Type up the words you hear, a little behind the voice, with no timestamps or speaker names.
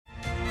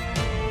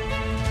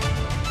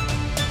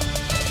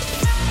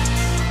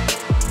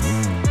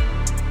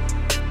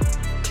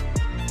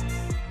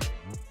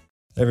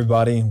Hey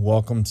everybody,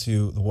 welcome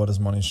to the What is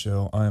Money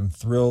Show. I am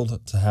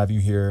thrilled to have you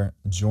here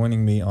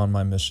joining me on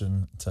my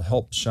mission to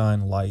help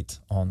shine light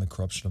on the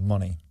corruption of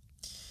money.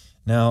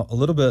 Now, a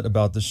little bit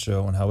about this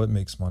show and how it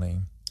makes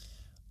money.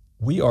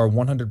 We are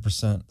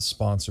 100%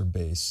 sponsor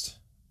based,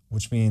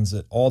 which means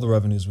that all the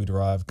revenues we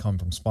derive come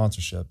from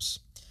sponsorships.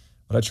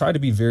 But I try to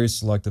be very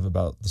selective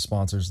about the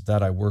sponsors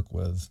that I work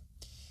with,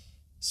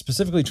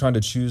 specifically trying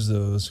to choose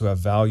those who have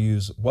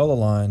values well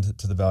aligned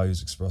to the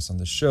values expressed on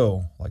this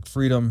show, like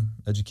freedom,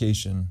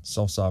 education,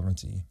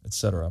 self-sovereignty,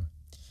 etc.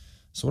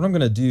 So what I'm going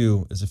to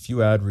do is a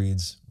few ad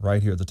reads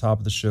right here at the top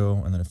of the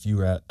show and then a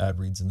few ad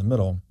reads in the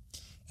middle.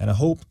 And I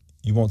hope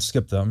you won't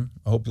skip them.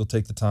 I hope you'll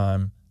take the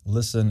time,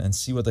 listen, and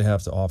see what they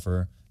have to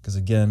offer, because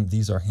again,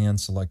 these are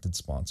hand-selected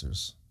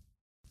sponsors.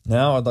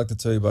 Now I'd like to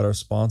tell you about our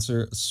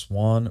sponsor,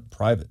 Swan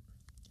Private.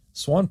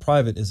 Swan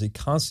Private is a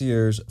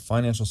concierge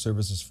financial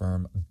services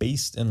firm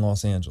based in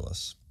Los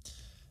Angeles.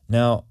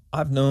 Now,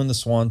 I've known the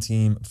Swan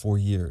team for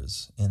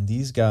years, and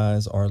these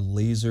guys are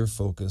laser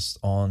focused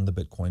on the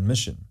Bitcoin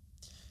mission.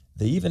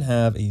 They even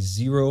have a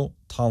zero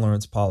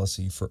tolerance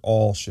policy for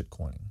all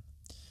shitcoining.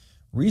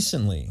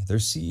 Recently, their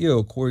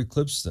CEO, Corey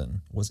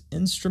Clipston, was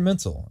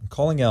instrumental in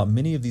calling out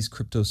many of these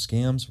crypto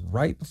scams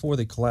right before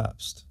they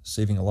collapsed,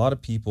 saving a lot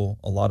of people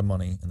a lot of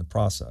money in the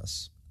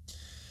process.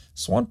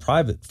 Swan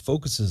Private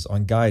focuses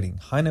on guiding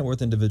high net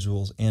worth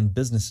individuals and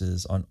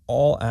businesses on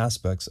all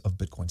aspects of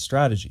Bitcoin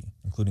strategy,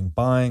 including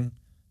buying,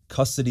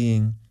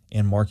 custodying,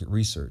 and market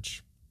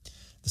research.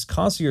 This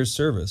concierge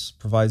service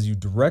provides you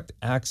direct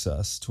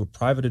access to a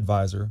private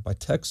advisor by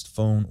text,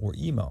 phone, or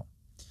email.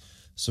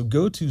 So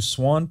go to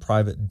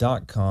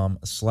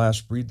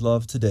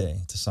swanprivate.com/breedlove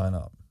today to sign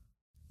up.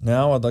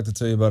 Now I'd like to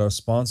tell you about our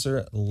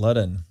sponsor,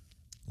 Ledn.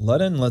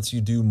 Ledn lets you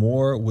do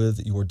more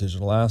with your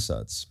digital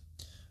assets.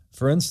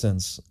 For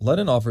instance,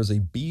 Ledn offers a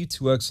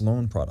B2X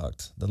loan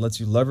product that lets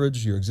you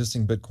leverage your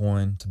existing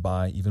Bitcoin to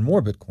buy even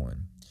more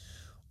Bitcoin.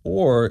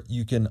 Or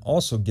you can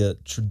also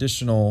get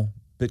traditional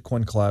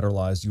Bitcoin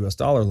collateralized US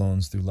dollar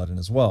loans through Ledn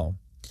as well.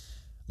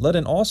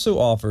 Ledn also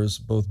offers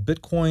both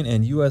Bitcoin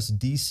and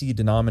USDC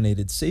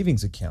denominated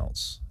savings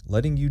accounts,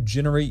 letting you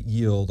generate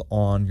yield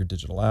on your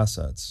digital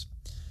assets.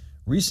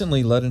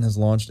 Recently, Ledn has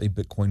launched a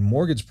Bitcoin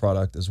mortgage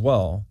product as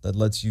well that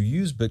lets you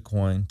use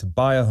Bitcoin to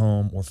buy a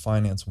home or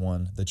finance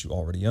one that you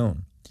already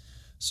own.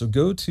 So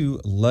go to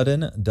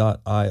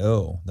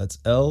ledn.io, that's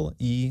LEDN.io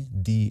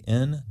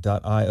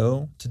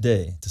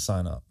today to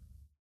sign up.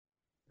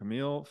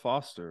 Camille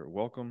Foster,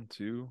 welcome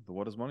to the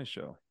What is Money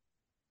Show.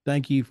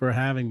 Thank you for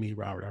having me,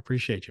 Robert. I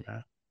appreciate you,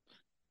 man.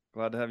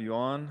 Glad to have you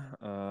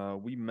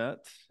on. We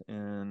met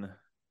in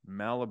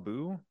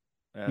Malibu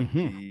at Hmm.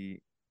 the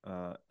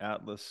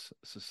Atlas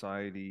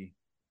Society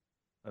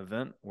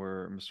event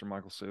where Mr.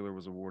 Michael Saylor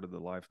was awarded the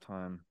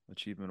Lifetime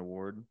Achievement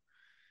Award,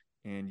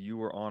 and you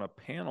were on a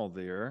panel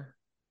there.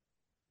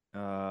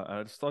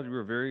 I just thought you were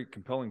a very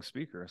compelling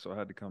speaker, so I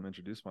had to come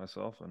introduce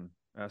myself and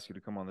ask you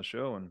to come on the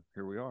show, and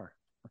here we are.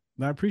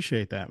 I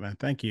appreciate that, man.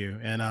 Thank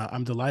you. And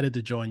I'm delighted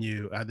to join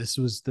you. This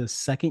was the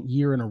second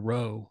year in a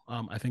row,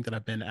 I think, that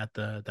I've been at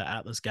the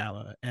Atlas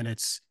Gala, and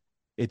it's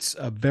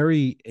a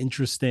very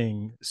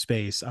interesting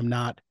space. I'm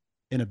not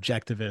an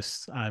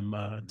objectivist. I'm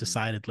Mhm.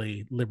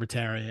 decidedly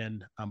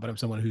libertarian, but I'm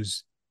someone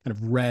who's kind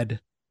of read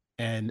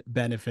and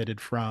benefited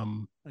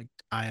from like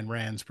Ayn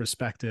Rand's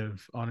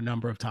perspective on a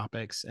number of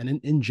topics. And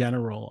in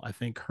general, I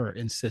think her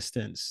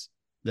insistence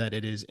that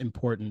it is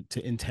important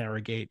to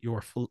interrogate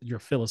your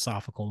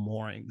philosophical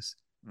moorings.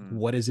 Mm.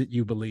 What is it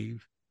you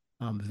believe?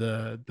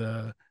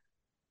 The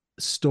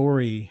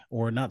story,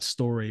 or not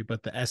story,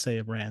 but the essay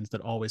of Rand's that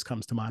always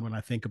comes to mind when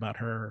I think about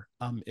her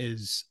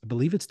is, I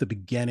believe it's the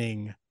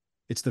beginning.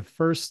 It's the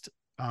first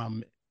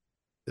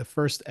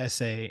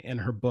essay in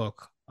her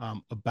book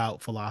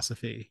about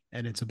philosophy,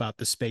 and it's about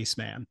the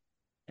spaceman.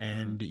 Mm.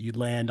 And you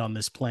land on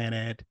this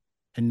planet,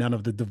 and none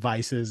of the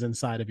devices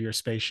inside of your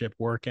spaceship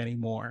work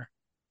anymore.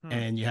 Hmm.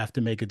 And you have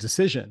to make a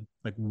decision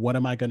like, what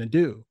am I going to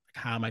do?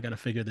 How am I going to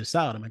figure this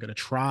out? Am I going to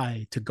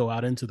try to go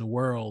out into the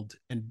world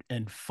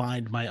and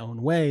find my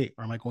own way?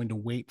 Or am I going to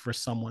wait for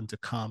someone to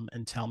come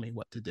and tell me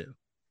what to do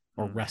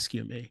or Hmm.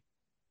 rescue me?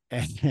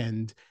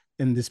 And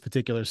in this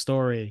particular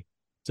story,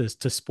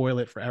 to spoil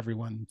it for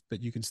everyone, but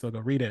you can still go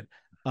read it.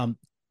 Um,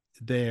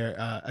 their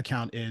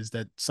account is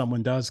that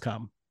someone does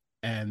come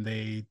and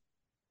they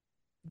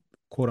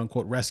quote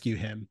unquote rescue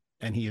him,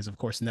 and he is of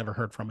course never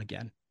heard from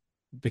again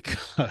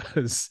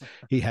because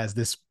he has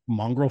this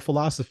mongrel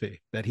philosophy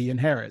that he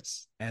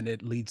inherits, and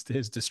it leads to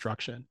his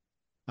destruction.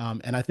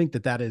 And I think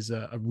that that is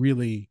a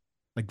really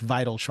like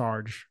vital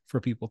charge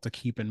for people to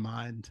keep in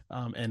mind.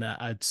 And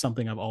it's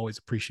something I've always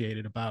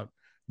appreciated about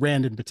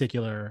Rand in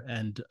particular,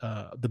 and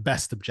the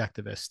best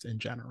objectivist in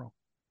general.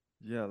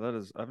 Yeah, that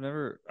is.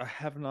 I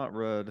have not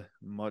read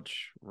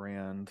much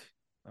Rand.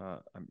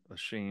 I'm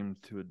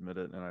ashamed to admit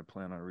it, and I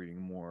plan on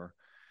reading more.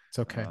 It's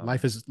okay. Um,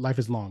 Life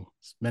is long.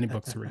 It's many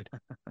books to read.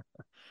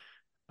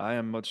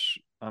 I'm a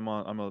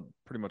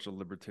pretty much a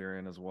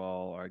libertarian as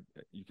well.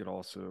 You could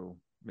also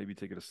maybe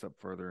take it a step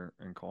further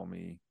and call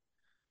me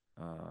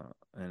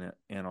an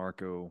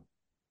anarcho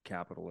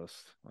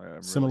capitalist. I'm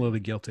really Similarly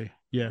guilty.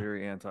 Yeah.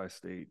 very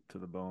anti-state to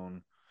the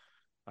bone.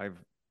 I've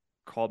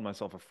called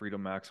myself a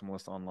freedom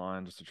maximalist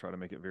online just to try to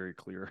make it very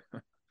clear.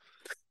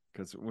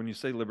 Because when you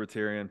say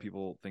libertarian,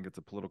 people think it's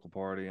a political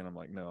party, and I'm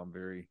like, no, I'm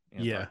very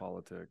Yeah.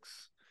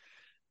 anti-politics.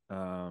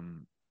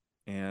 Um,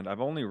 and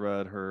I've only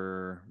read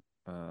her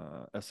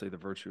essay, "The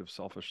Virtue of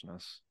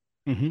Selfishness,"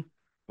 Hmm.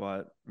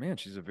 but man,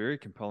 she's a very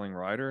compelling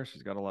writer.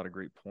 She's got a lot of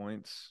great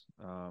points.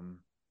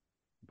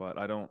 But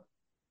I don't.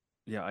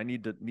 Yeah, I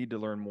need to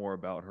learn more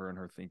about her and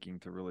her thinking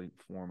to really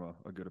form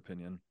a good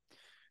opinion.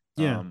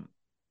 Yeah. Um,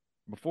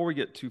 Before we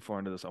get too far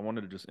into this, I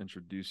wanted to just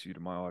introduce you to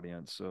my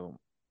audience. So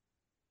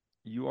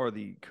you are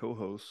the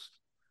co-host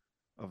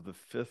of the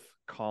Fifth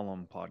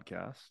Column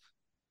podcast,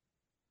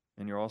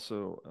 and you're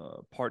also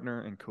a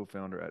partner and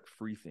co-founder at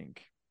Freethink.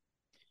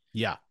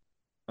 Yeah.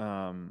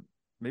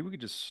 Maybe we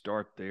could just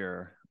start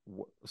there.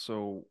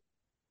 So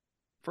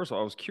first of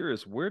all, I was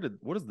curious, what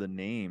does the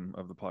name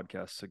of the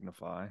podcast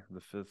signify? The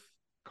Fifth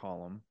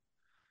Column,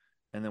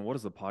 and then what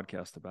is the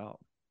podcast about?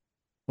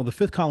 Well, the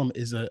fifth column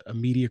is a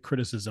media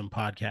criticism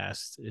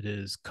podcast. It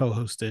is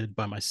co-hosted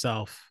by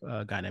myself,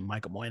 a guy named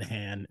Michael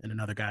Moynihan, and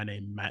another guy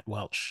named Matt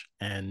Welch.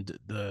 And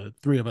the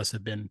three of us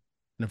have been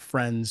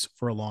friends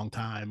for a long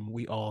time.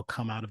 We all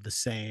come out of the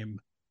same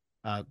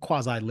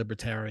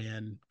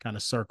quasi-libertarian kind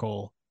of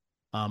circle,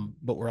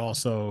 but we're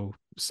also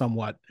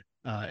somewhat,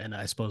 and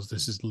I suppose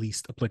this is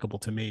least applicable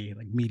to me,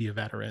 like media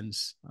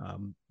veterans.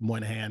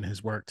 Moynihan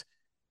has worked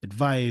at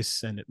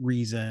Vice and at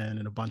Reason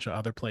and a bunch of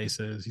other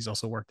places. He's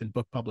also worked in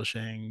book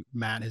publishing.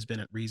 Matt has been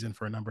at Reason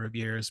for a number of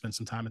years, spent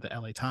some time at the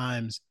LA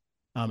Times.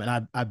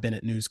 And I've been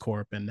at News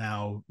Corp and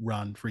now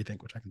run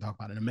Freethink, which I can talk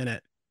about in a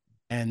minute.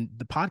 And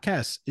the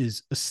podcast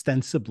is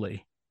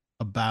ostensibly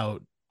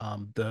about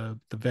the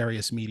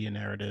various media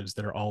narratives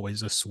that are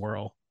always a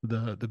swirl,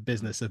 the Mm,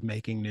 business of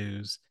making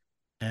news.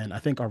 And I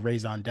think our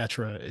raison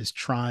d'etre is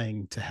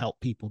trying to help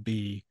people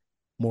be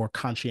more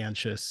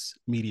conscientious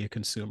media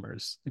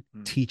consumers,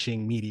 mm,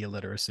 teaching media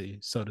literacy,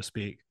 so to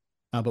speak.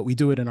 But we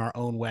do it in our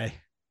own way.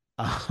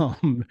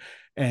 Um,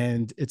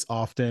 and it's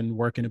often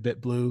working a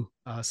bit blue.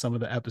 Some of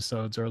the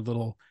episodes are a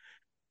little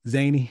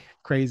zany,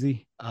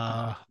 crazy,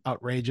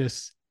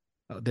 outrageous.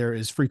 There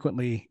is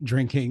frequently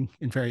drinking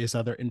and various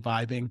other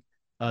imbibing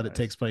that nice.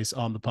 takes place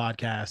on the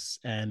podcasts,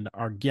 and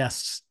our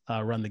guests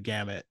run the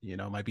gamut. You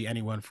know, it might be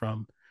anyone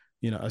from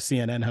a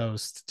CNN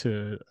host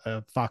to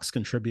a Fox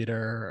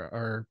contributor,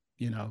 or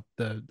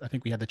the I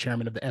think we had the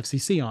chairman of the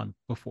FCC on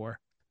before,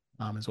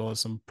 as well as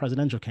some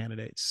presidential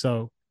candidates.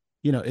 So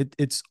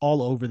it's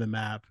all over the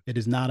map. It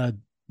is not a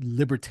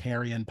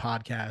libertarian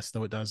podcast,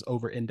 though it does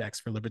over index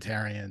for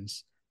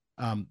libertarians.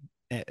 um,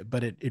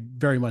 but it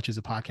very much is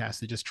a podcast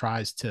that just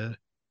tries to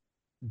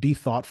be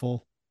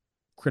thoughtful,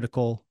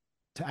 critical,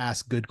 to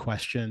ask good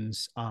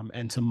questions,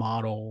 and to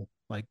model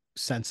like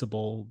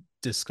sensible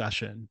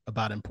discussion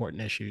about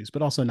important issues,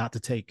 but also not to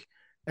take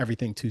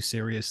everything too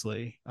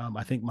seriously.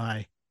 I think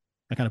my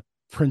kind of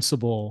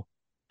principal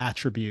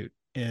attribute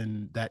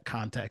in that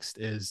context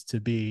is to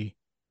be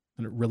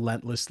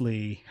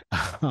relentlessly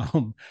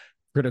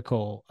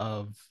critical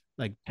of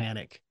like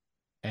panic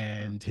Mm,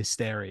 and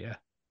hysteria.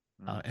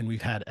 mm, And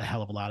we've had a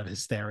hell of a lot of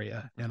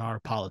hysteria in our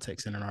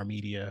politics and in our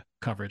media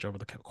coverage over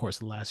the course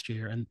of the last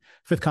year. And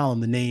Fifth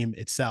Column, the name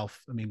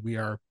itself, I mean,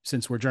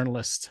 since we're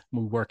journalists,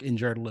 we work in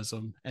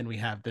journalism, and we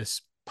have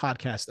this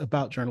podcast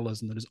about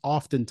journalism that is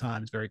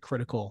oftentimes very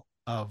critical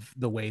of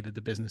the way that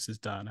the business is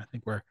done. I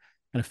think we're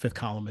kind of fifth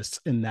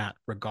columnists in that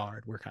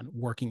regard. We're kind of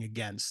working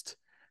against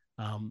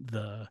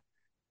the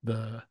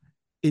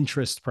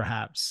interest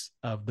perhaps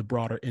of the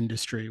broader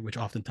industry, which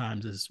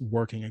oftentimes is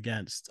working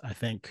against, I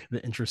think,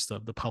 the interest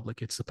of the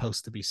public it's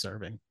supposed to be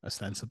serving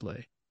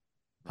ostensibly.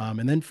 right.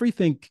 And then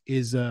Freethink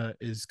is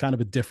kind of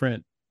a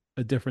different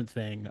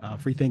thing.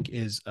 Freethink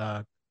is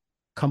a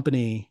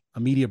company, a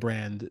media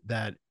brand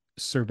that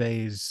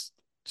surveys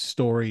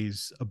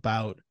stories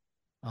about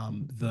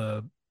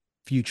the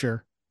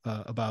future,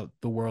 about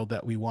the world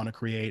that we want to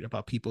create,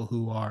 about people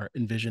who are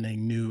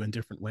envisioning new and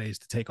different ways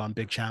to take on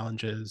big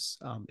challenges.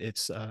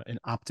 It's an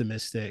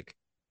optimistic,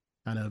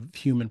 kind of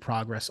human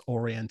progress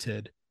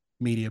oriented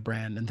media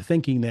brand. And the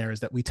thinking there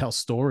is that we tell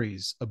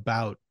stories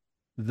about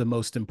the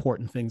most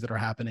important things that are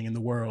happening in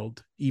the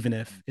world, even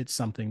if it's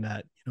something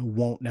that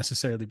won't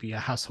necessarily be a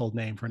household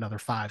name for another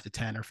 5 to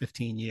 10 or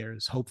 15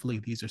 years. Hopefully,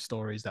 these are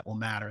stories that will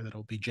matter, that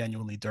will be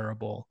genuinely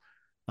durable.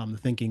 The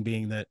thinking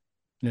being that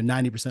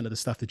 90% of the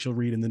stuff that you'll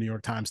read in the New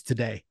York Times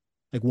today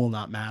like will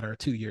not matter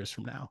 2 years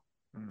from now.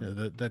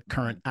 Mm, The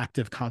current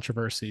active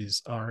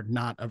controversies are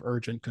not of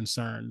urgent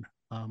concern.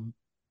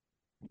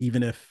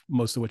 Even if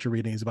most of what you're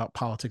reading is about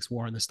politics,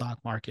 war, and the stock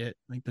market,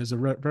 like there's a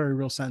very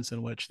real sense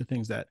in which the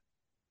things that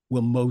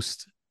will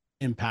most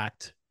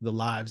impact the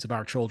lives of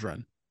our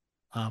children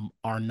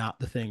are not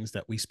the things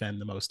that we spend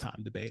the most time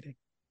debating.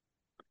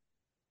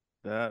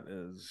 that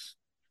is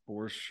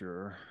for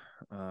sure.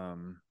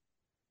 Um,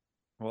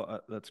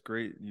 well, that's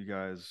great. You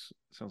guys,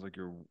 sounds like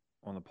you're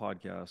on the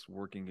podcast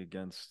working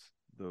against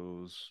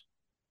those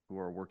who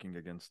are working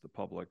against the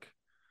public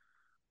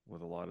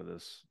with a lot of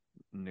this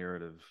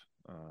narrative.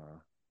 Uh,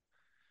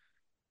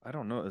 I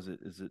don't know. Is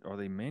it are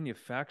they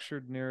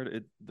manufactured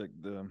narrative?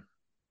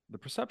 The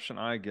perception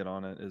I get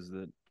on it is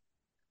that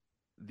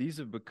these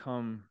have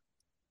become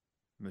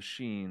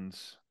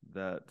machines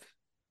that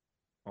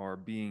are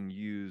being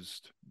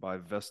used by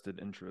vested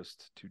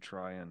interest to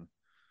try and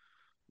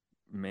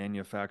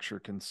manufacture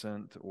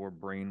consent or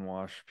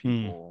brainwash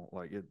Mm. people.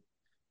 Like it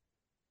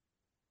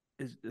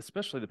is,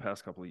 especially the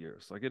past couple of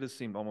years. Like it has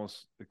seemed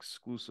almost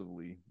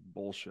exclusively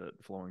bullshit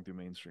flowing through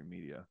mainstream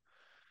media.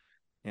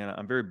 And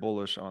I'm very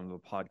bullish on the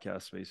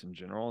podcast space in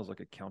general as like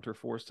a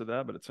counterforce to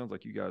that. But it sounds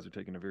like you guys are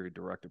taking a very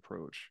direct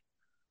approach,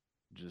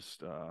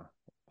 just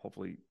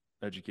hopefully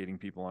educating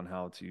people on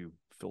how to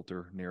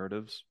filter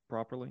narratives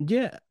properly.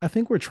 Yeah, I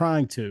think we're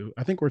trying to.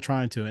 I think we're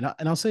trying to.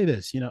 And I'll say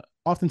this,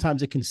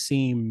 oftentimes it can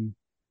seem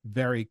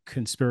very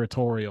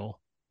conspiratorial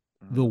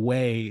the Mm-hmm.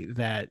 way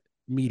that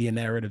media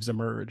narratives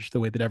emerge, the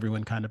way that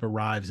everyone kind of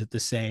arrives at the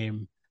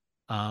same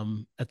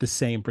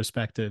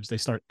perspectives. They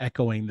start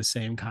echoing the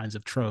same kinds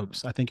of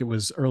tropes. I think it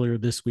was earlier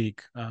this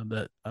week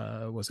that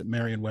was it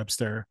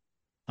Merriam-Webster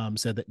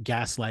said that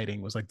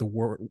gaslighting was like the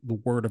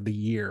word of the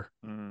year,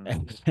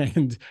 Mm-hmm.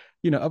 and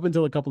up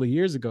until a couple of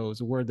years ago, it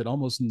was a word that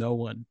almost no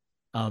one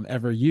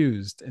ever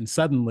used, and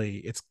suddenly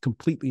it's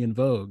completely in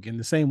vogue. In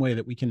the same way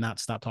that we cannot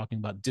stop talking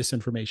about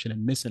disinformation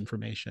and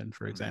misinformation,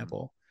 for Mm-hmm.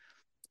 example,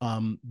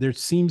 there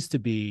seems to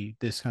be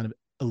this kind of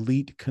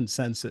elite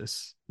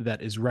consensus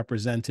that is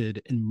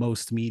represented in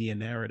most media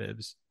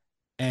narratives.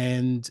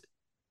 And,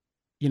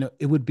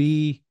 it would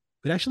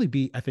actually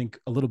be, I think,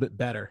 a little bit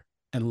better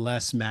and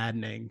less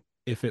maddening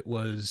if it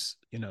was,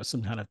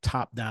 some kind of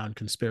top down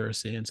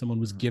conspiracy and someone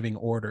was Mm-hmm. giving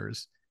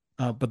orders.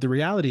 But the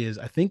reality is,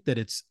 I think that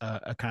it's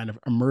a kind of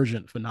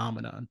emergent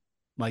phenomenon,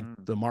 like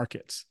the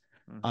markets,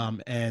 Mm-hmm.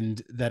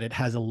 and that it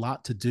has a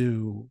lot to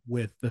do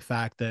with the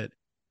fact that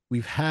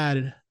we've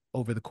had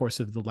over the course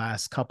of the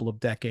last couple of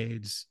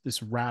decades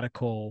this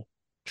radical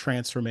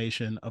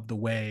transformation of the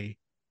way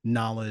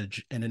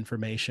knowledge and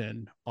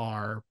information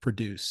are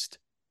produced.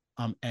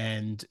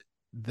 And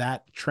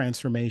that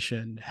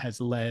transformation has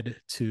led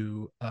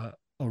to a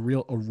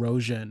real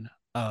erosion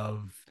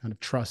of kind of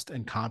trust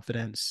and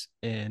confidence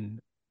in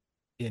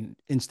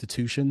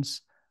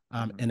institutions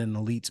Mm-hmm. and in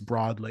elites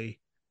broadly.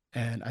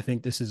 And I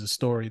think this is a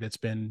story that's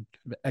been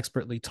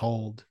expertly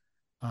told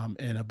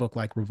in a book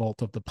like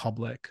Revolt of the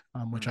Public,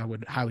 which I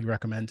would highly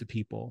recommend to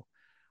people.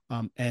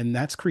 And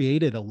that's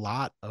created a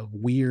lot of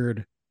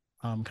weird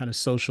kind of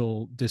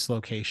social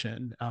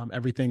dislocation,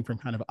 everything from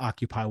kind of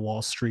Occupy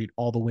Wall Street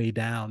all the way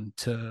down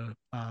to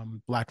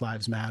Black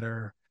Lives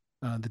Matter,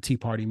 the Tea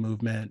Party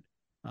movement,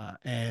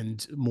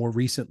 and more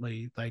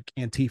recently, like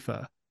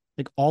Antifa.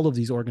 Like all of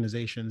these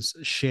organizations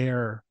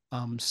share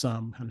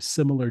some kind of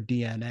similar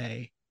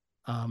DNA.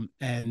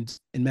 And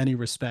in many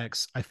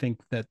respects, I think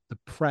that the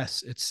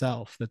press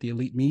itself, that the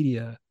elite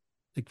media,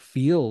 like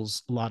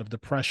feels a lot of the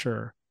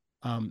pressure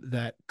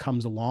that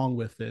comes along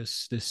with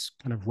this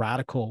kind of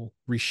radical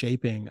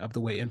reshaping of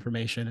the way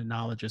information and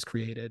knowledge is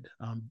created,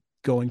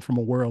 going from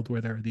a world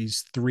where there are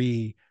these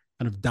three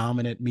kind of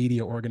dominant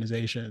media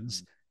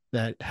organizations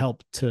that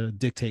help to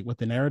dictate what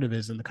the narrative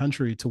is in the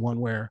country to one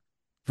where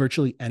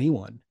virtually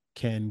anyone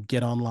can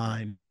get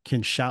online,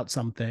 can shout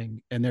something,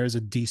 and there's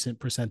a decent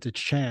percentage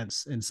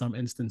chance in some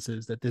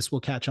instances that this will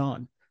catch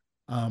on.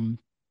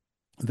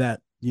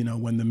 That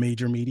when the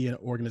major media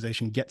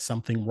organization gets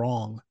something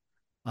wrong,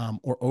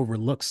 or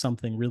overlooks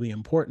something really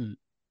important,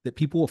 that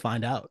people will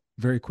find out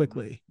very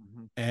quickly.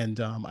 Mm-hmm. And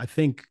I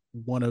think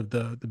one of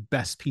the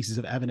best pieces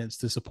of evidence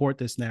to support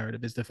this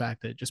narrative is the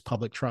fact that just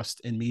public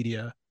trust in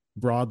media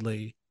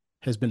broadly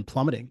has been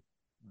plummeting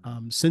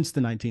since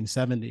the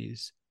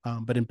 1970s.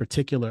 But in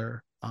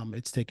particular,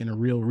 it's taken a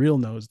real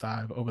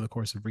nosedive over the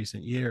course of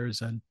recent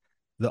years. And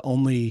the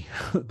only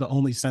the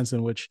only sense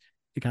in which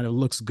it kind of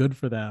looks good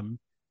for them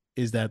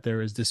is that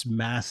there is this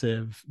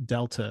massive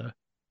delta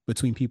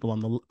between people on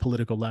the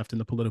political left and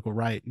the political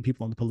right. And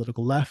people on the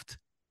political left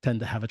tend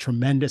to have a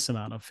tremendous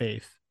amount of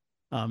faith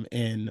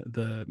in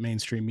the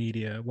mainstream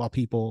media, while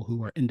people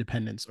who are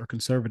independents or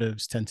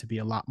conservatives tend to be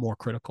a lot more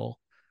critical.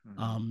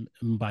 Mm-hmm.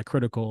 And by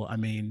critical, I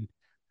mean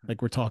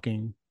like we're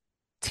talking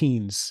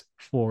teens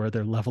for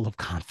their level of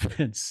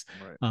confidence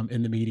Right.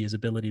 in the media's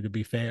ability to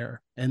be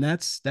fair, and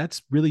that's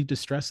really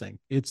distressing.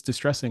 It's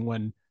distressing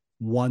when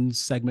one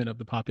segment of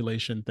the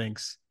population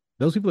thinks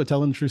those people are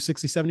telling the truth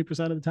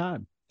 60-70% of the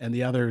time, and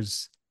the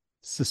others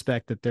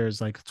suspect that there's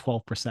like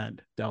 12%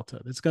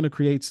 delta. That's going to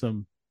create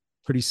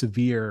pretty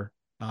severe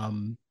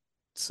um,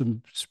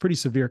 some pretty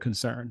severe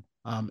concern,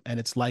 and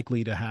it's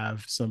likely to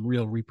have some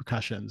real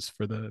repercussions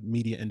for the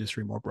media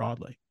industry more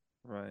broadly.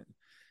 Right.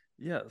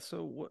 Yeah.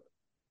 So what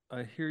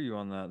I hear you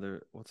on that.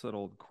 There, what's that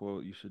old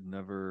quote? You should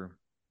never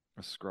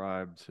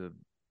ascribe to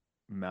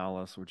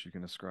malice, which you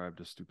can ascribe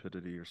to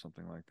stupidity or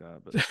something like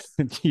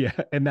that. Yeah,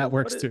 and But that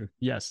works too.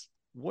 Yes.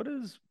 what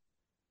is,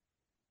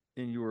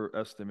 in your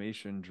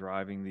estimation,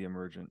 driving the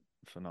emergent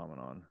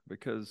phenomenon?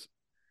 Because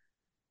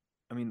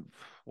I mean,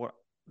 what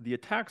the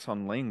attacks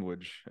on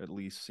language at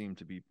least seem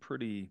to be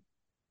pretty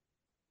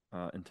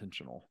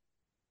intentional.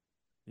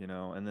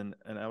 And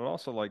I would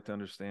also like to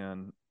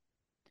understand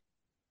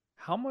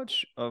how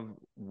much of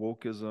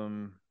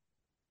wokeism,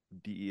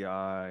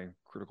 DEI,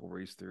 critical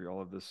race theory,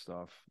 all of this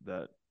stuff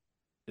that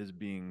is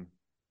being,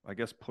 I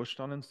guess, pushed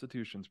on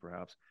institutions,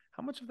 perhaps,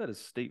 how much of that is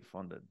state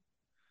funded?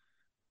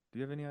 Do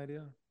you have any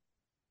idea?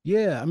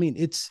 Yeah, I mean,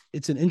 it's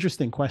an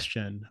interesting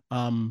question.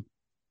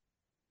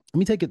 Let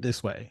me take it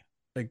this way.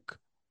 Like,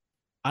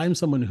 I'm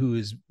someone who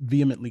is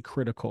vehemently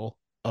critical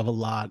of a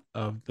lot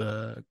of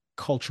the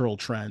cultural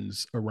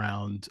trends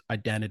around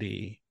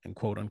identity and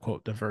quote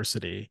unquote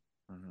diversity,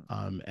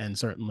 Mm-hmm. and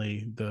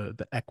certainly the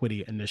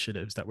equity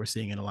initiatives that we're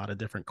seeing in a lot of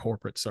different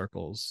corporate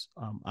circles.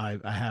 I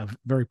have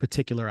very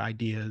particular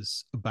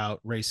ideas about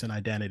race and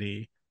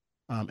identity,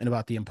 and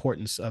about the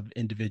importance of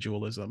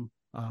individualism,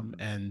 Mm-hmm.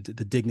 and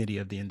the dignity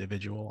of the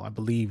individual. I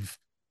believe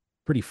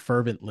pretty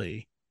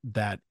fervently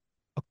that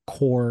a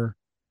core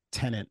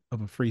tenet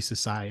of a free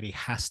society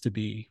has to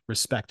be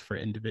respect for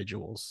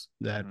individuals,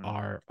 that Mm-hmm.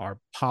 our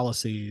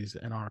policies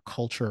and our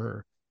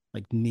culture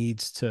like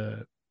needs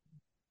to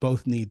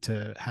both need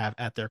to have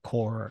at their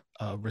core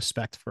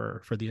respect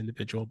for the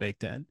individual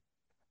baked in.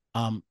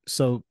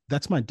 So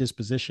that's my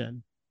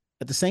disposition.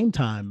 At the same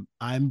time,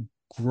 I'm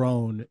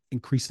grown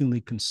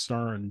increasingly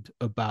concerned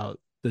about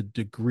the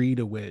degree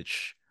to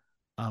which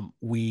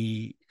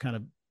we kind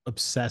of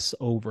obsess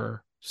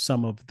over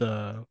some of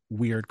the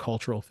weird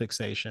cultural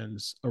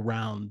fixations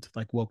around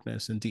like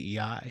wokeness and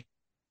DEI.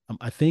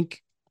 I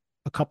think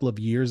a couple of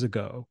years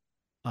ago,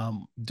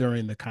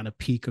 during the kind of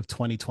peak of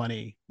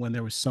 2020, when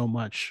there was so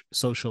much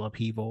social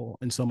upheaval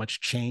and so much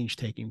change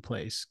taking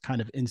place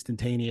kind of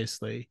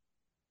instantaneously,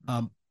 Mm-hmm.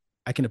 um,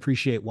 I can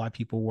appreciate why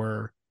people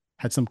were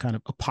had some kind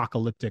of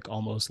apocalyptic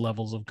almost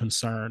levels of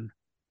concern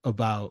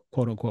about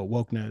quote unquote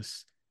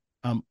wokeness.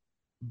 Um,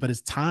 but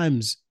as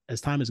time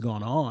has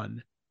gone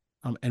on,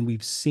 and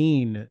we've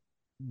seen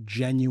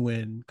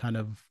genuine kind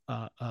of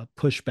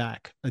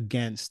pushback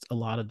against a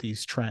lot of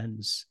these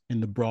trends in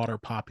the broader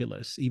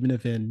populace, even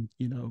if in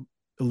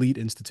elite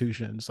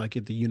institutions like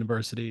at the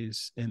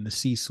universities, in the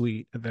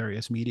C-suite of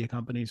various media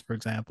companies, for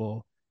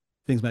example,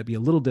 things might be a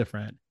little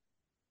different.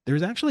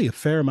 There's actually a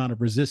fair amount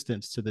of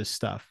resistance to this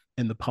stuff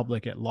in the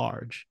public at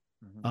large.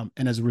 Mm-hmm.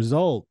 And as a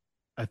result,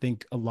 I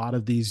think a lot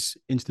of these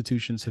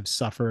institutions have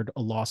suffered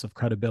a loss of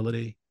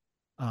credibility.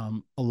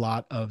 A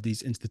lot of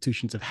these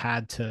institutions have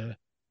had to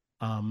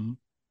um,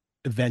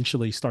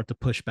 eventually start to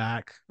push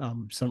back.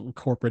 Some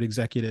corporate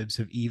executives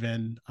have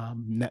even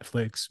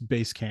Netflix,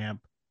 Basecamp,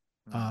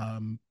 Mm-hmm.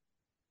 um,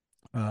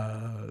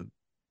 uh,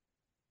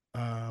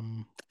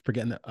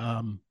 forgetting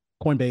the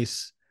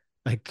Coinbase.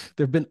 Like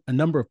there have been a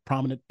number of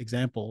prominent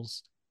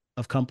examples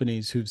of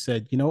companies who've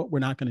said, you know what, we're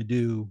not going to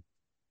do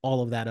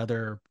all of that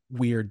other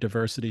weird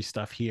diversity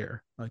stuff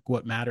here. Like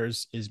what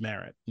matters is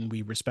merit, and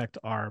we respect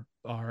our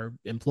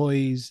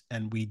employees,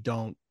 and we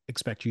don't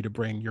expect you to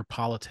bring your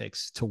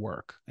politics to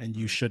work, and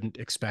you Mm-hmm. shouldn't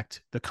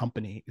expect the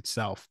company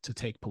itself to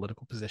take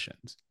political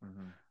positions.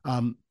 Mm-hmm.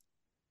 Um,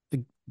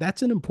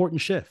 that's an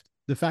important shift.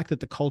 The fact that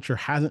the culture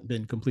hasn't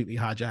been completely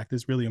hijacked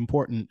is really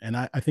important. And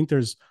I think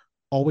there's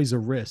always a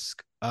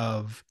risk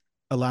of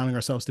allowing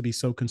ourselves to be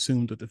so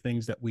consumed with the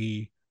things that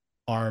we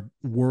are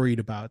worried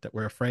about, that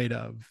we're afraid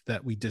of,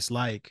 that we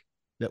dislike,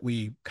 that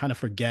we kind of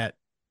forget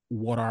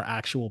what our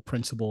actual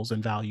principles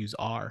and values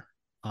are.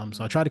 So I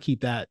Mm-hmm. try to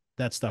keep that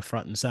stuff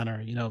front and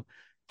center.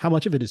 How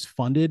much of it is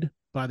funded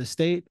by the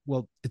state?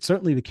 Well, it's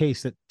certainly the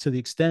case that to the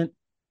extent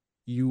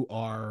you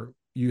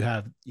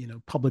have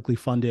publicly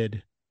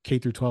funded K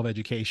through 12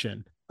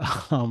 education,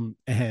 and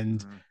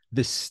Mm-hmm.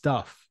 this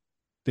stuff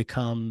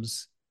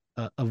becomes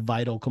a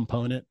vital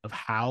component of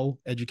how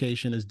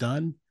education is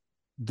done,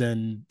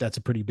 then that's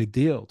a pretty big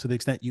deal. To the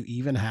extent you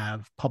even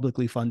have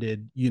publicly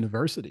funded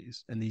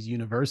universities, and these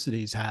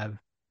universities have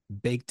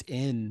baked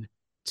in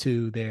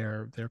to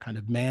their kind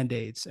of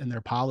mandates and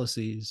their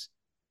policies,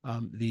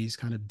 these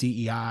kind of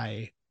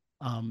DEI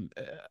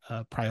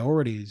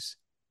priorities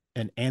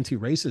and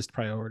anti-racist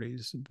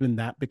priorities, then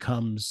that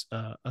becomes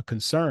a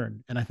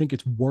concern. And I think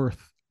it's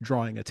worth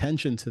drawing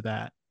attention to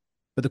that.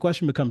 But the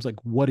question becomes like,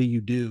 what do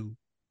you do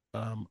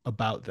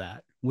about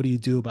that? What do you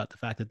do about the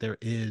fact that there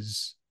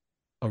is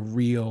a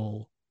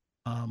real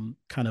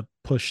kind of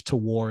push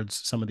towards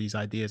some of these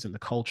ideas in the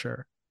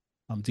culture?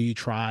 Do you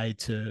try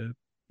to,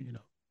 you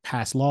know,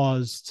 pass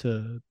laws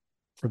to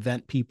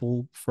prevent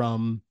people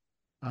from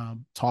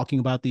talking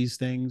about these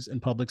things in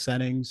public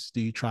settings?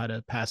 Do you try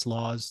to pass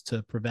laws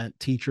to prevent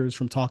teachers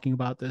from talking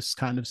about this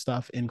kind of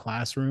stuff in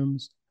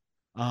classrooms?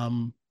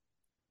 Um,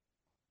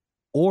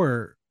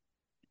 or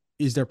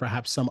is there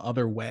perhaps some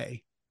other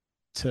way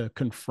to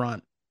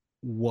confront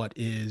what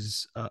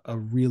is a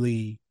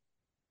really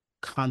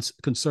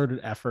concerted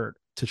effort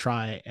to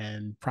try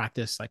and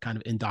practice like kind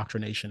of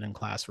indoctrination in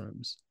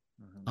classrooms,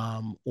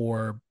 Mm-hmm.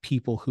 or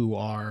people who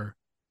are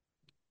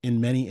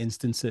in many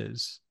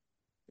instances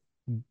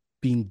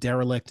being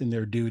derelict in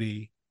their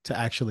duty to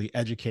actually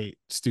educate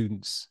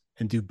students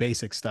and do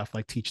basic stuff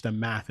like teach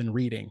them math and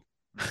reading,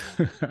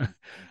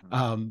 Mm-hmm.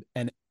 Mm-hmm.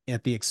 and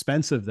at the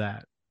expense of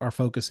that are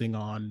focusing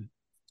on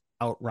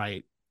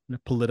outright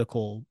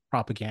political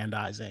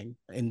propagandizing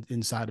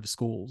inside of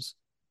schools.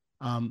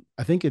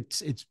 I think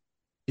it's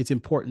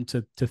important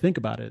to think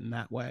about it in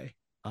that way,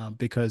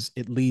 because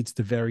it leads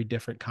to very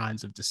different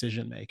kinds of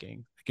decision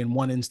making. Like in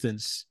one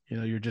instance,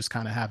 you're just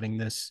kind of having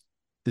this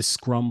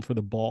scrum for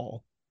the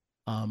ball,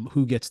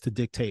 who gets to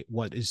dictate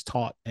what is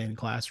taught in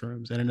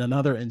classrooms. And in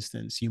another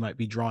instance, you might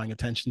be drawing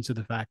attention to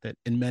the fact that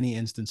in many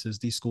instances,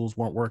 these schools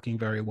weren't working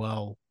very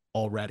well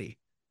already.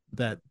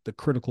 That the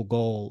critical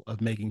goal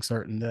of making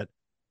certain that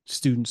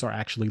students are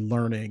actually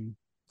learning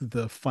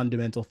the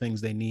fundamental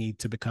things they need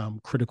to become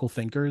critical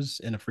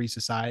thinkers in a free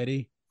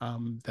society,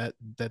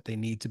 that they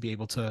need to be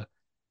able to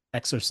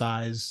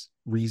exercise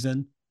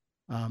reason,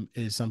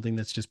 is something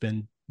that's just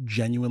been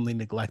genuinely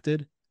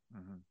neglected.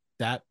 Mm-hmm.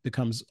 That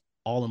becomes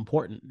all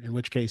important, in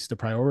which case the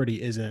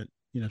priority isn't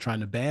trying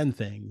to ban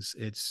things.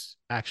 It's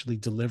actually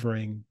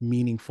delivering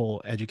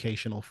meaningful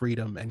educational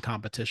freedom and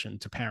competition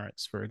to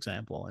parents, for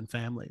example, and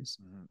families.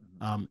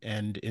 Mm-hmm.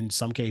 And in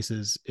some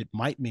cases it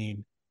might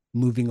mean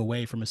moving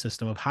away from a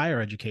system of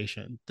higher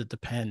education that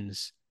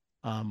depends,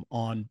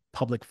 on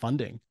public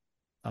funding.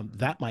 Mm-hmm.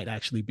 That might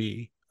actually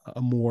be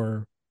a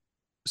more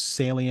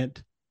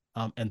salient,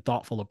 and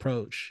thoughtful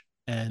approach,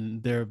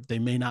 and they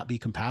may not be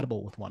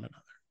compatible with one another.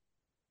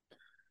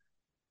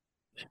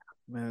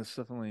 Man, it's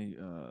definitely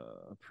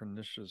a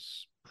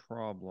pernicious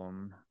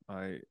problem.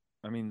 I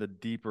mean, the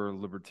deeper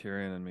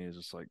libertarian in me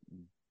is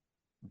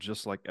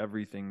just like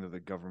everything that the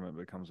government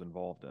becomes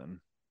involved in,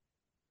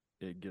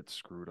 it gets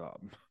screwed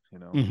up, you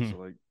know? Mm-hmm. So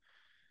like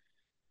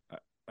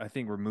I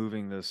think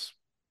removing this,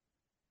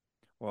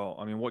 well,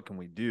 I mean, what can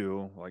we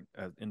do? Like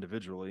as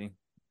individually,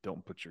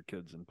 don't put your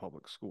kids in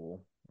public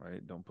school,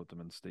 right? Don't put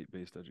them in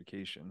state-based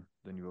education.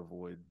 Then you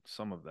avoid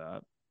some of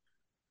that.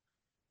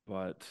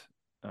 But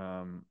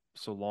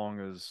so long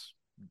as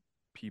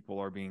people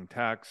are being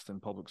taxed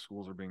and public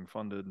schools are being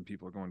funded and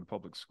people are going to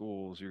public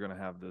schools, you're going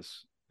to have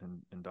this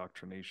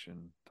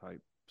indoctrination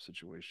type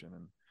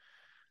situation.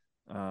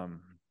 And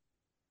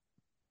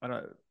I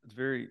don't, it's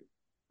very,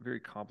 very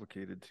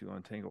complicated to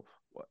untangle.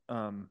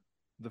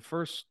 The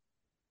first,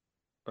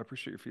 I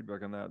appreciate your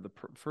feedback on that. The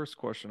first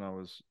question, I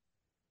was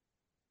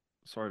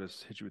sorry to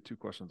hit you with two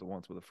questions at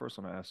once, but the first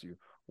one I asked you,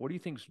 what do you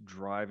think's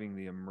driving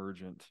the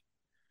emergent?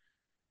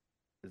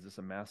 Is this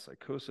a mass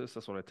psychosis?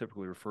 That's what I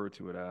typically refer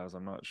to it as.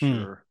 I'm not Mm.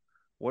 sure.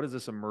 What is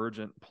this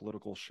emergent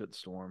political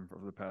shitstorm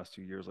over the past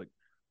 2 years? Like,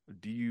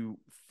 do you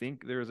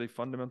think there is a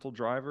fundamental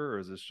driver, or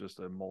is this just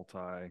a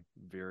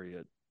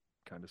multivariate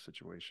kind of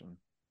situation?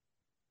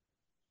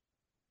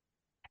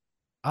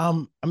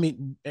 I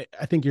mean,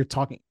 I think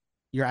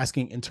you're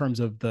asking in terms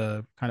of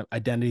the kind of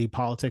identity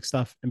politics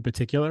stuff in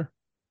particular, or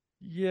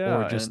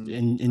Yeah, just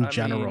and in I mean,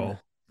 general.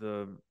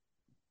 the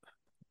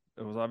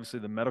it was obviously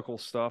the medical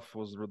stuff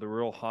was the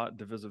real hot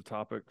divisive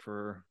topic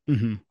for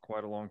Mm-hmm.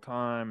 quite a long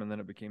time, and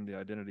then it became the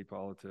identity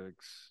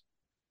politics.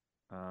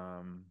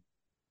 Um,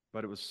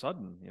 but it was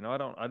sudden, you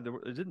know.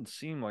 It didn't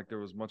seem like there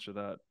was much of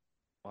that.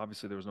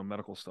 Obviously, there was no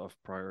medical stuff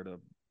prior to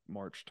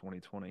March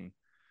 2020,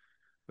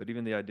 but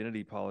even the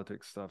identity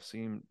politics stuff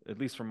seemed, at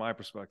least from my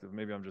perspective,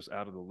 maybe I'm just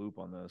out of the loop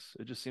on this.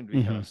 It just seemed to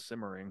be kind Mm-hmm. of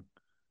simmering,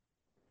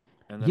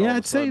 and then all Yeah, of a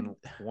I'd say, sudden,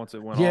 once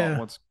it went off, yeah,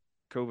 once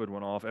COVID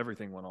went off,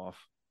 everything went off.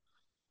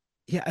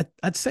 yeah,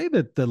 I'd say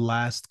that the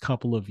last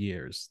couple of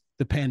years,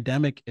 the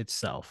pandemic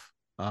itself,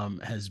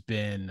 has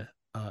been,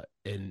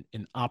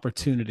 an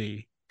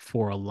opportunity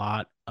for a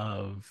lot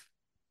of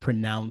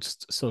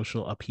pronounced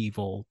social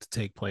upheaval to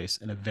take place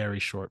in a very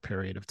short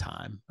period of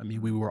time. I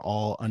mean, we Mm-hmm. were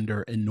all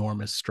under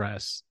enormous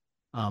stress.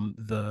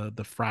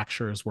 The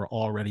fractures were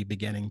already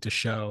beginning to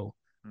show,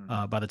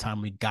 Mm-hmm. by the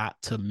time we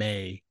got to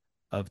May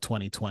of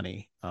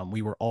 2020.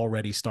 We were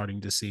already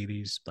starting to see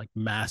these like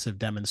massive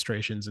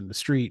demonstrations in the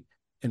street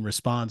in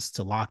response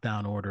to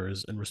lockdown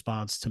orders, in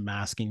response to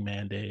masking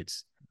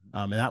mandates.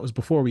 And that was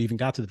before we even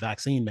got to the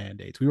vaccine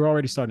mandates. We were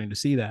already starting to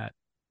see that.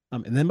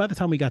 And then by the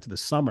time we got to the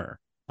summer,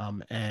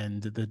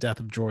 and the death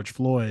of George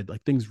Floyd,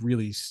 like things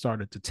really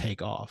started to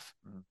take off.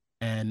 Mm-hmm.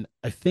 And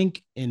I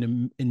think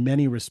in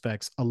many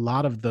respects, a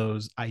lot of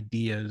those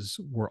ideas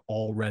were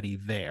already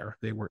there.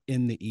 They were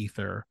in the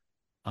ether,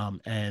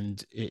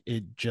 and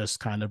it just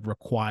kind of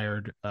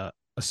required a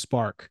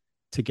spark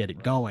to get it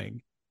Right.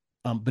 going.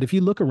 But if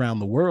you look around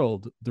the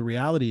world, the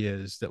reality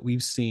is that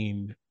we've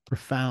seen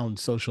profound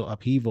social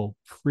upheaval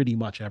pretty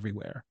much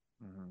everywhere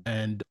Mm-hmm.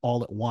 and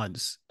all at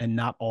once, and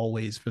not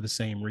always for the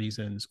same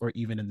reasons or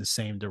even in the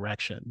same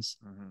directions.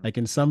 Mm-hmm. Like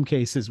in some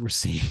cases, we're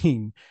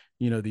seeing,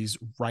 these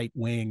right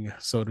wing,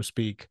 so to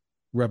speak,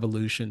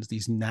 revolutions,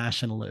 these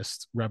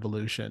nationalist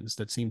revolutions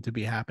that seem to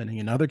be happening.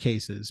 In other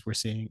cases, we're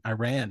seeing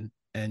Iran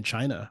and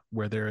China,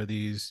 where there are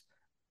these,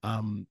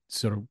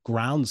 sort of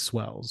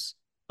groundswells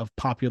of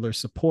popular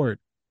support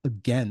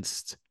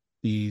against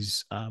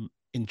these,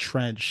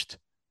 entrenched,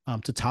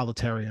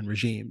 totalitarian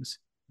regimes.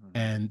 Mm-hmm.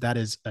 And that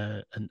is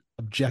an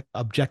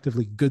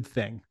objectively good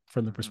thing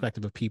from the Mm-hmm.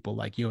 perspective of people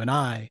like you and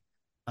I.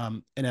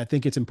 And I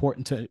think it's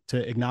important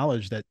to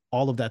acknowledge that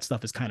all of that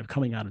stuff is kind of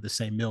coming out of the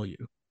same milieu.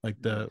 Like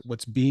Yes.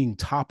 what's being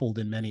toppled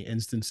in many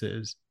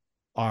instances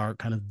are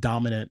kind of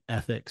dominant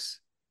ethics,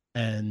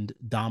 and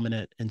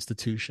dominant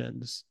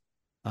institutions,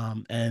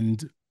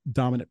 and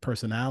dominant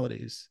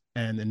personalities.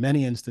 And in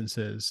many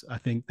instances, I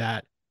think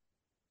that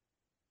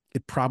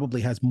it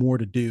probably has more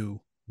to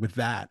do with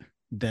that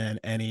than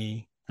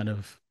any kind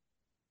of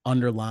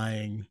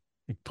underlying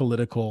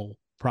political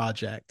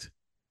project,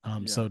 Yeah.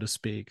 so to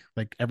speak.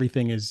 Like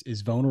everything is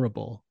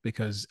vulnerable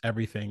because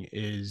everything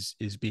is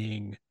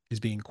being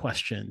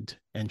questioned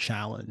and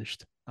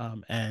challenged,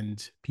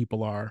 and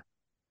people are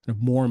kind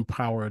of more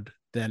empowered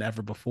than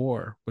ever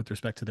before with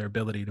respect to their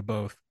ability to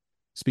both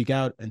speak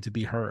out and to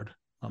be heard,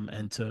 Hmm.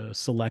 and to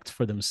select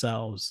for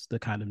themselves the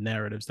kind of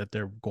narratives that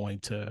they're going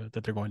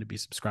to be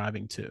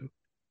subscribing to.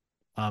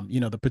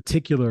 The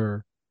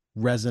particular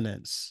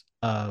resonance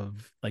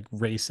of like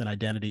race and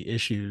identity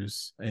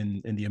issues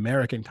in the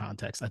American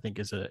context, I think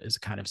is a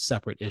kind of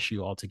separate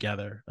issue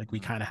altogether. Like we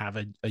Hmm. kind of have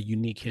a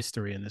unique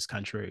history in this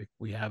country.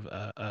 We have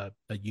a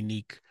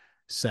unique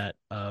set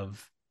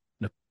of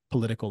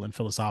political and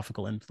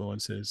philosophical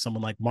influences.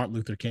 Someone like Martin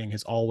Luther King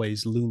has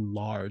always loomed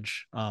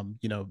large,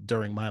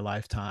 during my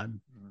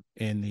lifetime Hmm.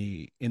 in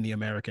the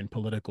American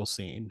political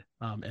scene,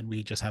 and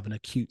we just have an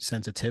acute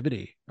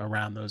sensitivity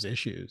around those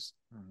issues.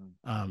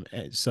 Hmm.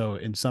 And so,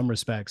 in some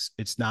respects,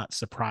 it's not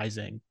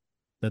surprising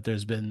that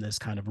there's been this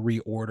kind of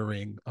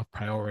reordering of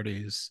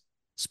priorities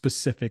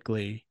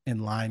specifically in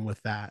line with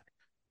that.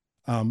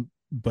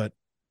 But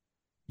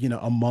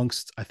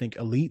amongst, I think,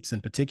 elites in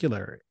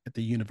particular at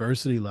the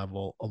university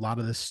level, a lot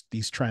of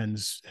these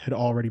trends had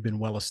already been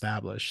well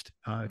established.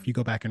 If you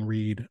go back and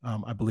read,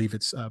 I believe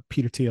it's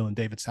Peter Thiel and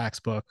David Sachs'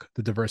 book,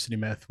 The Diversity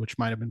Myth, which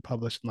might have been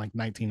published in like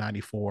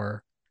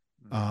 1994,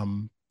 Hmm.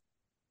 um,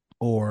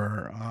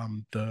 or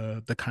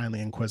the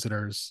Kindly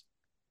Inquisitors,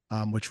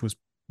 which was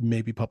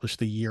maybe published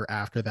the year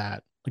after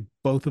that. Like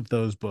both of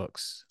those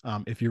books,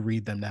 if you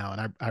read them now,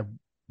 and I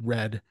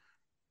read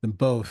them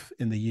both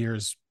in the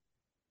years.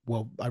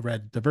 Well, I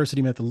read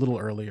Diversity Myth a little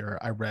earlier.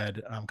 I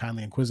read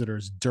Kindly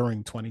Inquisitors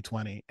during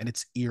 2020, and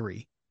it's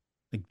eerie,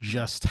 like Hmm.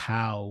 just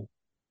how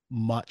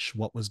much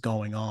what was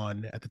going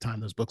on at the time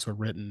those books were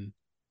written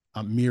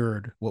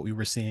mirrored what we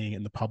were seeing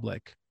in the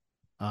public,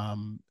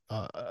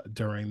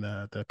 during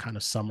the kind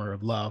of summer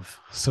of love,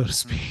 so to Hmm.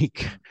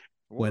 speak, Hmm.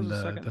 What was when the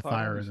the second the title? You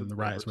fires and said the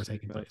riots were Diversity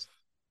taking Myth. place.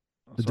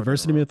 Oh, The sorry to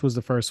Diversity interrupt. Myth was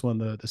the first one.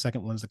 The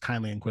second one is the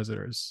Kindly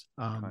Inquisitors,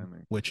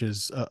 Kindly which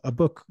Inquisitors. is a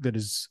book that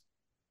is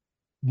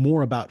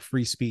more about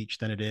free speech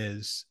than it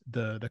is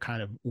the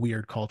kind of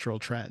weird cultural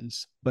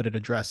trends, but it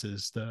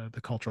addresses the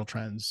cultural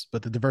trends.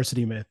 But the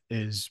Diversity Myth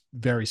is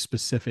very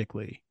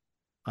specifically,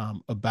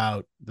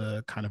 about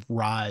the kind of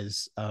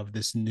rise of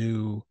this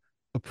new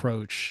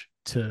approach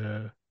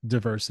to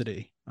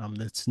diversity,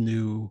 this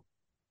new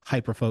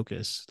hyper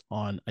focused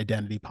on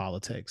identity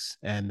politics,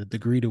 and the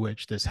degree to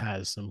which this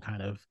has some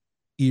kind of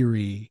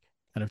eerie,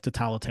 kind of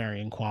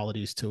totalitarian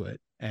qualities to it,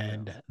 Yeah.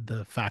 and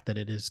the fact that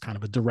it is kind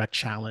of a direct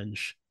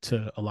challenge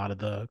to a lot of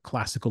the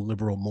classical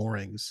liberal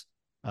moorings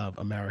of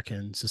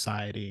American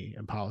society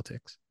and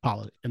politics,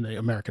 and the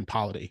American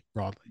polity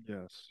broadly.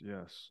 Yes,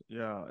 yes.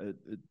 Yeah,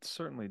 it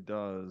certainly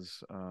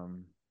does.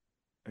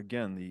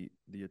 Again,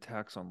 the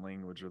attacks on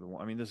language are the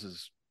one. I mean, this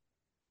is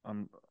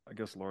I'm I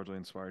guess largely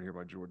inspired here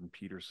by Jordan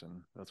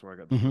Peterson. That's where I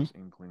got the Mm-hmm. first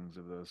inklings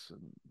of this,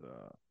 and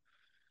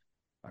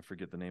I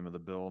forget the name of the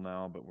bill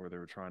now, but where they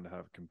were trying to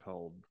have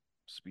compelled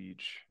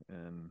speech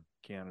in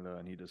Canada,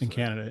 and he just In said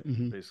Canada.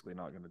 Mm-hmm. basically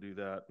not going to do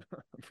that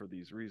for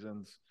these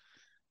reasons.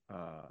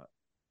 Uh,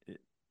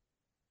 it,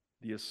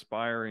 the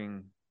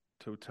aspiring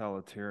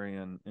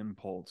totalitarian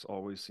impulse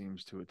always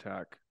seems to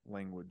attack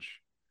language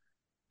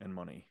and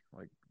money,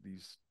 like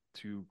these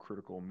two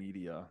critical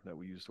media that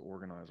we use to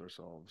organize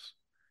ourselves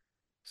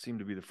seem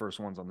to be the first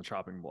ones on the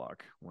chopping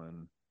block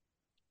when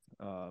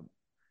uh,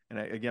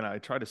 again, I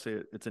try to say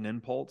it's an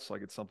impulse,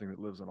 like it's something that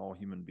lives in all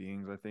human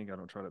beings. I think I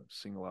don't try to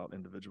single out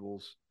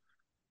individuals,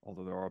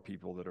 although there are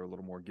people that are a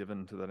little more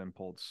given to that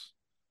impulse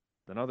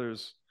than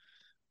others.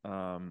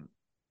 um,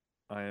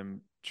 I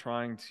am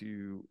trying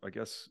to, I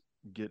guess,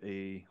 get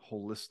a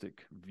holistic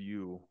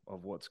view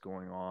of what's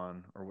going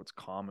on or what's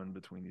common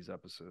between these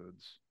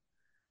episodes.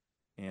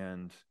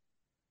 And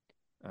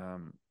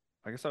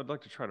I guess I'd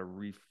like to try to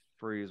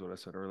rephrase what I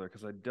said earlier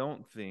because I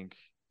don't think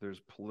there's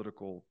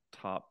political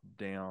top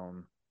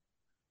down,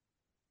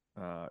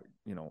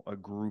 a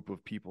group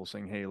of people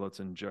saying, "Hey, let's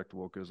inject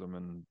wokeism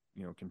and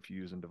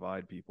confuse and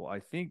divide people." I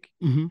think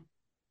Mm-hmm.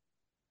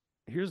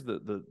 here's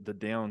the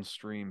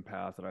downstream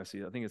path that I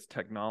see. I think it's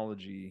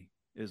technology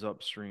is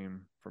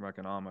upstream from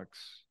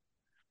economics.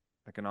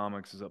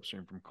 Economics is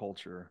upstream from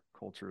culture.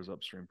 Culture is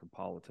upstream from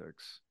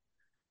politics.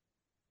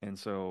 And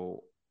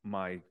so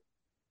my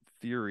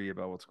theory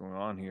about what's going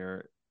on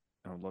here,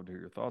 I would love to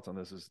hear your thoughts on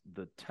this, is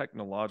the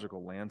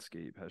technological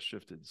landscape has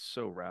shifted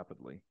so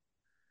rapidly.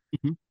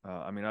 Mm-hmm.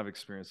 I mean, I've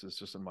experienced this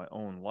just in my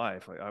own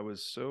life. Like, I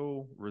was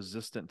so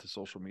resistant to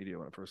social media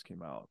when it first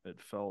came out.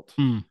 It felt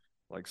Mm.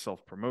 like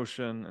self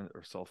promotion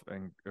or self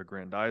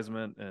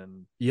aggrandizement,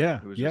 and Yeah.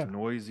 it was just Yeah.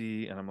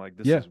 noisy. And I'm like,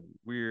 this Yeah. is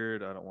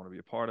weird. I don't want to be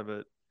a part of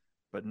it.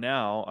 But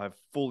now I've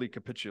fully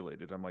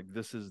capitulated. I'm like,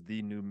 this is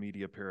the new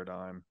media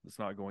paradigm. It's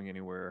not going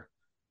anywhere.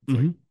 It's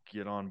like Mm-hmm.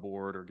 get on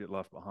board or get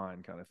left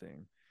behind kind of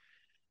thing.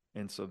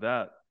 And so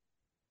that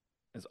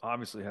has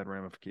obviously had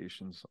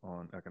ramifications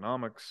on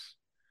economics.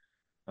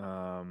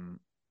 Um,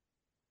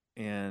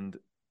 and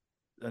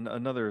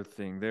another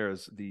thing there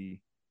is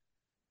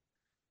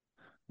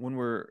when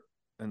we're,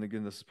 and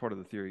again, this is part of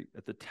the theory,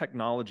 at the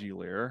technology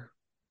layer,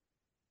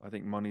 I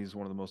think money is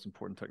one of the most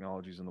important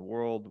technologies in the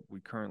world.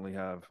 We currently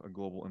have a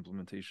global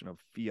implementation of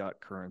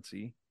fiat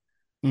currency.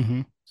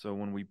 Mm-hmm. So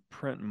when we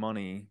print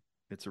money,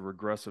 it's a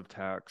regressive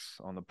tax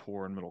on the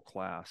poor and middle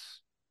class.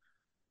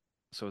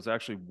 So it's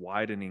actually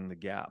widening the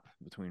gap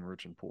between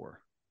rich and poor.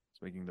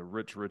 It's making the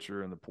rich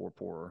richer and the poor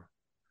poorer.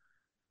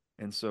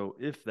 And so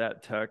if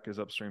that tech is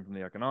upstream from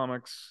the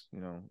economics,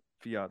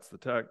 fiat's the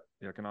tech,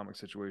 the economic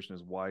situation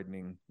is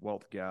widening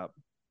wealth gap.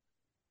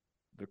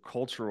 The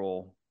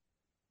cultural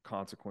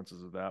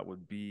consequences of that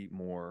would be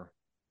more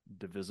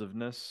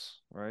divisiveness,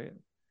 right?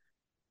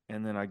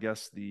 And then I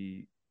guess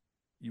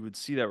you would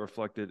see that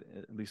reflected,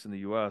 at least in the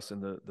US,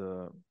 in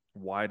the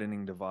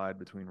widening divide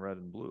between red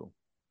and blue.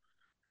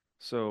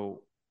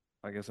 So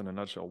I guess in a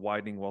nutshell,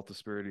 widening wealth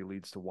disparity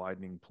leads to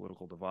widening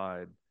political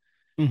divide.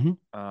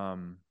 Mm-hmm.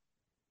 Um,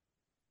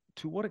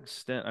 to what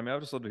extent? I mean, I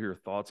would just love to hear your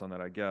thoughts on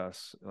that. I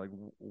guess like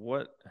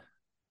what,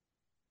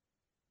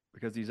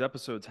 because these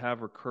episodes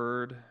have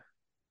recurred,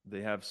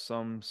 they have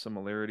some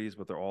similarities,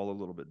 but they're all a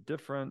little bit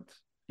different.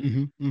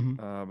 Mm-hmm.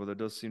 Mm-hmm. But there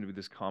does seem to be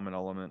this common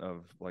element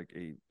of like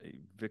a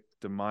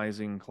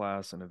victimizing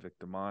class and a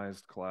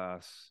victimized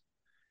class.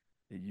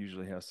 It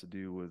usually has to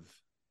do with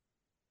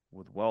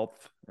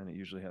wealth, and it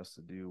usually has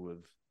to do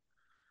with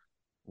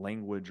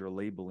language or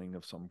labeling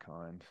of some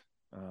kind.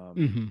 Um,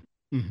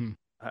 Mm-hmm. Mm-hmm.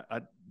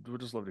 I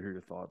would just love to hear your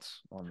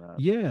thoughts on that.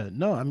 Yeah,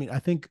 no, I mean, I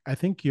think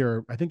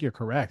you're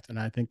correct, and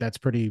I think that's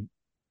pretty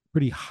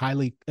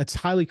highly it's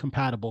highly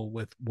compatible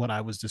with what I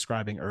was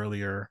describing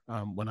earlier,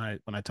 when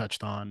I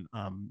touched on,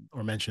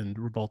 or mentioned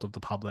revolt of the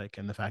public,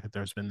 and the fact that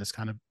there's been this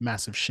kind of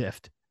massive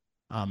shift,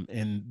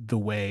 in the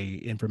way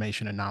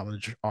information and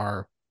knowledge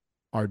are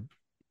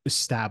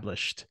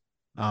established,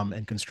 Mm-hmm.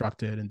 and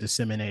constructed and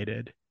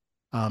disseminated.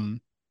 Um,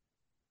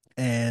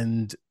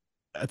 and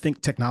I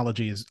think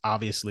technology is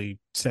obviously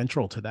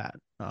central to that.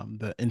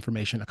 The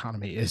information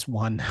economy is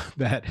one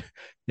that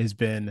has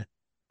been,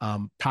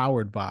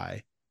 powered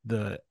by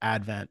the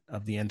advent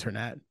of the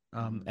internet,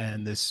 Mm-hmm.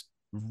 and this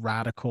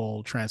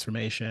radical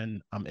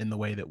transformation, in the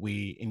way that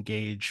we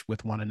engage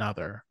with one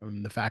another.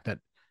 The fact that,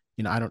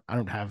 I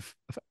don't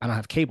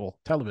have cable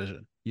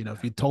television.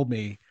 If you told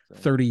me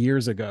Same. 30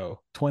 years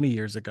ago, 20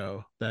 years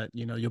ago, that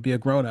you'll be a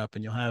grown up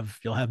and you'll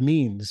have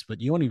means, but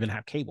you won't even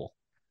have cable.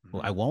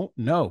 Well, Mm-hmm. I won't.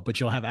 No, but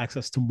you'll have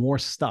access to more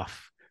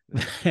stuff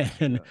Yeah.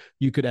 than Yeah.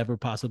 you could ever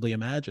possibly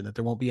imagine. That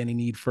there won't be any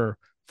need for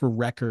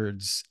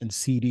records and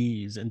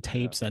CDs and Yeah.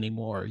 tapes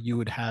anymore. You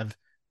would have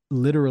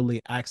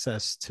literally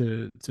access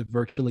to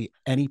virtually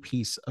any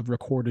piece of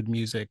recorded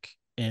music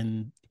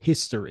in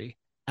history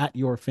at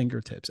your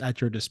fingertips,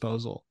 at your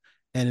disposal.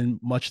 And in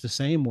much the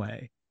same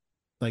way,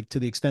 like, to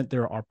the extent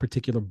there are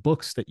particular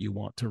books that you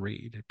want to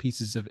read,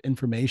 pieces of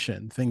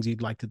information, things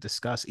you'd like to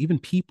discuss, even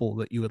people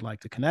that you would like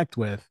to connect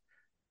with,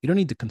 you don't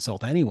need to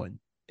consult anyone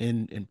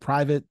in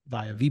private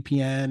via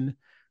VPN,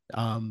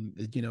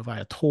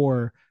 via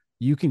Tor.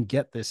 You can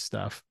get this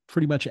stuff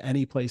pretty much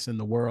any place in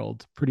the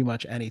world, pretty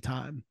much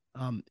anytime.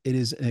 It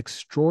is an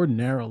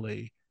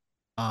extraordinarily,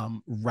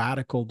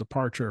 radical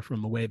departure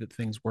from the way that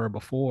things were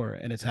before,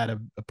 and it's had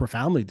a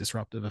profoundly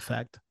disruptive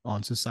effect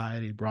on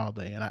society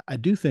broadly. And I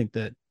do think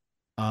that,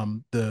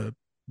 the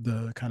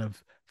kind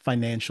of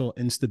financial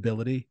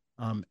instability,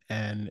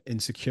 and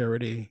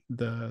insecurity,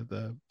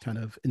 the kind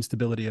of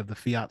instability of the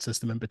fiat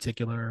system in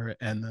particular,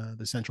 and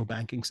the central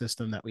banking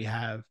system that we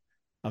have,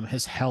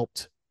 has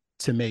helped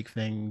to make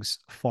things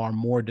far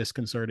more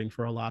disconcerting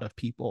for a lot of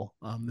people.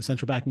 The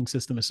central banking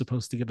system is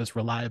supposed to give us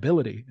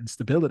reliability and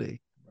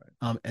stability,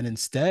 Right. and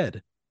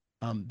instead,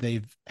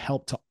 they've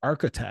helped to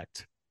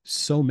architect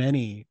so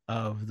many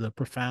of the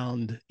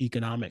profound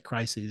economic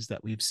crises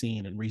that we've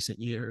seen in recent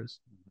years,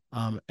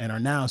 and are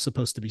now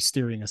supposed to be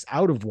steering us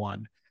out of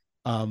one,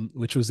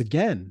 which was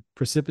again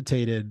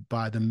precipitated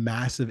by the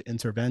massive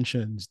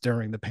interventions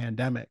during the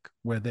pandemic,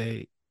 where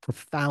they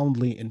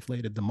profoundly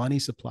inflated the money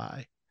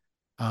supply.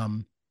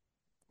 Um,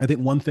 I think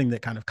one thing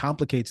that kind of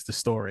complicates the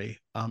story,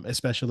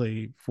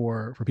 especially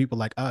for people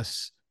like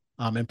us,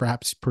 and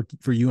perhaps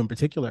for you in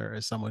particular,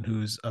 as someone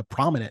who's a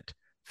prominent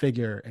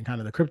figure in kind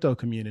of the crypto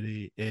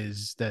community,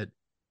 is that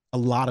a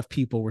lot of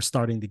people were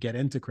starting to get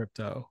into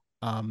crypto,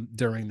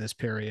 during this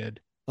period.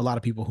 A lot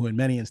of people who, in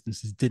many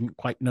instances, didn't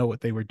quite know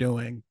what they were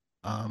doing,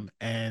 Mm-hmm.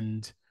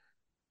 and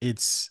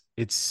it's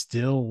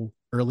still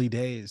early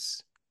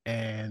days,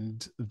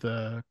 and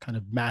the kind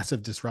of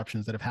massive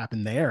disruptions that have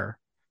happened there,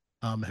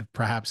 have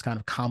perhaps kind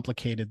of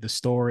complicated the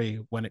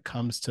story when it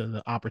comes to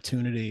the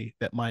opportunity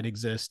that might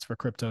exist for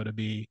crypto to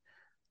be,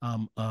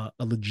 a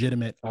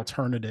legitimate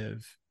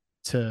alternative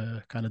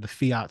to kind of the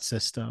fiat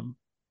system.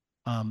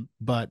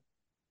 But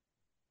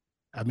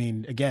I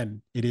mean,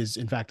 again, it is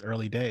in fact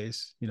early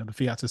days. The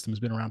fiat system has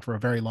been around for a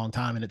very long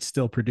time, and it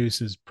still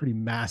produces pretty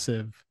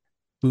massive,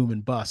 boom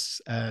and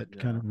busts at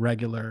kind Yeah. of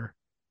regular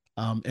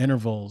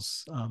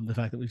intervals. The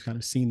fact that we've kind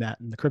of seen that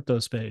in the crypto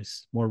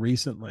space more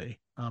recently,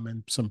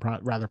 and some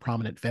rather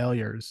prominent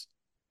failures,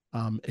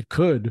 it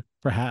could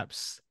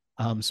perhaps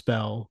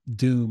spell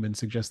doom and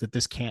suggest that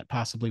this can't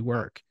possibly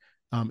work.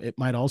 It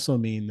might also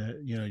mean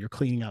that you're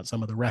cleaning out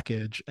some of the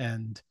wreckage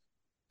and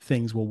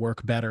things will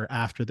work better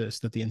after this.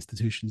 That the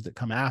institutions that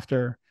come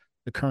after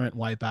the current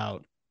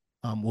wipeout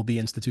will be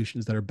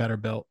institutions that are better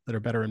built, that are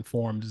better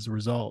informed as a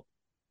result.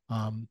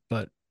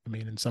 But I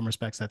mean, in some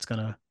respects, that's going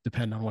to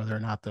depend on whether or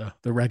not the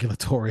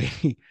regulatory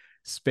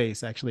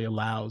space actually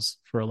allows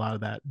for a lot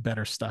of that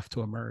better stuff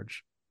to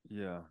emerge.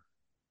 Yeah.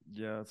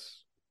 Yeah,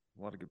 it's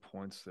a lot of good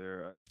points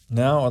there.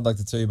 Now I'd like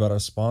to tell you about our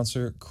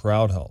sponsor,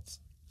 CrowdHealth.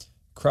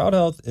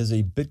 CrowdHealth is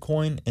a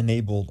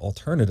Bitcoin-enabled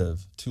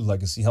alternative to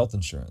legacy health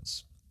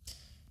insurance.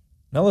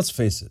 Now let's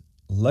face it,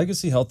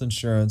 legacy health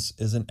insurance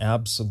is an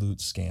absolute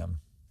scam.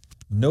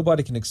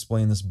 Nobody can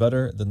explain this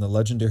better than the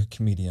legendary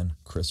comedian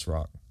Chris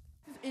Rock.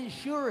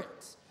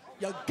 Insurance.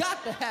 You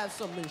got to have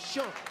some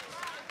insurance.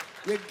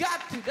 You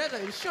got to. That's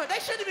an insurance. They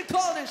shouldn't even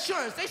call it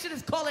insurance. They should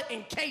just call it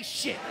in case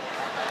shit.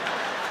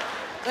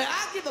 Like,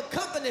 I give a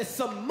company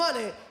some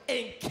money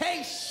in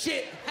case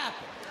shit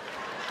happens.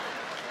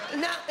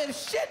 Now, if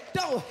shit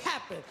don't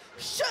happen,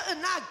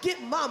 shouldn't I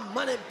get my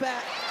money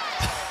back?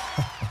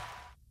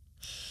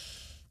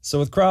 So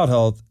with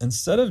CrowdHealth,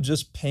 instead of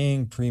just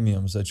paying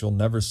premiums that you'll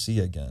never see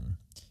again,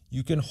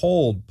 you can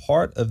hold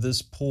part of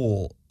this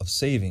pool of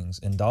savings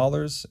in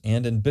dollars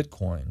and in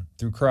Bitcoin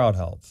through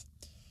CrowdHealth.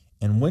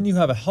 And when you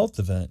have a health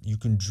event, you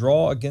can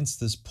draw against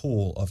this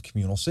pool of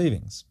communal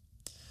savings.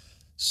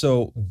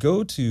 So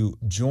go to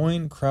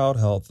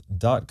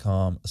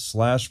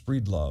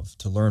joincrowdhealth.com/breedlove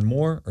to learn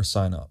more or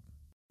sign up.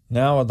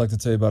 Now I'd like to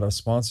tell you about our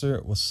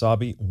sponsor,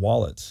 Wasabi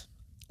Wallet.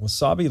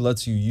 Wasabi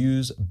lets you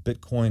use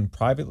Bitcoin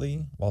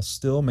privately while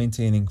still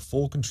maintaining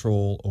full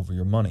control over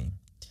your money.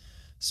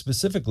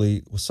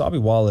 Specifically,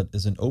 Wasabi Wallet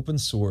is an open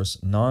source,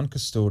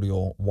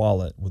 non-custodial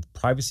wallet with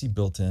privacy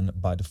built in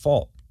by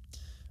default.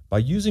 By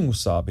using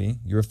Wasabi,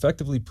 you're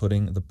effectively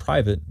putting the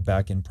private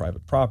back in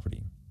private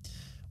property.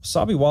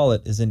 Wasabi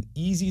Wallet is an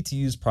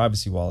easy-to-use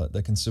privacy wallet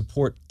that can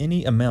support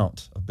any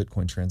amount of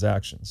Bitcoin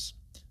transactions.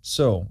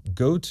 So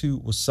go to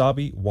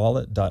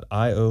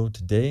wasabiwallet.io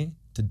today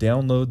to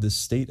download this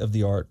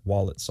state-of-the-art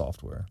wallet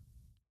software.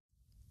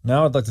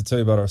 Now I'd like to tell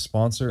you about our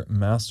sponsor,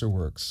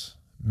 Masterworks.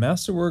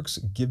 Masterworks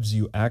gives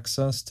you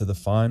access to the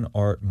fine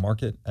art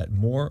market at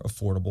more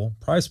affordable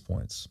price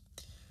points.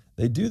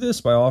 They do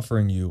this by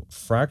offering you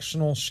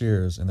fractional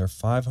shares in their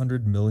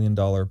 $500 million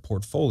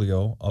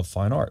portfolio of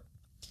fine art.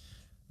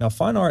 Now,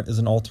 fine art is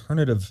an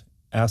alternative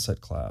asset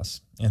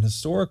class, and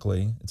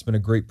historically, it's been a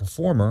great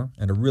performer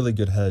and a really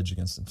good hedge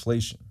against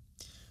inflation.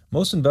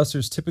 Most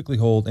investors typically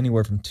hold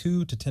anywhere from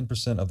 2 to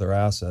 10% of their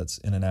assets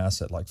in an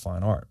asset like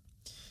fine art.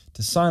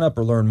 To sign up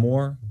or learn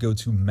more, go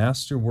to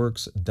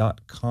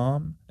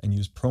masterworks.com and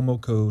use promo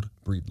code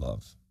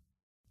BREEDLOVE.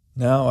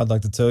 Now, I'd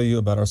like to tell you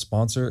about our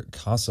sponsor,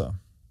 Casa.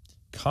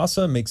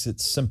 Casa makes it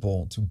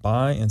simple to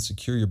buy and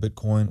secure your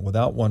Bitcoin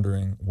without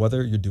wondering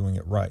whether you're doing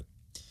it right.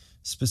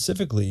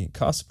 Specifically,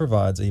 Casa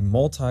provides a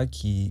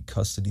multi-key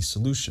custody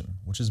solution,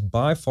 which is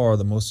by far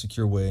the most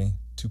secure way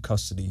to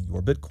custody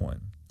your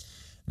Bitcoin.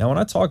 Now, when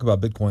I talk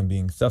about Bitcoin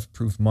being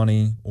theft-proof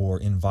money or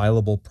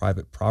inviolable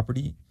private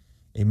property,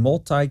 a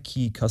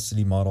multi-key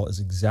custody model is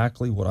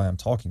exactly what I am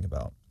talking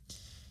about.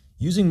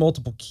 Using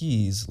multiple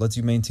keys lets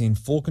you maintain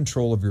full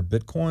control of your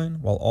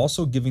Bitcoin while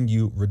also giving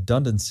you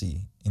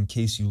redundancy in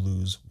case you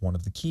lose one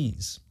of the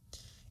keys.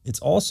 It's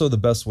also the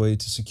best way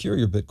to secure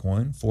your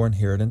Bitcoin for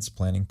inheritance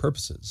planning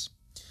purposes.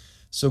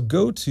 So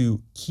go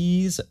to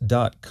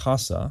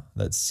keys.casa,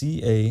 that's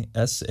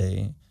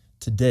C-A-S-A,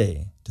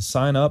 today to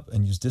sign up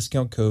and use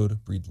discount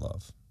code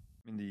BREEDLOVE.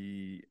 I mean,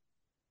 the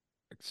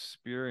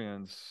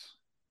experience,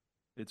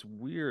 it's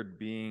weird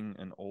being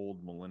an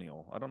old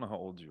millennial. I don't know how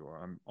old you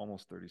are. I'm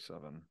almost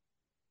 37.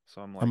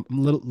 So I'm I'm a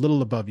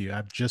little above you.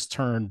 I've just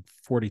turned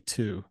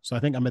 42. So I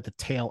think I'm at the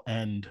tail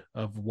end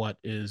of what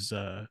is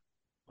a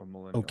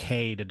millennial.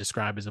 Okay to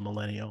describe as a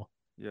millennial.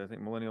 Yeah, I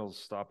think millennials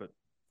stop at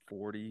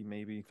 40,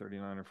 maybe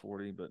 39 or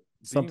 40, but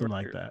something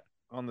right like that.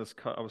 On this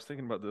cut, I was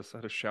thinking about this. I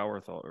had a shower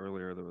thought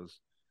earlier.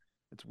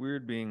 It's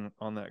weird being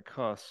on that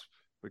cusp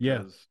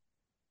because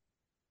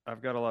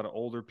I've got a lot of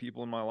older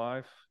people in my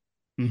life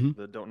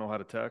that don't know how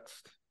to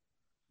text.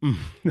 And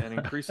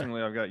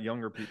increasingly, I've got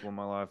younger people in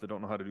my life that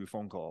don't know how to do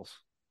phone calls.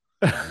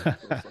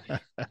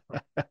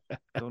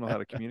 Don't know how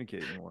to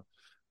communicate anymore.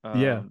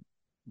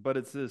 But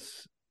it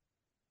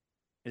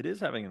is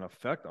having an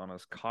effect on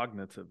us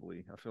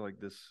cognitively. I feel like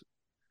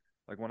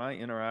when I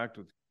interact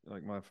with,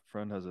 like, my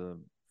friend has a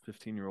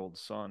 15-year-old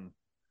son,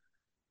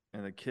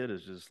 and the kid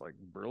is just like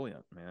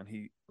brilliant, man.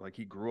 He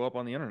grew up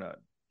on the internet.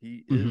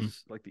 He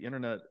is like, the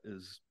internet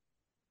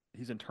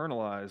he's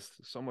internalized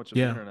so much of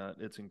the internet.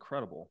 It's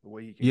incredible the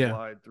way he can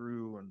glide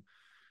through, and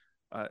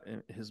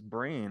his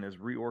brain is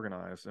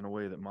reorganized in a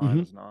way that mine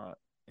is not.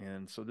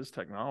 And so this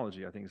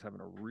technology, I think, is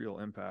having a real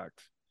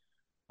impact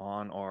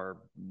on our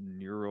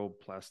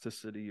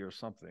neuroplasticity or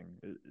something.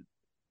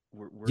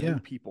 We're new Yeah.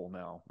 people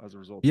now as a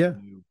result of Yeah.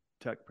 the new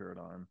tech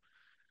paradigm.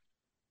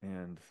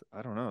 And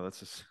I don't know.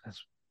 That's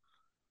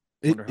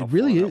wonder how It far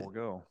really that is. will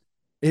go.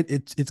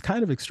 It's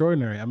kind of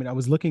extraordinary. I mean, I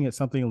was looking at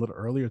something a little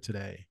earlier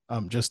today,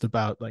 just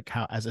about like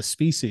how as a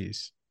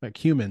species,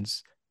 like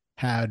humans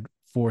had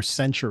for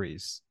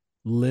centuries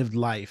lived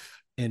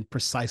life in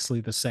precisely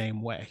the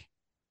same way,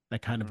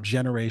 like kind of Mm-hmm.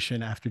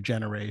 generation after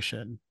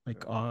generation,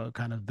 like Yeah.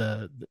 kind of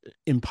the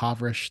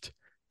impoverished,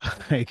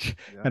 like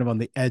Yeah. kind of on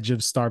the edge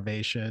of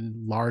starvation,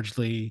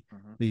 largely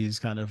Mm-hmm. these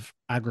kind of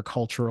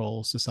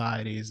agricultural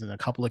societies. In a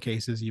couple of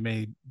cases, you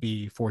may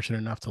be fortunate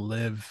enough to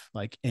live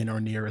like in or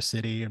near a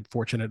city, and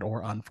fortunate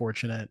or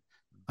unfortunate.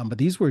 But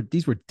these were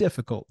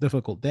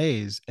difficult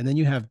days, and then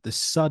you have the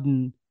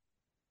sudden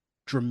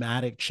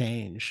dramatic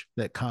change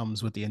that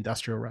comes with the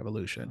Industrial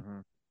Revolution, Mm-hmm.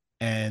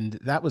 and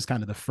that was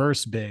kind of the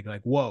first big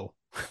like whoa.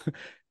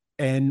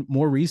 And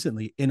more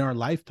recently in our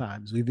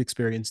lifetimes, we've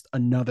experienced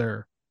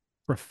another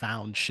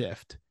profound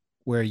shift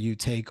where you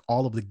take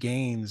all of the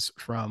gains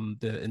from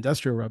the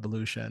Industrial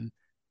Revolution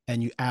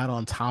and you add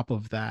on top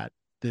of that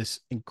this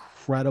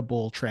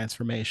incredible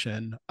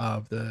transformation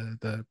of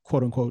the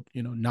quote unquote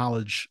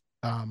knowledge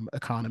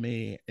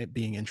economy it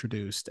being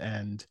introduced,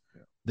 and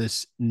Yeah.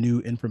 this new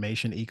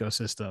information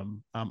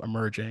ecosystem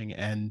emerging.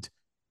 And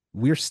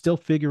we're still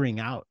figuring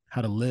out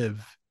how to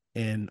live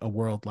in a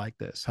world like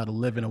this, how to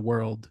live in a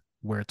world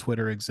where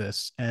Twitter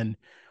exists. And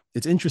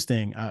it's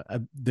interesting.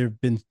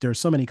 There's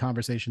so many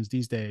conversations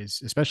these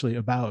days, especially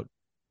about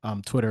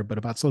Twitter, but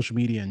about social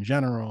media in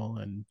general,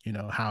 and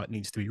how it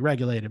needs to be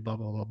regulated, blah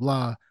blah blah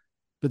blah.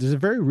 But there's a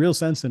very real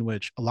sense in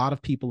which a lot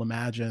of people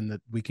imagine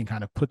that we can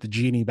kind of put the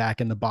genie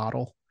back in the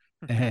bottle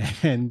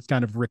and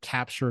kind of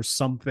recapture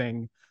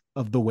something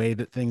of the way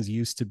that things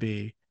used to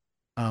be.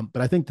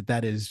 But I think that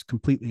that is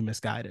completely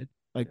misguided.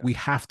 Like Yeah. we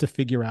have to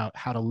figure out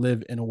how to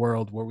live in a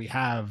world where we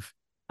have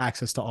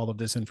access to all of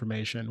this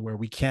information, where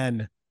we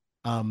can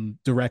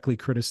directly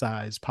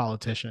criticize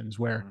politicians,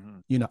 where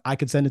Mm-hmm. I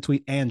could send a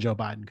tweet and Joe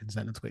Biden can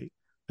send a tweet.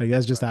 Like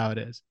that's just Right. how it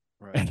is.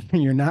 Right.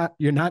 And you're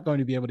not going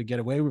to be able to get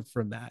away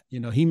from that.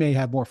 He may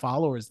have more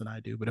followers than I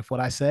do, but if what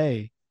I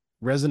say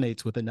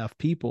resonates with enough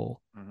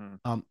people, Mm-hmm.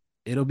 um,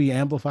 it'll be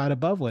amplified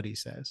above what he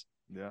says.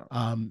 Yeah.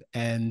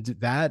 And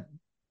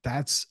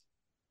that's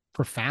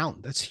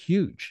profound. That's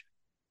huge.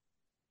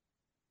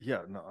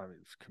 Yeah. No, I mean,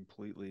 it's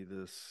completely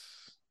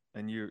this,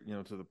 and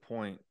to the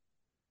point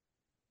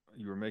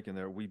you were making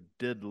there, we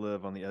did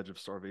live on the edge of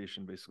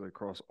starvation basically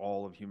across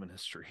all of human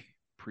history, Yeah.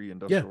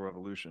 pre-industrial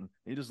revolution.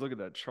 You just look at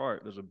that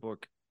chart. There's a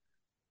book,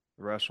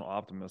 The Rational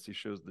Optimist. He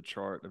shows the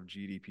chart of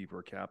GDP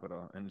per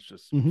capita, and it's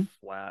just Mm-hmm.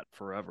 flat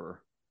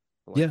forever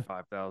for like Yeah.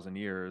 5,000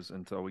 years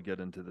until we get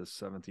into the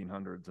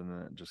 1700s, and then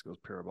it just goes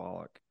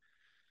parabolic.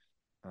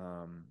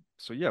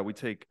 So yeah, we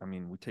take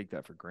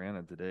that for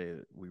granted today,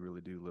 that we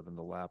really do live in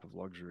the lap of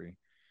luxury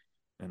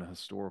in a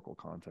historical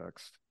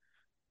context.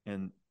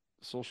 And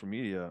social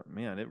media,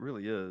 man, it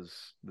really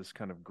is this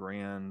kind of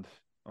grand,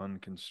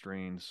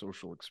 unconstrained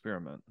social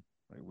experiment.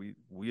 Like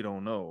we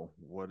don't know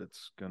what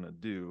it's gonna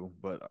do,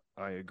 but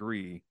I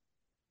agree,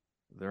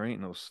 there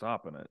ain't no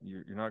stopping it.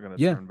 You're not gonna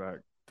Yeah. turn back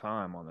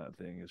time on that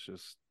thing. It's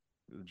just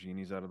the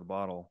genie's out of the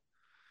bottle.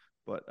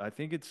 But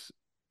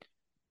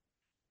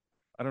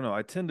I don't know.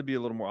 I tend to be a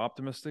little more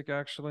optimistic,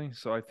 actually.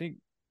 So I think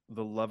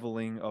the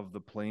leveling of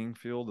the playing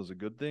field is a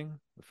good thing.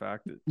 The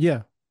fact that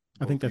Yeah.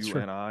 I think both that's you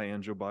true. and I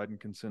and Joe Biden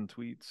can send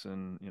tweets,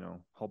 and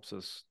helps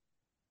us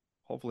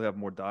hopefully have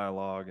more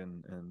dialogue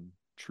and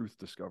truth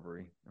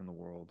discovery in the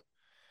world.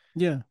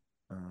 Yeah.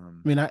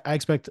 Um, I mean, I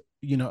expect,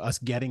 us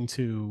getting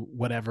to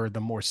whatever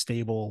the more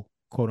stable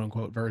quote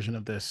unquote version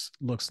of this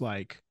looks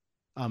like,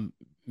 um,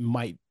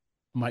 might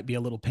might be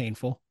a little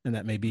painful, and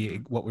that may be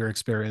mhm. what we're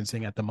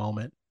experiencing at the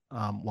moment,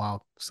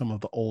 while some of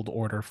the old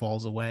order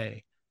falls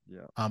away.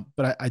 Yeah,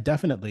 But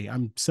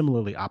I'm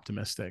similarly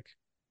optimistic.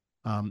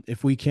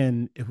 If we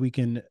can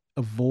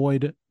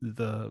avoid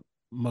the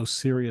most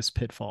serious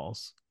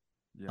pitfalls,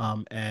 yeah,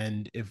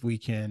 and if we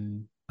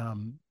can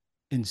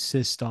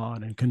insist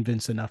on and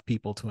convince enough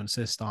people to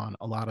insist on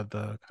a lot of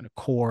the kind of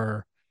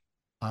core,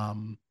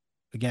 um,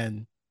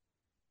 again,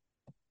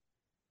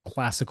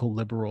 classical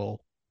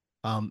liberal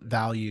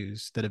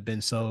values that have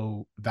been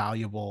so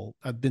valuable,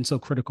 have been so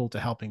critical to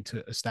helping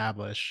to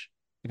establish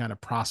a kind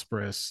of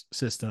prosperous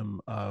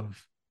system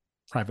of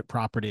private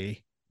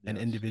property and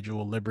yes,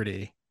 individual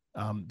liberty,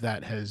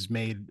 that has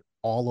made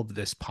all of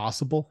this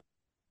possible,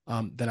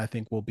 then I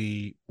think we'll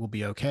be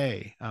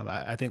okay.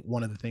 I think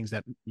one of the things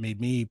that made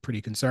me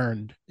pretty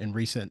concerned in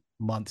recent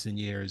months and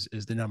years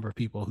is the number of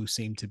people who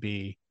seem to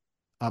be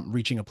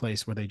reaching a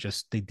place where they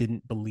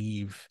didn't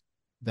believe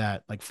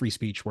that like free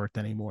speech worked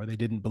anymore. They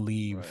didn't right,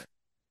 believe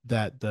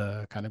that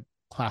the kind of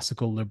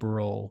classical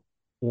liberal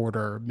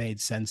order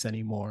made sense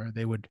anymore.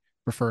 They would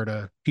refer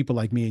to people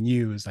like me and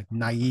you as like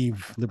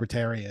naive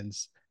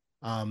libertarians.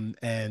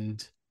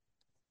 And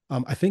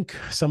I think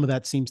some of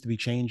that seems to be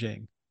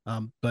changing.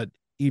 But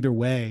either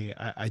way,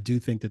 I do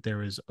think that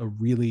there is a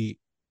really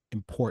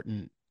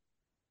important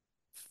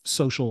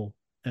social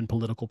and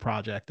political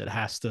project that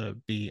has to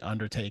be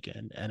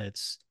undertaken, and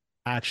it's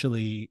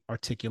actually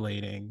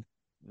articulating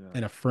Yeah.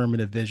 an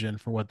affirmative vision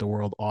for what the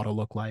world ought to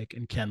look like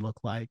and can look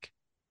like,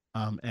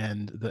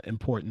 and the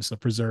importance of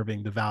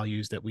preserving the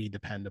values that we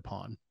depend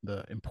upon,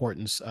 the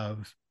importance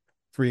of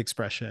free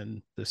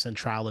expression, the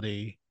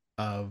centrality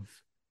of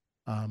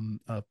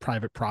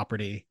private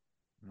property,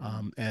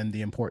 and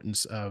the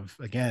importance of,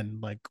 again,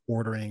 like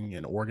ordering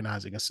and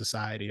organizing a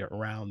society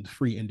around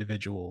free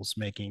individuals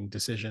making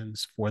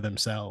decisions for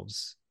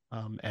themselves,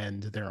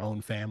 and their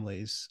own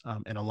families,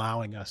 and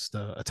allowing us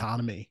the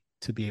autonomy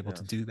to be able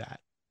to Yes. do that.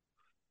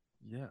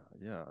 Yeah.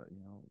 Yeah.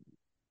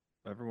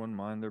 Everyone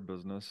mind their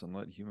business and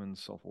let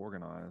humans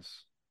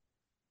self-organize.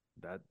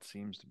 That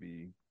seems to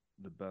be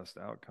the best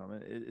outcome.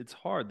 It's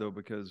hard though,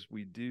 because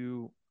we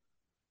do,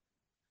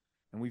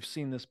 and we've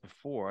seen this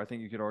before. I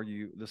think you could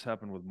argue this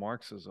happened with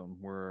Marxism,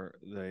 where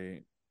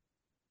they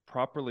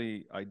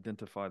properly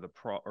identify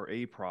or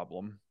a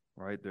problem,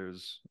 right?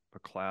 There's a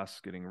class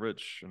getting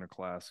rich and a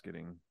class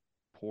getting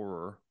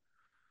poorer,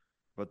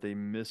 but they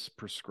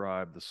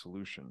misprescribe the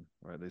solution,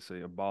 right? They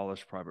say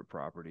abolish private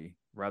property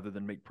rather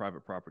than make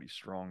private property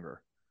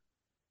stronger.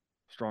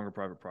 Stronger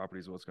private property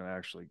is what's going to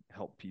actually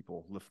help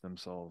people lift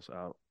themselves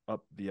out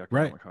up the Right.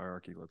 economic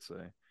hierarchy, let's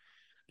say.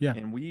 Yeah.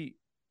 And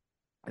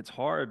it's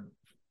hard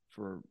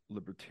for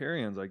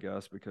libertarians, I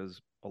guess,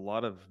 because a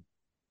lot of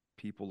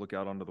people look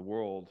out onto the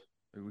world.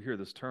 We hear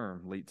this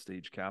term, late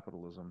stage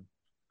capitalism,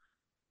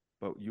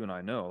 but you and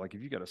I know, like,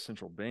 if you got a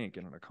central bank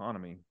in an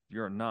economy,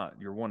 you're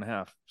one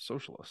half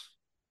socialist out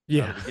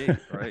Yeah. of the gate,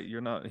 right?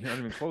 You're not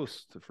even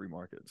close to free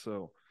market.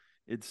 So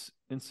it's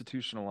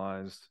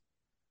institutionalized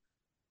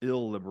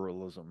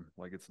illiberalism.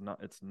 Like, it's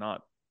not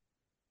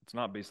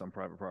based on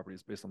private property.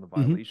 It's based on the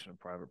Hmm. violation of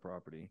private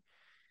property.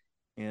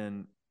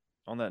 And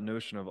on that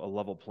notion of a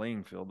level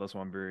playing field, that's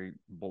why I'm very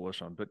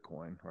bullish on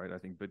Bitcoin, right? I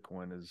think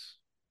Bitcoin is,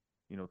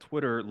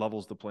 Twitter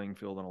levels the playing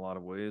field in a lot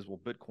of ways. Well,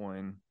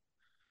 Bitcoin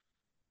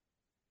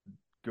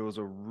goes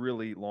a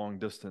really long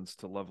distance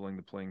to leveling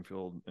the playing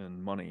field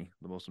in money,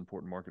 the most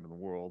important market in the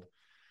world.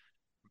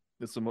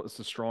 It's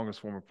the strongest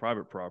form of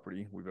private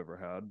property we've ever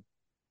had.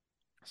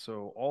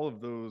 So all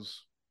of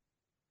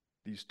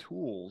these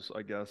tools,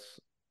 I guess,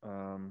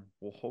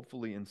 will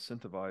hopefully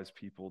incentivize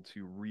people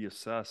to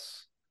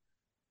reassess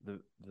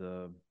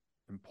the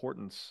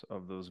importance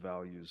of those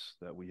values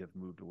that we have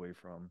moved away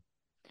from.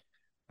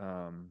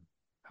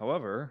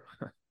 However,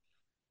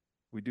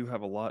 we do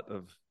have a lot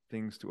of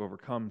things to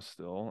overcome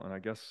still, and I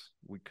guess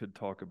we could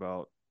talk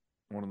about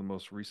one of the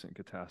most recent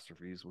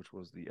catastrophes, which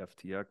was the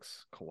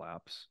FTX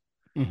collapse.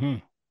 Hmm.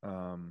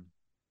 Um,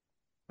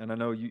 and I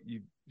know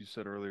you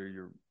said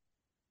earlier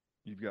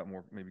you've got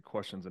more maybe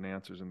questions and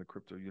answers in the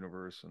crypto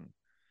universe, and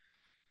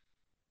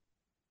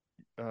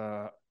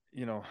uh,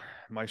 you know,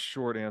 my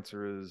short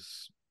answer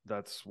is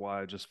that's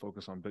why I just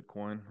focus on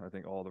Bitcoin. I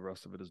think all the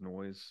rest of it is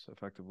noise,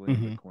 effectively, and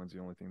Hmm. Bitcoin's the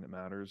only thing that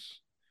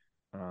matters.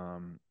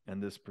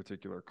 And this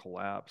particular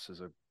collapse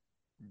is a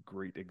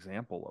great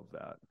example of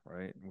that,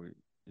 right?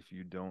 If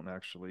you don't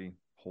actually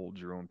hold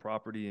your own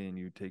property and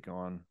you take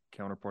on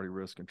counterparty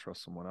risk and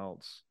trust someone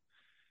else,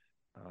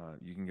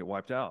 you can get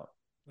wiped out.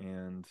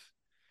 And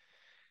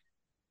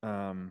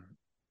um,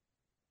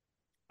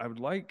 I would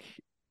like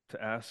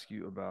to ask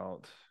you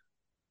about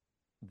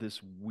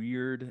this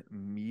weird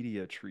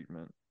media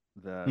treatment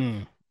that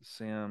Mm.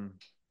 Sam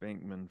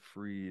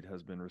Bankman-Fried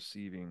has been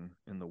receiving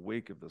in the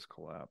wake of this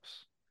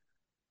collapse.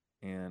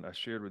 And I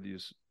shared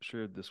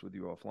this with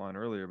you offline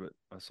earlier, but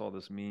I saw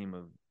this meme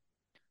of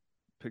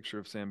picture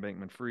of Sam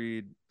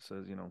Bankman-Fried,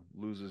 says,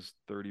 loses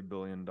 $30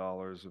 billion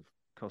of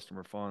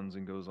customer funds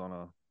and goes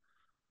on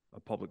a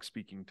public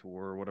speaking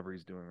tour or whatever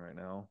he's doing right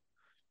now.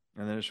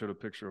 And then it showed a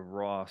picture of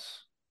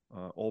Ross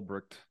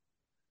Ulbricht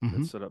that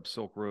Hmm. set up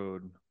Silk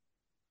Road,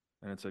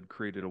 and it said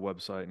created a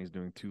website and he's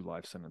doing 2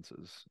 life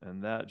sentences.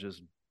 And that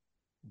just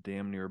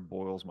damn near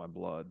boils my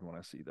blood when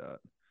I see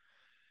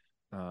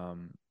that.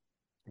 Um,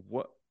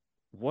 what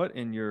what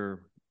in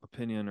your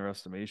opinion or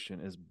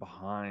estimation is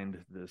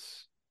behind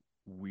this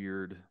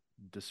weird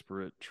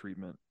disparate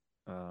treatment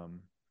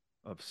um,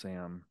 of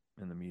Sam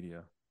in the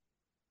media?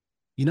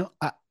 You know,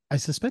 I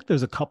suspect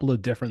there's a couple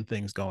of different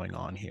things going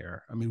on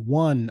here. I mean,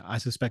 one, I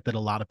suspect that a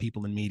lot of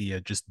people in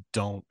media just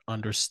don't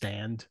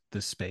understand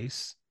the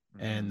space,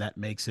 Mm-hmm. and that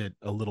makes it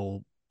a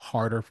little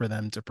harder for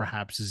them to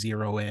perhaps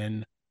zero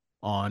in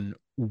on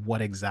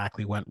what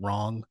exactly went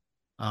wrong.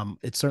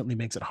 It certainly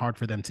makes it hard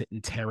for them to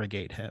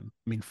interrogate him.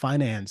 I mean,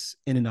 finance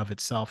in and of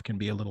itself can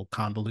be a little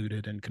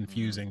convoluted and Mm-hmm.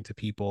 confusing to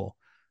people.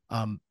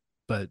 Um,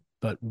 but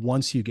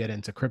once you get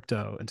into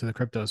the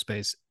crypto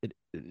space,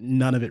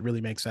 none of it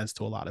really makes sense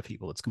to a lot of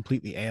people. It's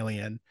completely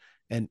alien.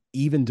 And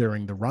even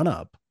during the run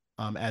up,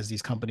 as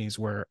these companies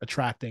were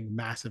attracting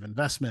massive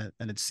investment,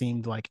 and it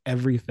seemed like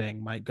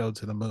everything might go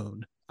to the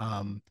moon,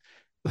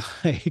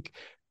 like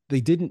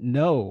they didn't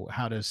know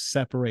how to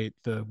separate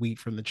the wheat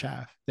from the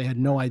chaff. They had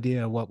no Right.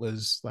 idea what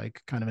was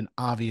like kind of an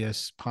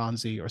obvious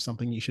Ponzi or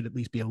something you should at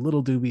least be a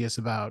little dubious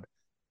about.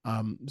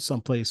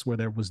 Someplace where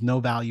there was no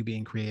value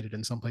being created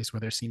and someplace where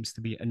there seems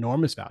to be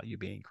enormous value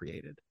being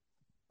created.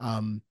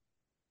 Um,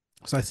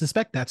 So I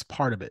suspect that's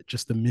part of it,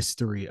 just the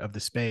mystery of the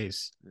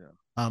space.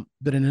 Yeah.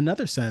 But in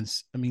another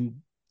sense, I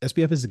mean,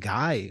 SBF is a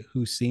guy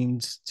who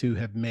seems to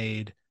have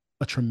made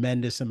a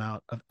tremendous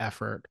amount of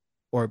effort,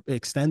 or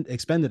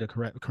expended a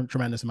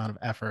tremendous amount of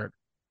effort,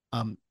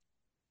 um,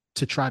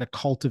 to try to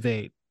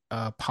cultivate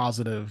a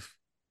positive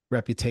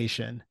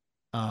reputation,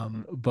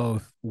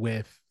 both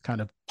with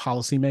kind of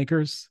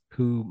policymakers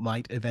who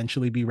might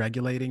eventually be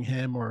regulating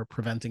him or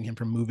preventing him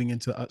from moving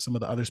into some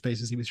of the other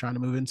spaces he was trying to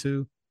move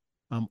into,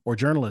 or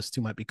journalists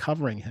who might be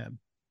covering him.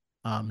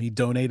 He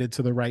donated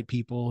to the right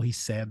people. He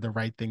said the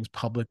right things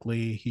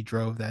publicly. He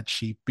drove that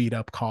cheap, beat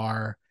up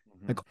car.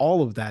 Like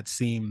all of that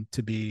seemed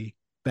to be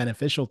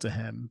beneficial to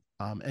him.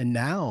 And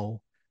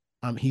now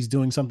he's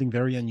doing something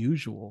very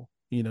unusual.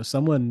 You know,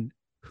 someone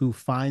who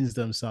finds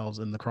themselves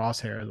in the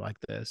crosshair like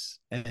this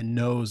and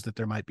knows that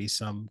there might be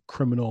some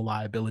criminal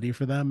liability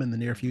for them in the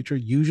near future,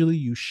 usually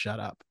you shut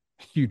up.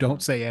 You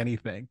don't say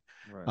anything.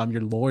 Right.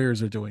 Your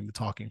lawyers are doing the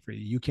talking for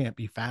you. You can't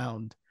be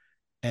found.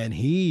 And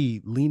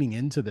he leaning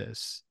into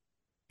this,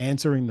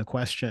 answering the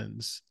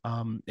questions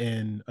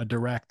in a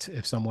direct,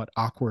 if somewhat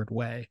awkward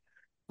way,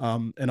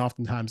 and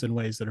oftentimes in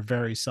ways that are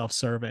very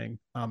self-serving,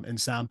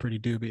 and sound pretty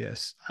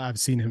dubious. I've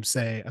seen him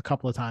say a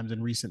couple of times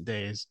in recent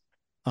days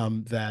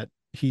that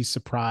he's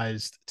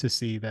surprised to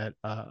see that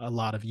a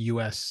lot of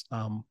U.S.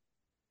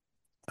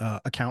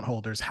 Account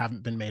holders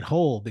haven't been made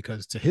whole,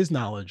 because to his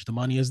knowledge the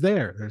money is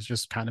there. There's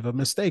just kind of a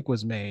mistake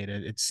was made.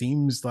 It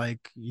seems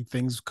like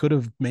things could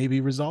have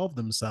maybe resolved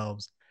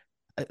themselves.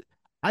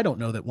 I don't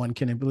know that one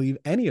can believe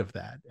any of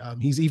that.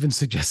 He's even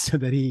suggested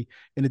that he,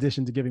 in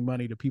addition to giving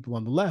money to people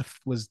on the left,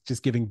 was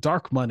just giving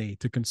dark money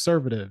to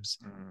conservatives.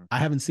 I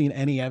haven't seen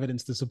any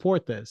evidence to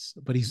support this,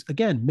 but he's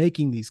again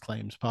making these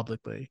claims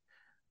publicly.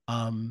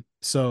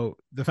 So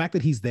the fact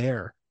that he's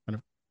there, kind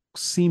of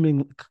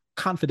seeming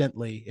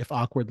confidently, if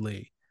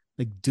awkwardly,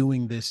 like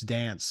doing this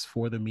dance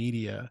for the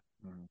media,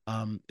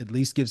 at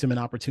least gives him an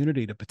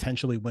opportunity to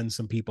potentially win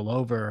some people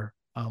over.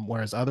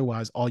 Whereas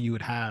otherwise, all you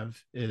would have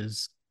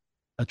is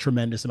a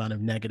tremendous amount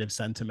of negative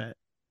sentiment.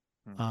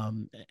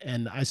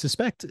 And I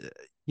suspect,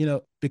 you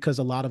know, because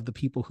a lot of the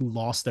people who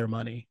lost their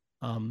money,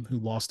 who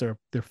lost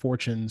their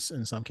fortunes,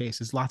 in some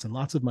cases, lots and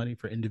lots of money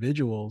for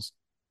individuals,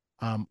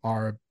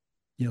 are,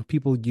 you know,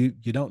 people you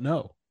don't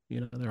know.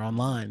 You know, they're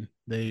online.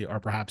 They are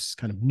perhaps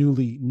kind of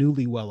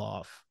newly well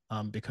off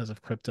because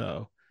of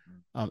crypto,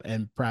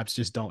 and perhaps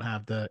just don't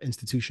have the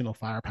institutional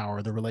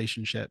firepower, the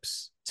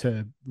relationships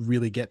to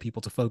really get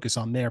people to focus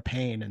on their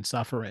pain and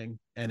suffering.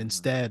 And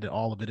instead,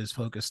 all of it is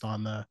focused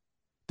on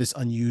this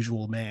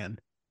unusual man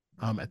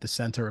at the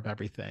center of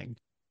everything.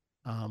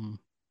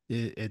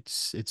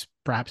 It's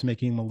perhaps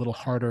making him a little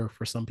harder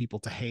for some people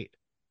to hate.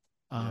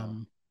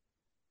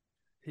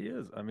 He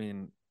is. I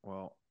mean,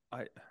 well,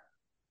 I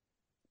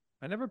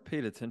never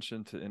paid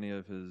attention to any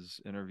of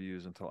his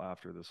interviews until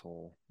after this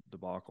whole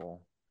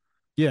debacle.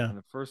 Yeah. And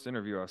the first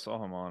interview I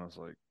saw him on, I was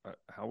like,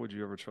 how would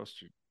you ever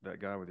trust that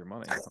guy with your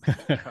money?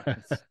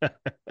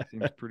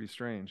 Seems pretty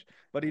strange.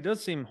 But he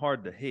does seem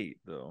hard to hate,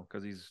 though,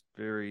 because he's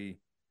very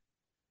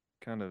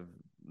kind of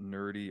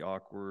nerdy,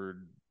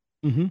 awkward,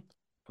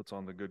 puts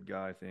on the good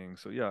guy thing.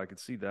 So, yeah, I could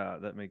see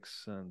that. That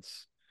makes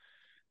sense.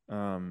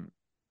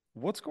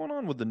 What's going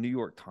on with the New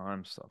York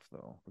Times stuff,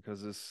 though?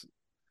 Because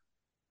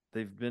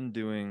they've been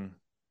doing,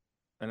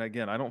 and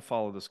again, I don't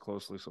follow this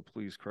closely, so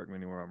please correct me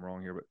anywhere I'm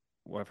wrong here, but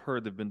I've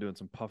heard they've been doing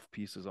some puff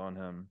pieces on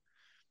him.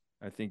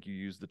 I think you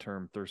used the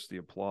term thirsty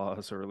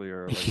applause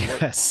earlier. Like,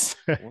 yes.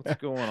 What's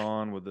going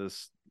on with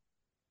this?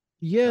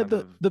 Yeah,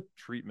 the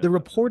treatment. The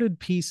reported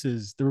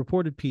pieces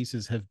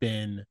have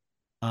been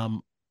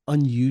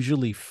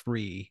unusually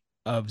free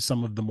of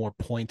some of the more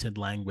pointed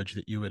language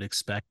that you would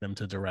expect them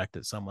to direct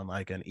at someone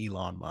like an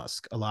Elon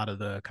Musk. A lot of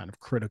the kind of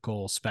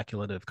critical,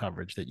 speculative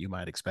coverage that you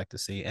might expect to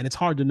see, and it's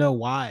hard to know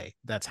why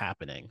that's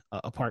happening,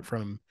 apart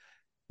from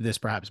this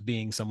perhaps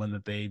being someone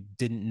that they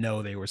didn't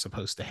know they were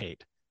supposed to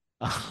hate,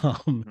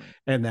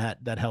 and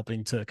that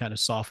helping to kind of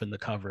soften the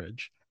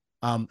coverage.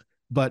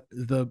 But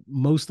the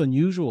most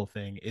unusual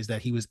thing is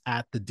that he was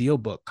at the Deal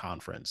Book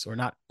conference, or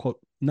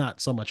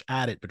not so much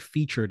at it, but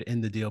featured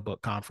in the Deal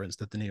Book conference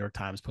that the New York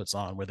Times puts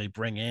on, where they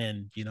bring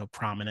in, you know,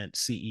 prominent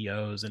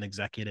CEOs and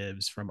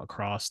executives from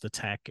across the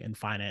tech and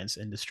finance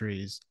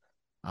industries,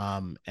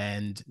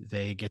 and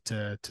they get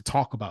to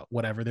talk about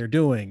whatever they're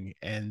doing.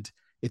 And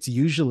it's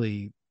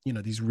usually, you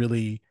know, these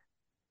really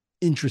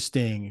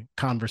interesting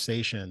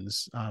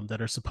conversations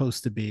that are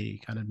supposed to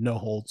be kind of no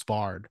holds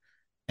barred.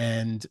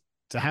 And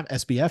to have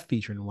SBF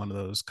featured in one of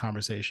those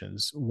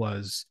conversations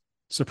was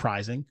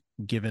surprising,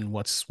 given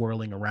what's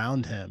swirling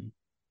around him.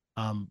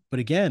 But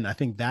again, I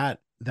think that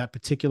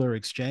particular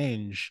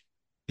exchange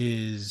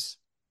is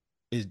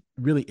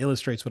really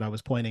illustrates what I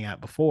was pointing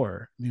at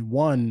before. I mean,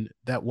 one,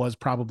 that was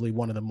probably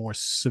one of the more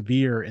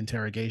severe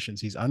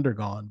interrogations he's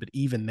undergone, but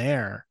even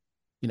there,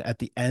 you know, at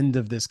the end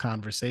of this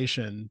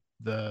conversation,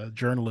 the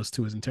journalist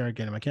who was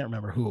interrogating him, I can't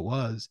remember who it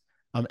was,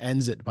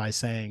 ends it by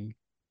saying,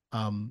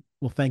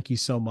 well, thank you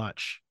so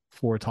much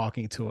for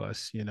talking to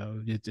us. You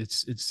know,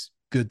 it's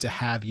good to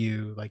have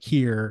you like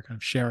here, kind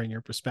of sharing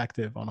your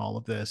perspective on all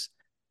of this.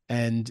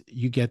 And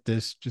you get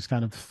this just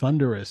kind of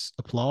thunderous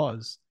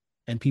applause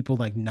and people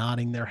like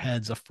nodding their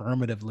heads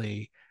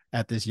affirmatively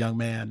at this young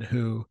man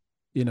who,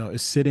 you know,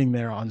 is sitting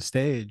there on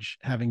stage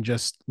having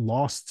just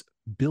lost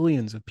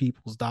billions of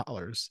people's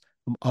dollars,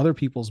 other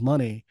people's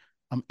money,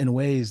 in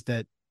ways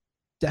that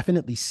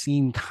definitely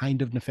seem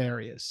kind of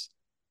nefarious,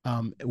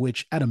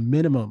 which at a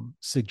minimum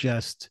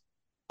suggest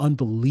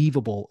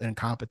unbelievable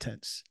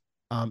incompetence,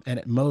 and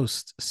at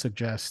most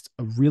suggest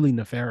a really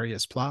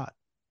nefarious plot.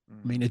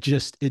 I mean, it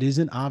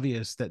isn't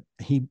obvious that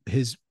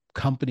his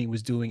company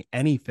was doing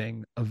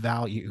anything of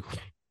value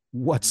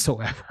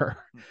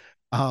whatsoever.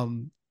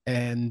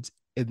 And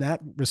in that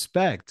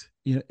respect,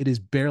 you know, it is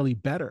barely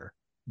better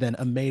than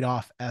a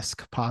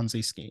Madoff-esque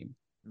Ponzi scheme.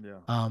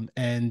 Yeah.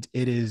 And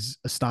it is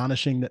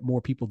astonishing that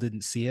more people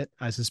didn't see it.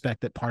 I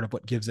suspect that part of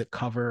what gives it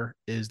cover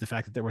is the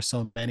fact that there were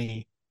so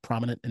many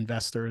prominent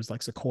investors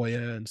like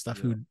Sequoia and stuff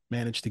who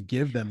managed to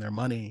give them their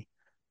money.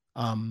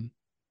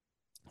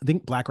 I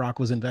think BlackRock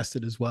was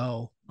invested as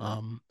well.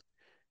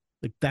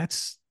 Like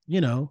that's, you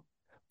know,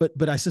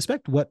 but I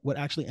suspect what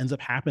actually ends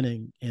up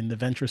happening in the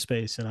venture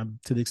space, and I'm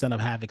to the extent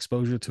I have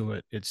exposure to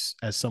it, it's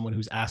as someone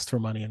who's asked for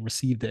money and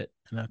received it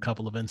in a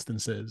couple of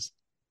instances,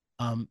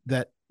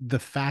 that the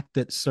fact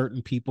that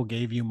certain people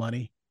gave you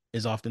money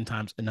is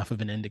oftentimes enough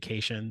of an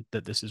indication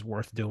that this is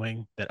worth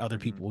doing, that other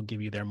people will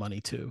give you their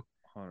money too.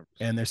 100%.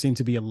 And there seemed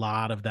to be a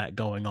lot of that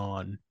going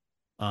on,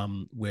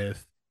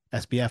 with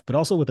SBF, but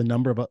also with a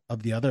number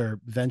of the other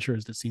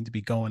ventures that seem to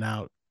be going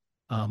out,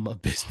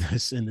 of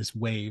business in this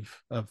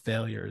wave of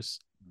failures.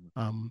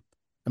 I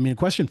mean, a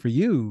question for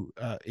you,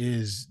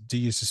 is: do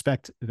you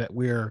suspect that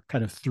we're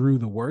kind of through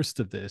the worst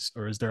of this,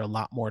 or is there a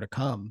lot more to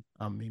come?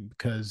 I mean,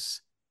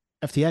 because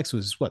FTX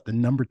was what, the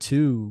number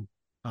two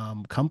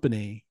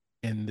company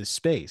in this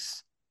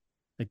space,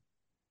 like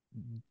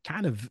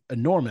kind of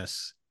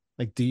enormous.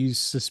 Like, do you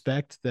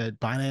suspect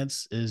that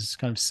Binance is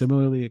kind of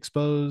similarly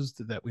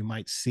exposed, that we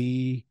might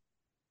see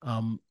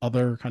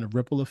other kind of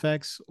ripple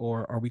effects,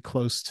 or are we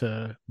close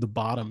to the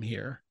bottom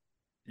here?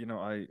 You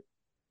know,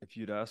 if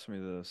you'd asked me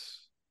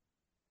this,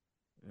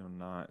 you know,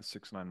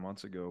 9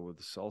 months ago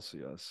with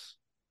Celsius,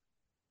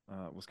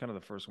 was kind of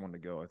the first one to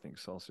go. I think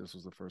Celsius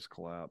was the first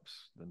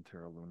collapse, then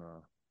Terra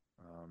Luna,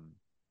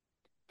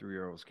 Three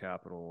Arrows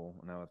Capital,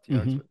 and now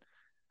FTX. Mm-hmm. But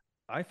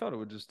I thought it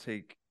would just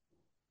take,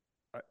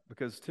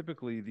 because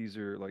typically these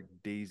are like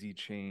daisy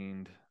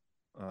chained,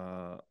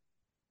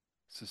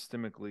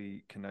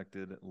 systemically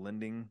connected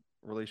lending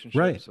relationships.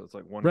 Right. So it's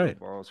like one Right. group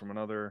borrows from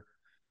another,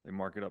 they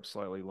mark it up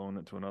slightly, loan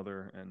it to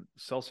another. And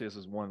Celsius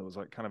is one that was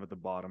like kind of at the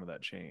bottom of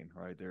that chain,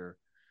 right? They're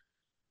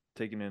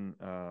taking in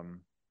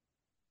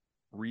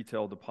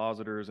retail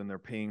depositors and they're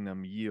paying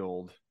them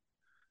yield,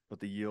 but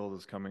the yield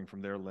is coming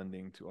from their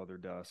lending to other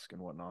desks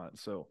and whatnot.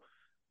 So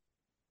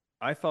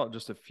I thought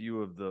just a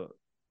few of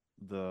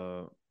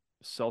the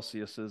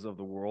Celsiuses of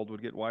the world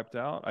would get wiped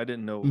out. I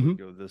didn't know it Mm-hmm. would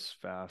go this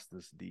fast,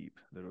 this deep,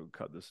 that it would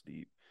cut this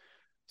deep.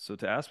 So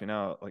to ask me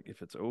now, like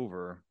if it's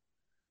over,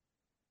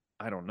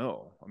 I don't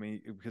know. I mean,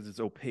 because it's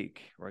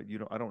opaque, right?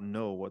 I don't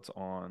know what's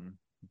on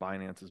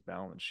Binance's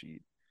balance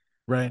sheet.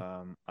 Right.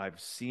 I've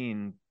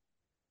seen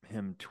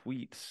him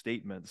tweet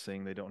statements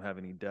saying they don't have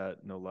any debt,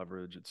 no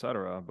leverage,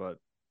 etc. But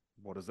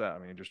what is that? I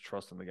mean, just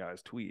trusting the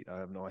guy's tweet. I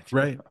have no idea.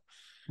 Right.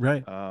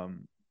 Right.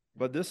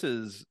 But this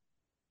is,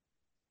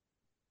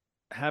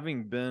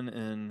 having been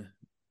in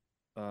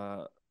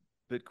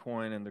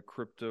Bitcoin and the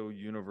crypto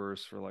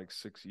universe for like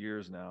 6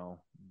 years now,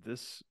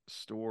 this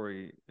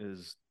story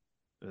is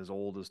as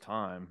old as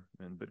time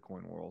in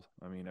Bitcoin world.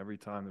 I mean, every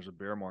time there's a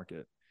bear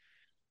market,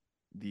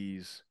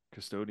 these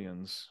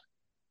custodians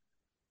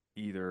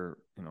either,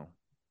 you know,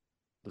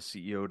 the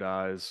CEO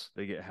dies,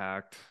 they get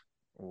hacked,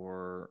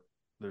 or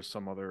there's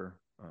some other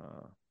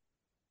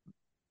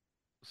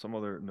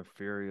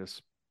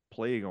nefarious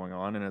play going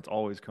on, and it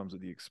always comes at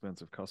the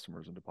expense of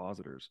customers and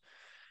depositors.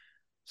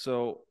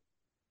 So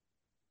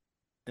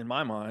in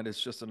my mind,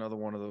 it's just another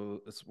one of those.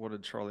 It's, what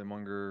did Charlie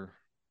Munger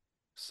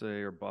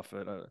say, or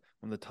Buffett?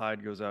 When the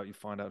tide goes out, you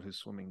find out who's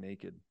swimming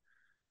naked.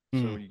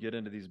 So when you get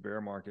into these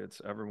bear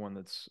markets, everyone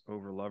that's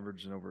over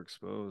leveraged and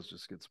overexposed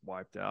just gets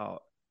wiped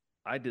out.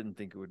 I didn't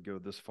think it would go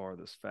this far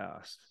this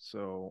fast.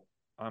 So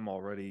I'm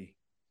already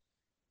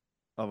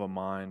of a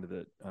mind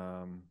that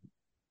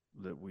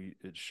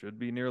it should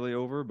be nearly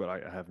over, but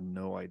I have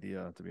no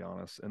idea, to be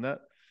honest. And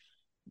that,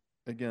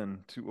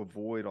 again, to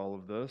avoid all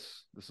of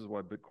this is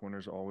why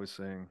Bitcoiners are always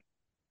saying,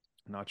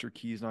 not your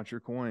keys, not your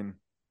coin,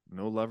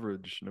 no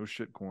leverage, no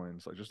shit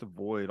coins. Like, just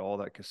avoid all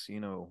that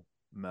casino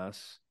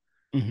mess.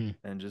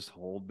 And just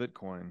hold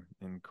Bitcoin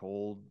in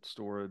cold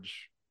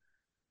storage,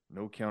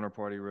 no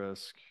counterparty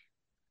risk,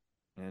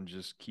 and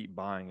just keep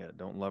buying it.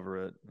 Don't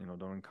lever it, you know,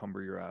 don't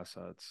encumber your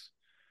assets.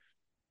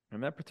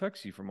 And that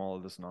protects you from all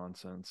of this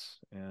nonsense.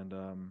 And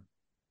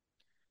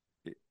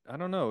I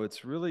don't know,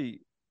 it's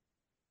really,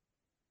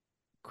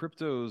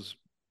 crypto's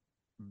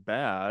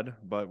bad,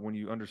 but when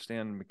you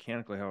understand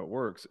mechanically how it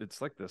works, it's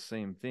like the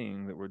same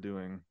thing that we're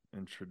doing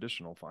in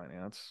traditional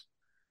finance.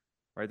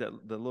 right? That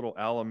the little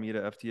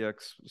Alameda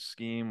FTX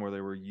scheme where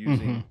they were Mm-hmm.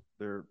 using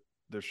their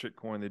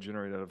shitcoin they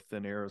generated out of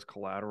thin air as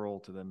collateral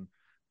to then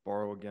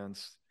borrow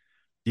against.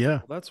 Yeah.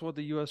 Well, that's what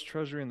the U.S.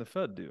 Treasury and the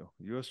Fed do.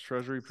 The U.S.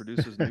 Treasury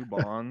produces new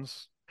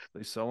bonds.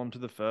 They sell them to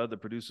the Fed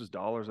that produces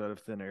dollars out of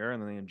thin air,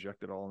 and then they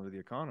inject it all into the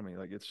economy.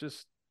 Like it's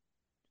just,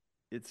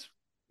 it's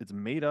it's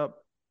made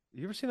up.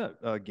 You ever seen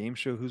that game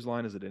show? Whose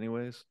line is it,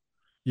 anyways?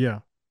 Yeah.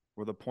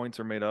 Where the points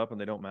are made up and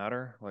they don't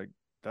matter. Like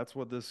that's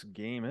what this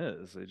game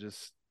is.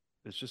 It's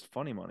just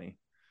funny money.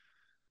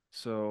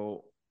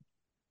 So,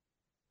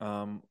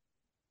 um,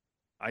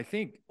 I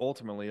think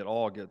ultimately it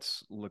all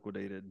gets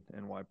liquidated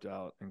and wiped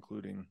out,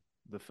 including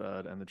the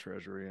Fed and the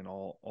Treasury and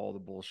all the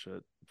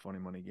bullshit funny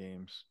money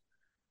games.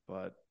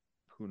 But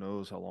who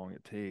knows how long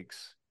it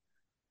takes?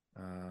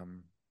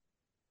 Um,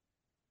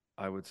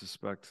 I would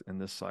suspect in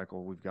this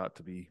cycle we've got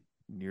to be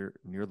near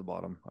the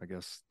bottom. I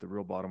guess the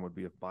real bottom would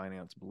be if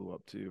Binance blew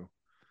up too,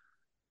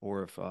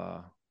 or if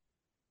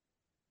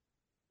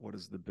what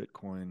is the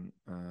Bitcoin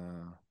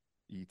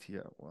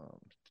ETF?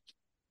 Well,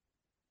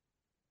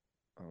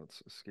 oh,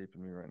 it's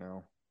escaping me right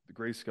now. The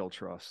Grayscale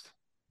Trust,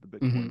 the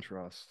Mm-hmm. Bitcoin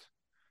Trust.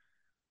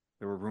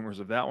 There were rumors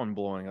of that one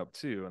blowing up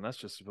too, and that's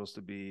just supposed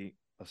to be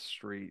a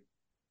straight.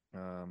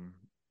 Um,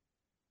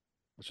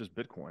 it's just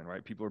Bitcoin,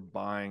 right? People are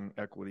buying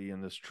equity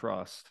in this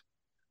trust,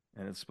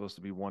 and it's supposed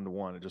to be 1 to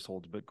 1. It just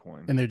holds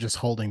Bitcoin. And they're just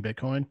holding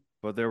Bitcoin.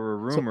 But there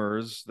were So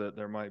rumors that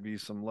there might be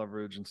some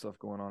leverage and stuff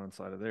going on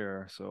inside of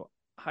there. So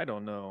I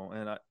don't know.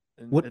 And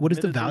what is the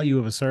admittedly, value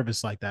of a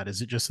service like that?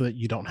 Is it just so that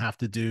you don't have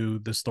to do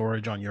the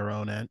storage on your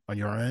own end on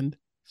your end?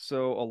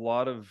 so a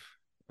lot of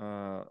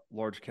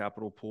large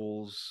capital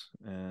pools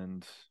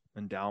and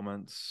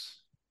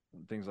endowments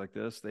and things like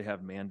this, they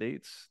have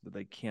mandates that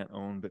they can't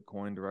own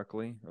Bitcoin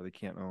directly or they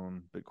can't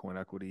own Bitcoin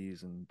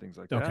equities and things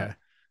like that. Okay. But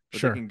they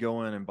Sure. can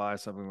go in and buy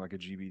something like a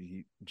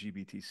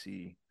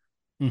GBTC,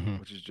 Mm-hmm.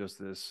 which is just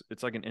this.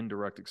 It's like an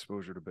indirect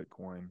exposure to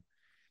Bitcoin.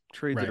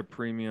 Trades at a Right.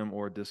 premium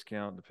or a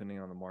discount depending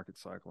on the market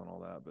cycle and all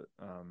that. But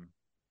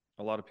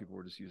a lot of people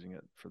were just using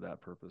it for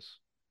that purpose.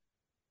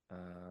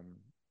 Um,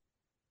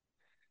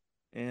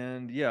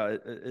 and yeah,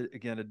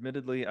 again,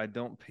 admittedly, I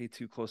don't pay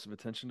too close of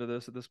attention to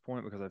this at this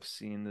point because I've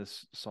seen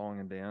this song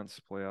and dance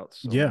play out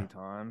so Yeah. many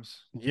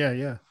times. Yeah.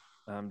 Yeah.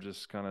 I'm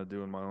just kind of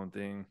doing my own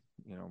thing,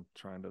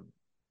 trying to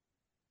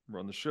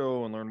run the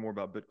show and learn more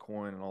about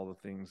Bitcoin and all the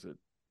things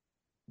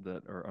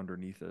that are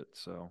underneath it.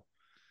 So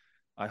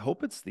I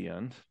hope it's the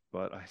end,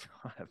 but I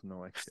have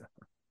no idea.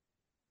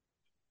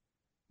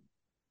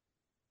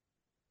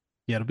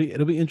 Yeah.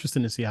 It'll be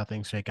interesting to see how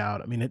things shake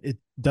out. I mean, it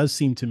does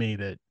seem to me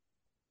that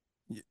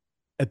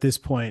at this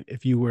point,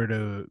 if you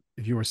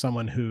were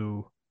someone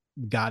who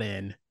got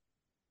in,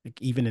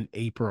 like even in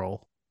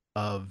April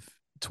of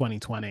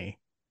 2020,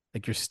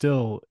 like you're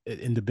still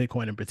into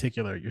Bitcoin in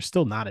particular, you're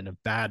still not in a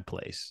bad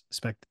place.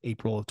 Expect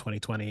April of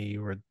 2020,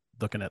 you were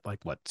looking at like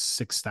what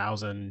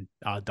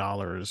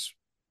 $6,000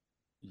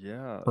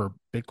 Yeah, per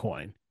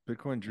Bitcoin.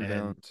 Bitcoin drew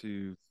down And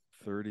to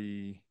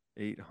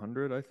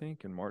 3,800, I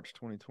think, in March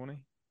 2020.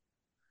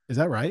 is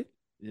that right?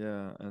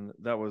 Yeah, and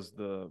that was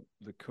the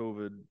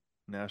COVID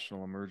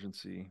national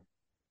emergency,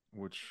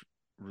 which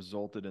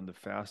resulted in the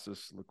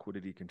fastest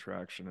liquidity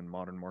contraction in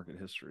modern market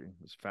history.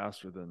 It was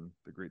faster than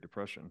the Great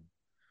Depression,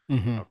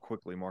 Mm-hmm. how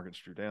quickly markets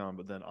drew down,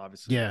 but then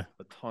obviously Yeah.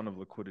 a ton of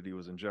liquidity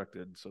was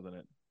injected, so then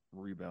it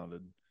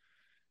rebounded.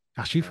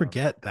 Gosh, you Um,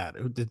 forget that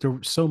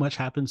there so much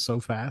happened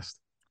so fast.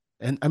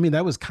 And I mean,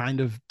 that was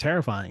kind of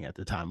terrifying at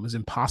the time. It was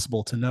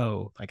impossible to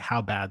know like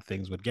how bad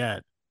things would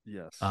get.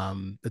 yes,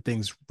 The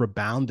things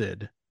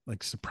rebounded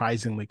like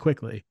surprisingly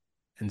quickly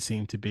and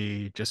seemed to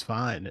be just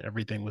fine.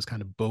 Everything was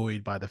kind of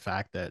buoyed by the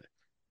fact that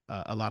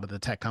a lot of the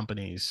tech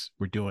companies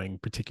were doing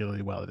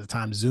particularly well at the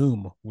time.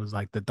 Zoom was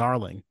like the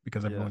darling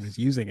because everyone was yes,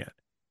 using it.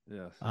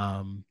 yes.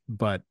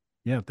 But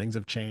yeah, things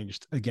have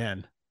changed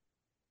again.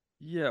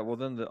 Yeah, well,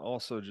 then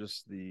also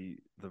just the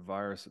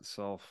virus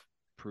itself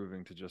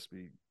proving to just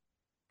be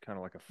kind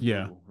of like a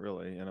Yeah, flu,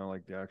 really.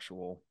 Like the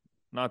actual,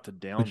 not to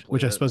which I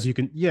downplay it, suppose like you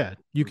can. Yeah,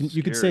 it was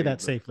you could say scary, that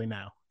but safely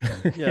now.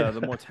 yeah,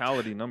 the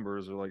mortality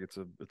numbers are like it's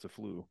a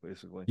flu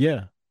basically.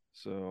 Yeah,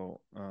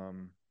 So,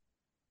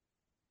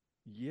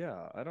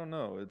 yeah, I don't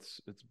know.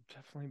 It's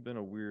definitely been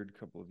a weird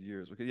couple of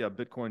years. Okay, yeah,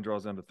 Bitcoin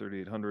draws down to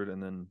 3,800,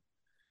 and then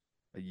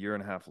a year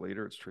and a half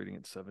later, it's trading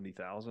at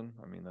 70,000.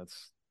 I mean,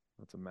 that's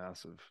a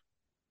massive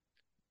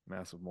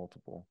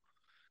multiple.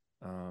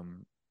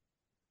 Um,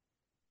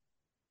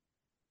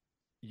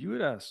 you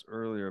had asked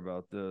earlier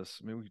about this.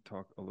 Maybe we could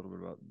talk a little bit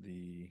about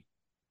the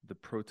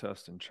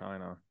protest in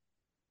China,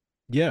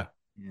 yeah.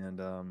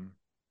 and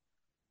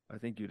I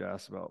think you'd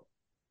asked about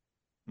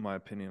my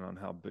opinion on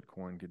how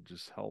Bitcoin could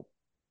just help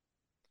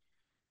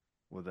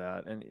with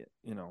that. And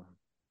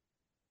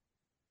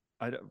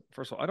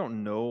first of all, I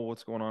don't know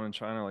what's going on in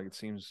China. Like, it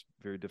seems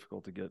very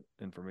difficult to get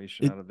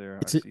information it out of there. I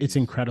it's see it's these.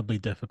 incredibly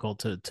difficult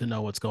to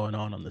know what's going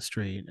on the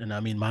street. And I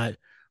mean, my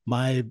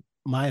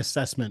my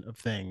assessment of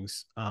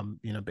things,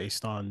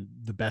 based on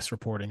the best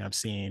reporting I've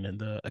seen and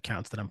the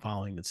accounts that I'm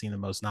following that seem the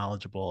most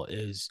knowledgeable,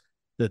 is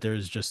that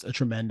there's just a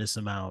tremendous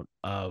amount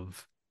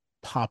of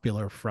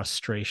popular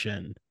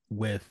frustration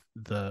with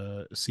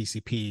the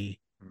CCP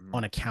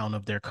on account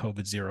of their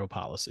COVID zero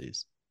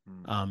policies.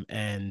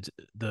 And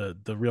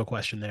the real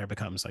question there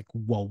becomes like,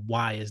 well,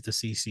 why is the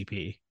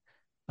CCP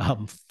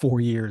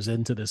 4 years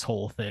into this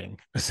whole thing,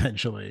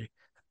 essentially,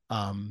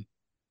 um,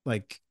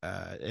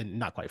 and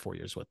not quite 4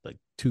 years, what, like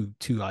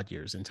two odd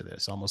years into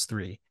this, almost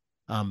three,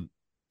 um,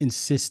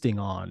 insisting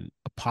on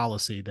a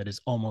policy that is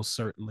almost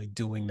certainly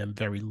doing them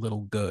very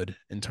little good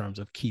in terms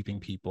of keeping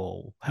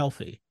people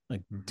healthy.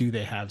 Like, do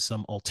they have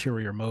some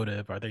ulterior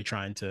motive? Are they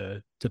trying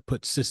to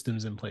put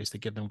systems in place to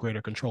give them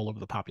greater control over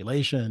the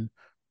population?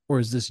 Or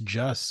is this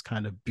just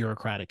kind of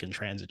bureaucratic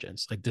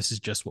intransigence? Like, this is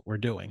just what we're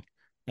doing,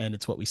 and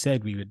it's what we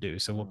said we would do.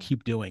 So we'll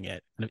keep doing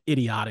it kind of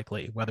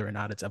idiotically, whether or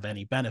not it's of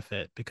any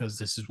benefit, because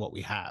this is what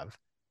we have,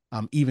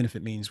 even if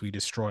it means we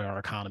destroy our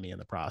economy in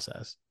the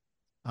process.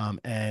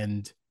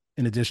 And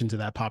in addition to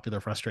that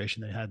popular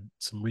frustration, they had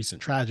some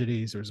recent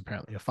tragedies. There was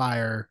apparently a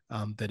fire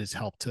that has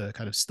helped to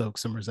kind of stoke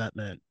some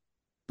resentment.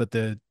 But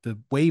the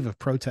wave of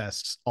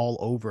protests all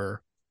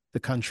over the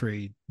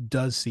country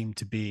does seem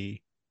to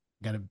be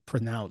kind of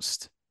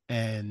pronounced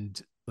and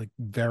like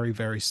very,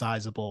 very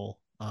sizable,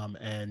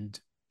 and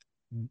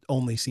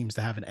only seems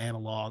to have an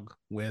analog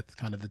with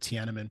kind of the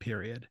Tiananmen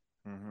period.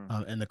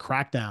 And the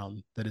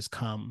crackdown that has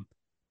come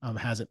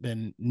hasn't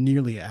been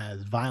nearly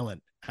as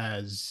violent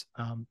as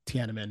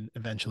Tiananmen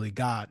eventually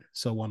got.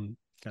 So one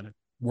kind of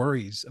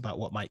worries about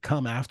what might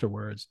come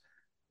afterwards.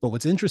 But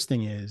what's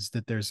interesting is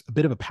that there's a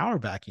bit of a power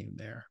vacuum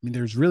there. I mean,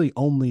 there's really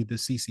only the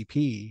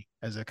CCP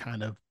as a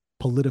kind of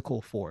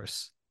political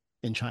force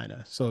in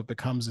China. So it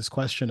becomes this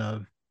question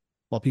of,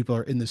 while people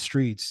are in the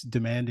streets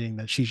demanding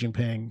that Xi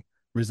Jinping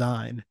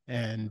resign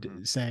and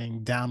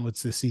saying down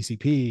with the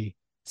CCP,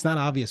 it's not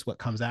obvious what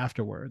comes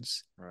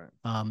afterwards. Right.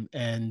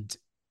 And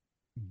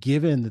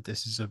given that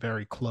this is a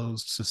very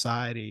closed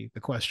society, the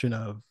question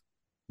of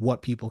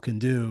what people can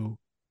do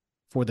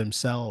for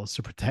themselves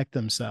to protect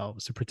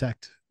themselves, to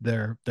protect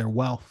their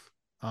wealth,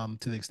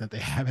 to the extent they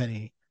have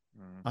any,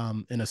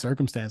 in a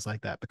circumstance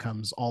like that,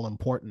 becomes all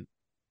important.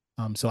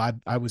 So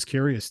I was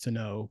curious to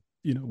know,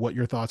 what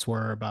your thoughts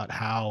were about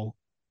how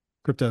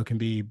crypto can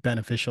be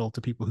beneficial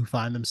to people who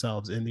find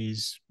themselves in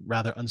these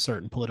rather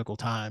uncertain political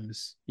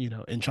times,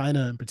 in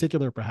China in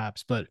particular,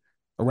 perhaps, but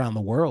around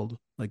the world.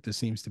 Like, this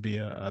seems to be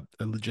a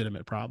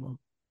legitimate problem.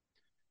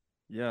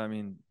 Yeah, I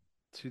mean,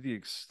 to the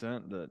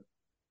extent that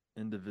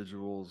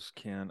individuals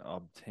can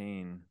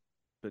obtain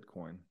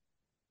Bitcoin,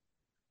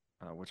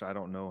 which I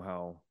don't know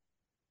how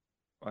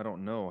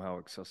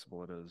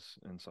accessible it is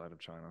inside of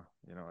China.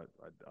 I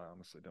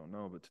honestly don't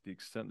know, but to the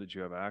extent that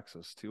you have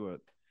access to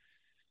it,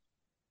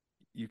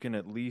 you can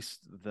at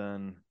least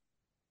then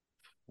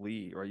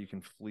flee, or you can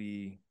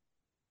flee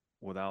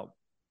without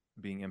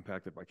being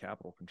impacted by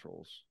capital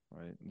controls,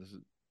 right? This is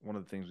one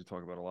of the things we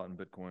talk about a lot in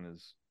Bitcoin,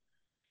 is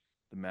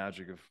the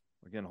magic of,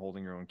 again,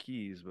 holding your own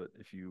keys. But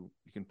if you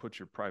can put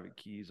your private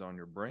keys on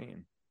your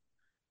brain,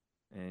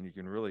 and you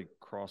can really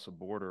cross a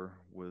border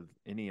with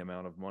any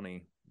amount of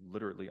money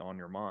literally on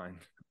your mind.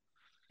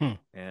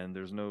 And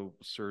there's no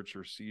search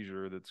or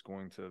seizure that's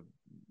going to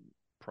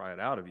pry it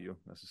out of you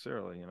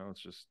necessarily.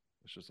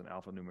 It's just an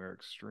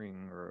alphanumeric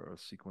string or a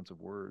sequence of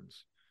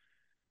words.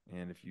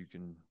 And if you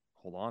can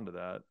hold on to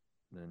that,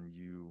 then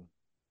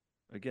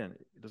again,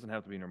 it doesn't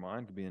have to be in your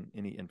mind, it could be in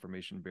any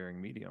information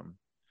bearing medium,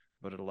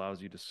 but it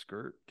allows you to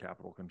skirt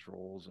capital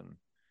controls.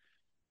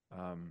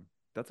 And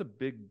that's a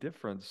big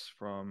difference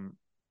from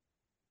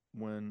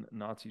when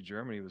Nazi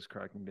Germany was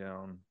cracking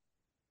down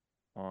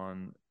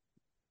on,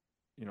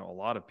 a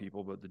lot of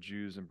people, but the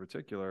Jews in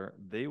particular.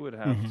 They would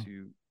have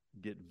to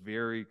get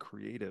very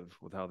creative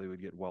with how they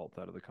would get wealth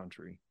out of the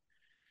country.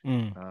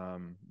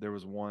 There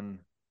was one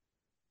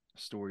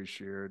story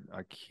shared,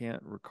 I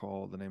can't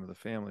recall the name of the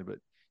family, but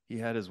he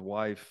had his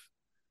wife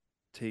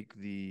take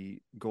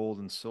the gold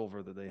and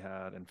silver that they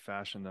had and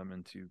fashion them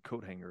into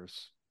coat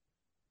hangers.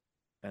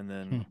 And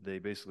then they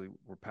basically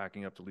were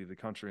packing up to leave the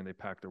country, and they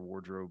packed their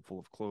wardrobe full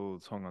of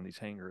clothes hung on these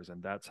hangers,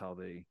 and that's how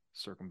they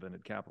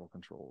circumvented capital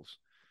controls.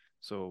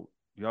 So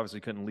you obviously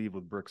couldn't leave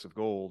with bricks of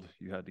gold.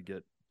 You had to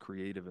get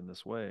creative in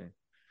this way.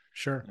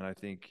 Sure. And I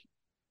think,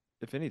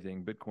 if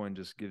anything, Bitcoin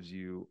just gives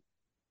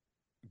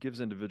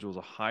individuals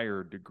a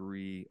higher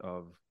degree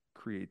of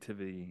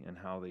creativity in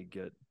how they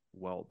get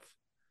wealth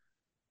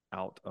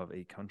out of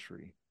a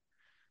country.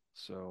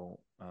 So,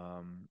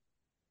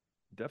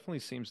 definitely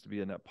seems to be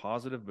a net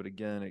positive, but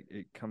again,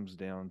 it comes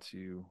down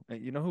to,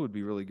 who would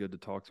be really good to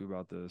talk to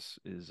about this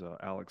is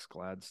Alex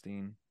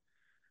Gladstein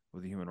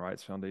with the Human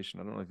Rights Foundation.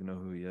 I don't know if you know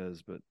who he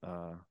is, but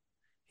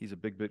he's a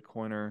big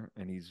Bitcoiner,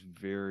 and he's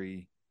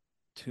very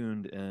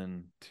tuned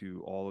in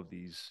to all of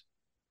these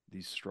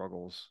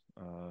struggles,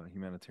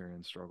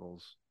 humanitarian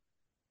struggles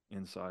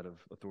inside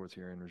of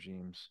authoritarian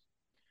regimes.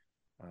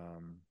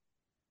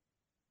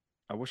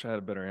 I wish I had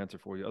a better answer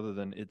for you, other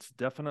than it's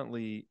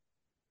definitely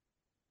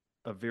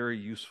a very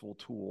useful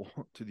tool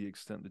to the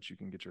extent that you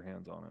can get your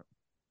hands on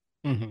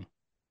it.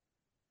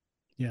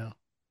 Yeah.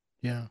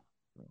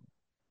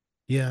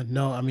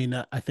 No, I mean,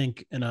 I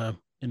think in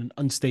an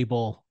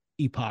unstable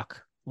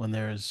epoch when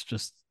there's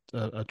just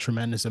a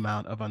tremendous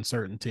amount of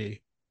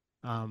uncertainty,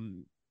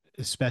 um,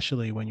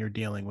 especially when you're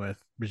dealing with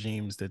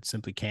regimes that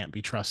simply can't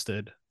be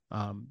trusted.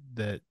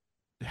 That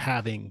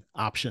having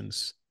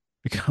options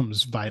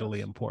becomes vitally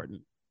Yes.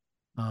 important.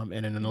 And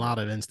in a Yeah. lot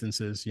of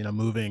instances,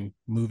 moving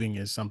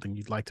is something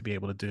you'd like to be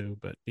able to do,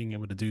 but being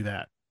able to do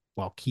that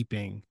while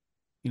keeping,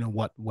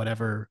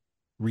 whatever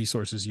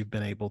resources you've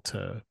been able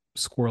to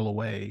squirrel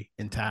away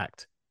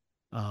intact,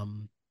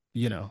 um,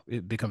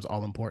 it becomes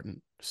all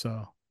important.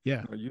 So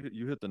yeah. No,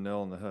 you hit the nail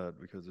on the head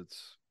because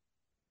it's,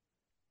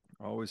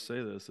 I always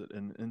say this, that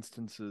in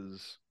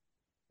instances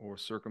or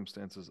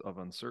circumstances of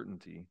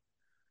uncertainty,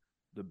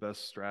 the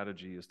best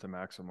strategy is to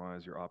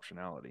maximize your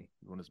optionality.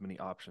 You want as many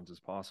options as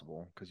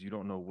possible because you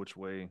don't know which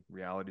way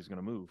reality is going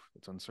to move.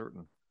 It's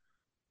uncertain.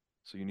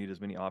 So you need as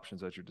many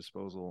options at your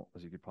disposal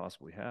as you could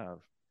possibly have.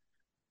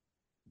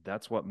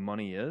 That's what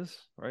money is,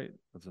 right?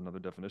 That's another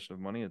definition of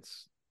money.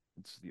 It's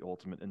the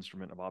ultimate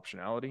instrument of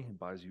optionality. It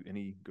buys you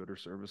any good or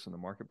service in the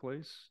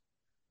marketplace.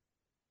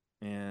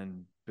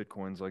 And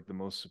Bitcoin's like the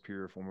most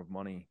superior form of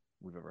money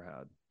we've ever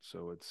had.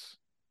 So it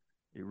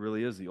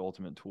really is the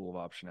ultimate tool of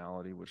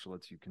optionality, which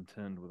lets you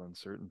contend with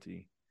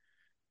uncertainty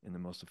in the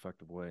most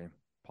effective way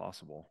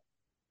possible.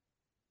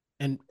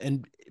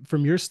 And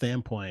from your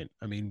standpoint,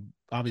 I mean,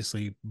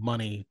 obviously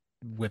money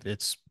with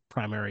its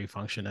primary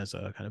function as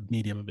a kind of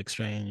medium of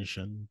exchange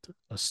and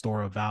a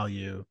store of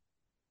value,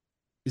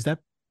 is that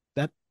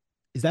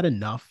is that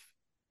enough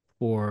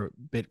for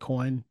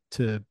Bitcoin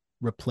to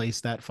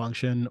replace that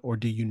function, or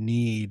do you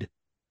need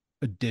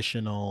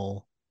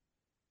additional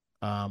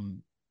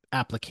um,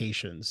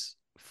 applications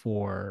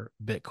for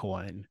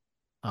Bitcoin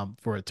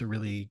for it to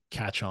really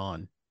catch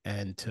on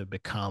and to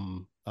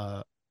become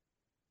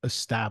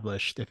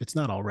established, if it's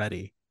not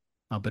already,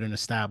 but an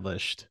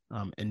established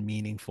and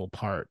meaningful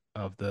part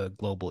of the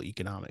global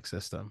economic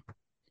system?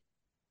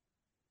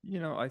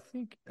 I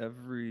think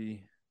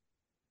every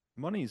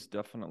money's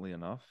definitely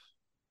enough,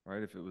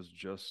 right? If it was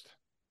just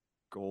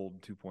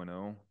gold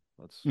 2.0,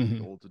 let's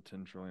Mm-hmm. gold's a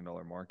 $10 trillion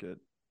market,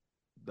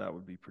 that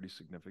would be pretty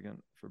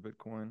significant for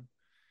Bitcoin.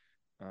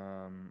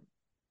 Um,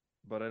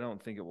 but I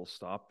don't think it will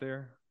stop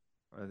there.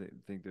 I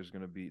think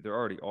there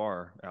already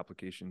are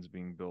applications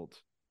being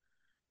built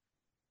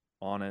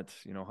on it,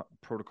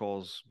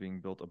 protocols being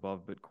built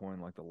above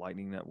Bitcoin, like the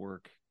Lightning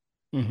Network,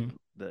 Mm-hmm.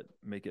 that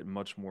make it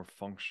much more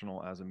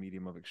functional as a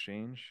medium of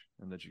exchange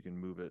and that you can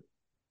move it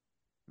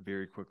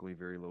very quickly,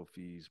 very low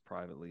fees,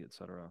 privately,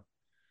 etc.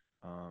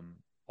 Um,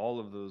 all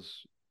of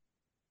those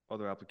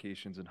other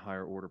applications and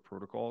higher order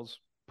protocols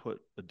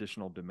put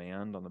additional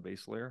demand on the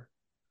base layer.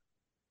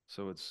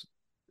 So it's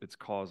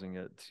causing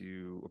it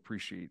to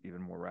appreciate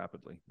even more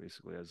rapidly,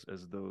 basically,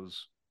 as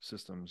those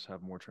systems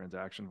have more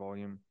transaction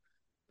volume,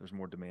 there's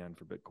more demand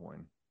for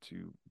Bitcoin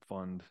to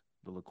fund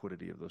the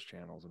liquidity of those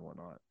channels and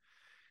whatnot.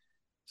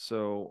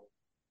 So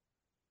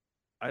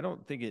I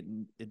don't think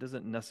it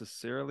doesn't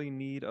necessarily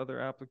need other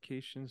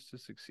applications to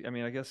succeed. I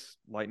mean, I guess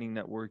Lightning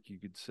Network you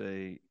could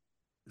say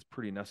is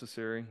pretty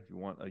necessary if you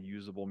want a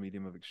usable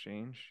medium of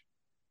exchange.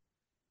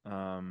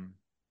 Um,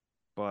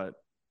 but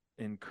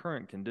in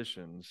current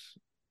conditions,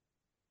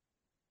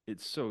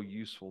 it's so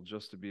useful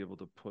just to be able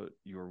to put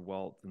your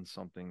wealth in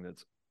something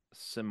that's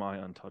semi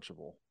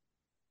untouchable,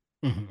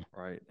 Mm-hmm.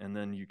 right? And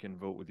then you can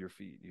vote with your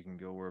feet. You can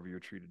go wherever you're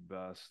treated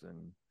best,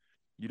 and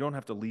you don't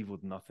have to leave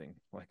with nothing.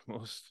 Like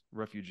most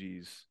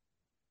refugees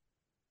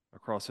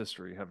across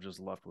history have just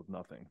left with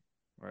nothing,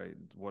 right?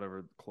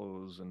 Whatever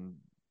clothes and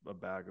a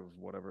bag of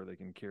whatever they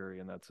can carry,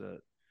 and that's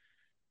it.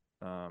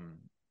 Um,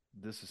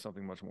 this is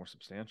something much more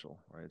substantial,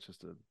 right? It's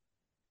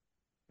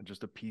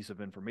just a piece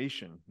of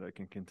information that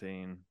can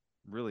contain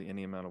really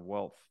any amount of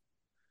wealth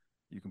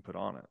you can put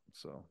on it.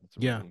 So it's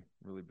a Yeah, really,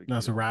 really big no, deal.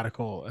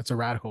 it's a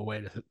radical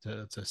way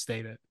to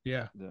state it.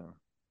 Yeah. Yeah.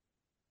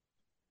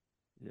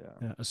 Yeah.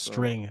 Yeah, So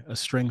a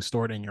string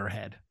stored in your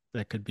head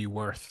that could be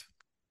worth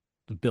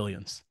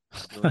billions.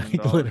 billion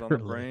Like dollars on the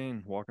literally,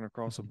 brain walking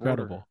across it's the border.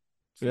 incredible.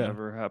 It's Yeah.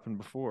 never happened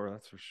before,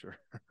 that's for sure.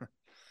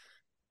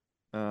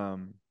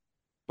 um,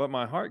 but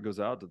my heart goes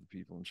out to the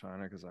people in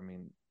China because I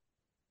mean,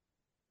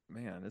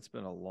 man, it's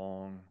been a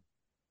long.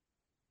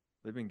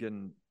 They've been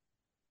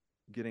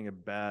getting a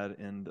bad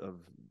end of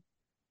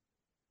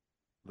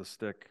the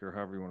stick, or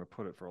however you want to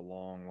put it, for a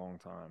long, long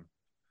time.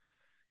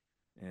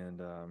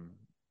 And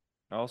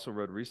I also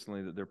read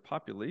recently that their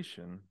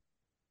population,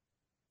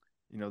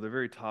 they're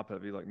very top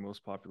heavy, like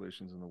most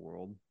populations in the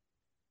world.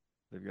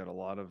 They've got a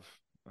lot of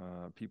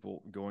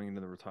people going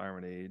into the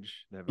retirement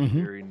age. They have a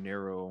Mm-hmm. very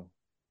narrow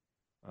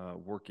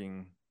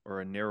working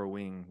or a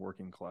narrowing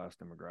working class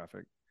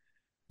demographic.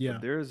 But Yeah.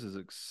 theirs is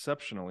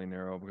exceptionally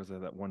narrow because they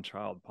have that one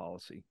child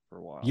policy for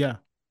a while. Yeah.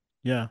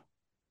 Yeah.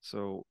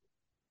 So,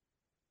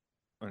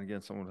 and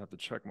again, someone would have to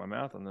check my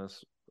math on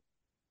this,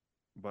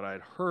 but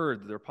I'd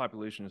heard that their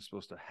population is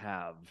supposed to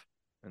halve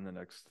in the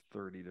next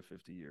 30 to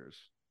 50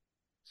 years.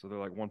 So they're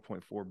like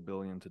 1.4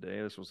 billion today.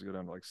 They're supposed to go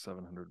down to like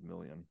 700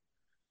 million.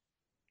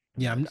 in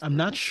the Yeah, next I'm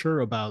not 30. sure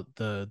about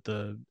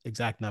the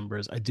exact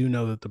numbers. I do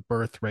know that the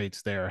birth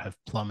rates there have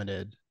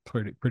plummeted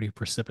pretty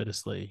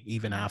precipitously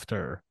even Mhm.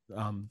 after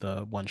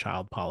the one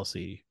child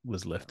policy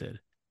was lifted.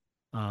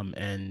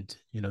 And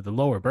the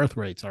lower birth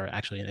rates are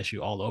actually an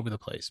issue all over the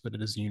place, but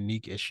it is a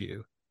unique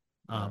issue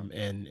Yeah.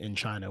 in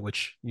China,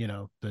 which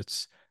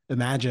that's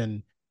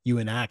imagine you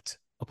enact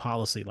a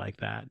policy like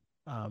that,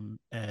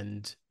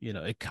 and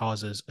it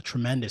causes a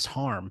tremendous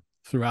harm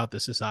throughout the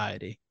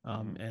society,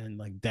 Hmm. and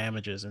like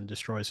damages and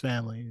destroys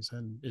families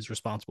and is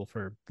responsible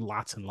for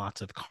lots and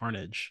lots of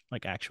carnage,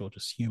 like actual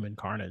just human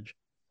carnage,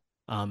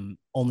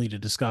 only to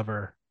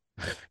discover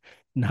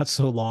not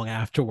so long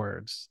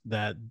afterwards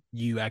that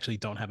you actually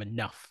don't have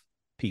enough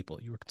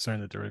people. You were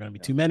concerned that there were going to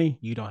be Yeah. too many.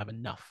 You don't have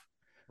enough.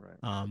 Right.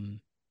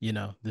 Um,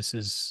 this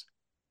is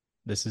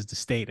the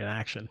state in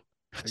action.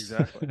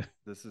 Exactly.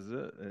 This is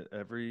it.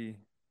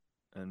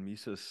 And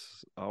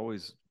Mises, I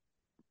always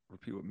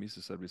repeat what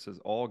Mises said. He says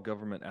all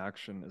government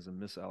action is a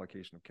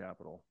misallocation of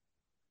capital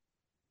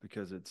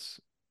because it's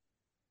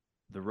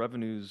the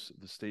revenues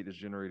the state is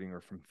generating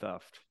are from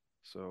theft.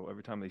 So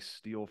every time they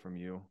steal from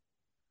you,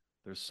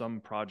 there's some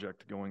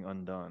project going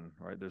undone,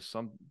 right? There's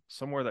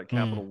somewhere that Mm,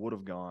 capital would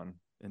have gone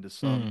into mm,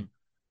 some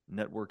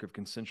network of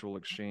consensual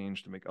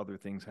exchange to make other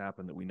things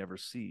happen that we never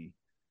see.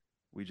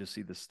 We just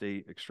see the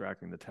state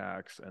extracting the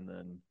tax and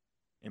then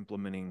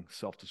implementing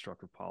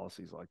self-destructive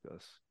policies like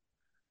this.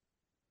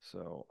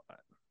 So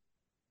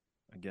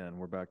again,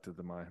 we're back to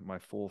my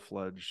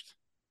full-fledged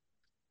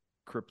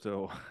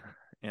crypto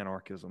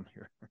anarchism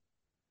here.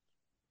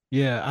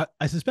 yeah,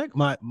 I suspect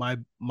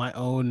my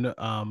own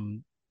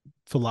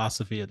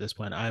philosophy at this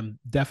point. I'm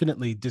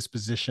definitely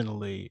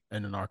dispositionally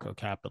an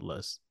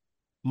anarcho-capitalist.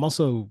 I'm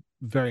also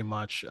very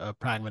much a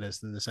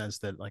pragmatist in the sense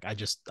that like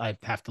I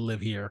have to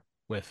live here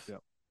with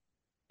Yep.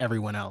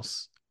 everyone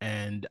else.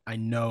 And I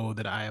know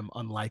that I am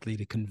unlikely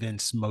to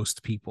convince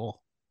most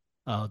people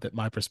that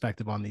my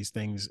perspective on these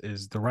things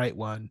is the right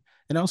one.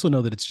 And I also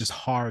know that it's just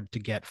hard to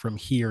get from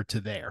here to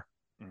there,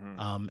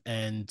 Mm-hmm.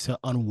 and to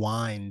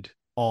unwind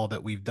all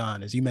that we've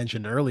done. As you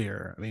mentioned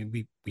earlier, I mean,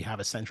 we have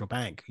a central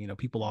bank.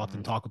 People Mm-hmm.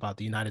 often talk about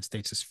the United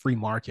States as free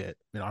market.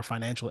 Our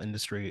financial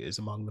industry is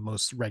among the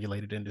most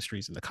regulated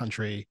industries in the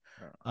country.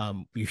 Yeah.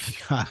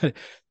 We've got,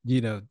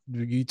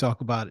 you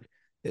talk about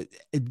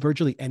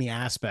virtually any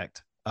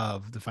aspect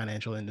of the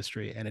financial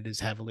industry, and it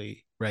is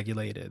heavily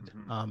regulated,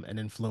 Mm-hmm. and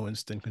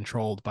influenced and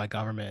controlled by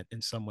government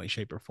in some way,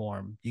 shape, or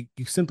form.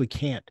 You simply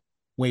can't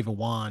wave a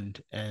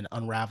wand and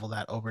unravel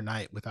that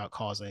overnight without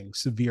causing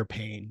severe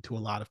pain to a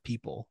lot of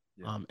people.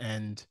 Yeah.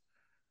 And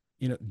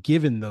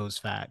given those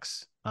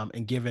facts,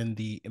 and given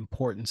the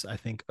importance, I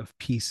think, of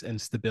peace and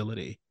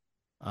stability,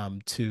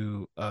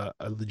 to a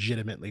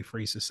legitimately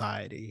free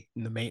society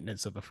and the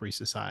maintenance of a free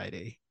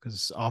society,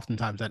 because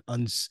oftentimes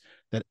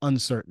that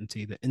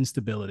uncertainty, the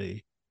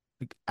instability,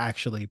 like,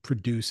 actually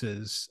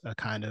produces a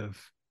kind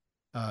of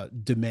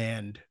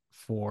demand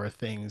for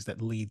things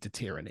that lead to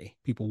tyranny.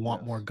 People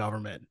want more Yes,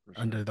 government for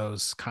under sure.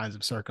 those kinds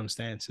of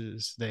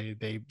circumstances. They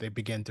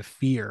begin to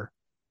fear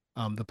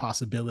the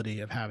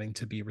possibility of having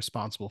to be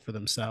responsible for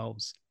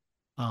themselves.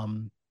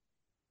 Um,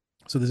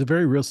 so there's a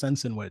very real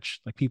sense in which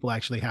like people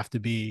actually have to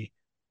be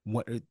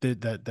what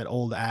that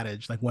old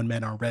adage, like when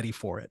men are ready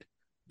for it,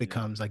 Yeah.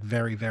 becomes like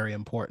very, very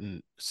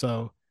important.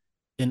 So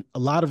in a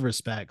lot of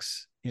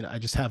respects, I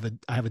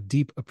have a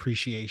deep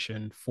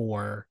appreciation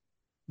for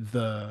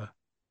the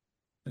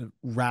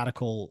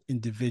radical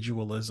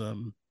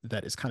individualism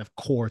that is kind of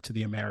core to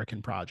the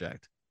American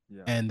project,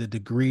 Yeah. and the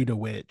degree to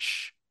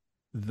which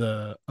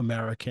the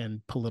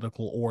American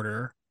political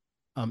order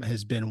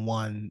has been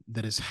one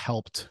that has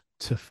helped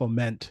to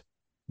foment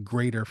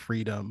greater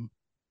freedom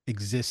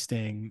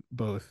existing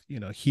both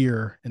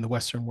here in the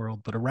Western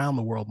world but around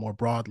the world more Yeah.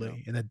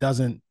 broadly, and it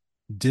doesn't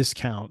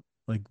discount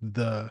like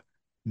the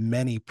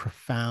many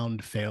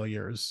profound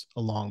failures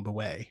along the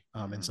way.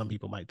 And Mm-hmm. some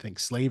people might think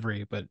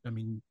slavery, but I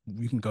mean,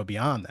 you can go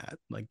beyond that.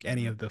 Like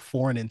any Mm-hmm. of the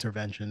foreign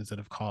interventions that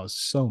have caused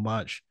so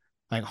much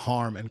like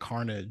harm and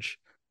carnage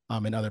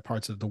in other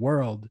parts of the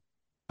world.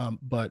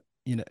 But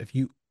if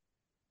you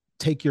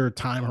take your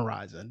time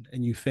horizon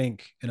and you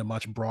think in a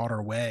much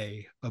broader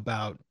way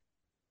about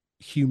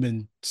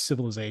human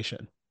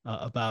civilization,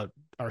 about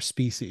our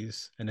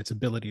species and its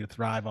ability to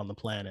thrive on the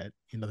planet,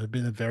 there's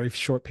been a very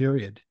short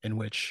period in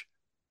which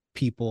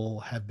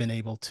people have been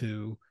able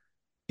to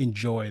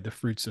enjoy the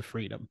fruits of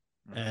freedom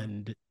Mm-hmm.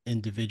 and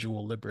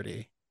individual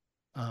liberty.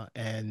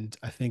 And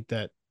I think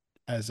that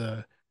as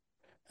a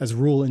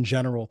rule in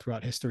general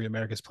throughout history,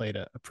 America's played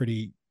a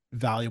pretty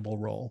valuable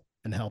role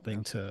in Yeah.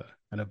 helping to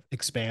kind of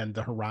expand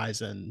the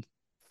horizon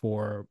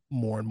for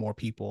more and more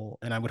people.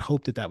 And I would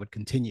hope that that would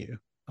continue,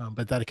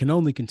 but that it can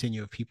only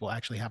continue if people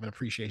actually have an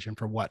appreciation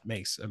for what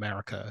makes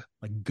America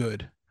like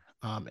good,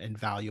 and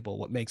valuable,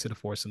 what makes it a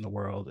force in the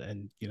world.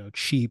 And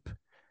cheap,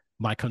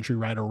 my country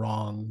right or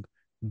wrong,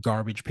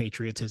 garbage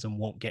patriotism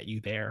won't get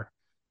you there,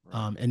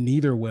 Right. and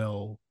neither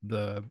will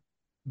the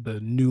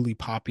newly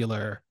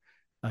popular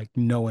Like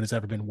no one has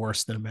ever been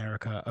worse than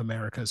America.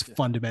 America is Yeah.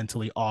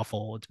 fundamentally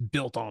awful. It's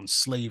built on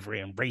slavery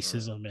and Right.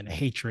 racism and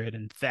hatred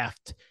and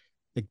theft.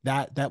 Like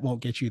that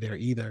won't get you there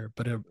either.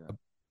 But Yeah. a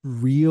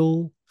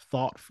real,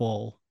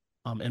 thoughtful,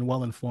 and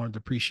well-informed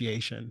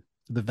appreciation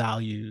for the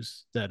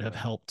values that have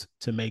Yeah. helped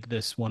to make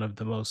this one of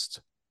the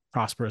most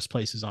prosperous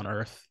places on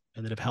earth,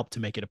 and that have helped to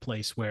make it a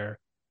place where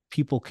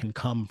people can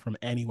come from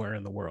anywhere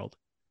in the world,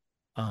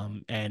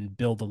 and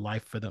build a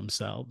life for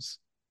themselves,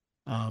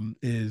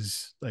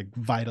 is like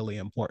vitally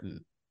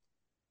important.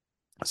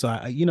 So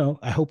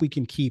I hope we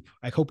can keep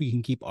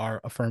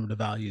our affirmative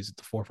values at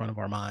the forefront of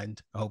our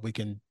mind. I hope we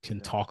can Yeah.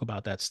 talk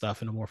about that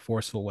stuff in a more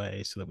forceful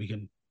way so that we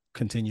can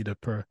continue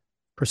to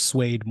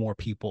persuade more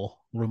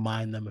people,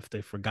 remind them if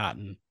they've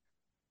forgotten,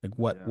 like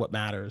Yeah. what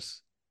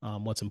matters,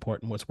 what's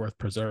important, what's worth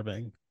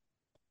preserving,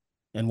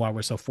 and why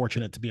we're so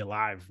fortunate to be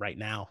alive right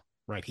now,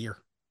 right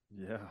here.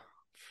 Yeah.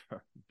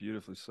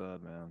 Beautifully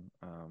said, man.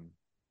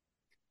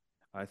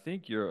 I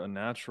think you're a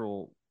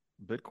natural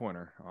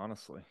Bitcoiner,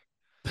 honestly.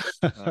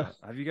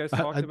 Have you guys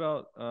talked I,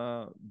 about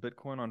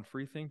Bitcoin on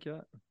Freethink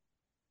yet?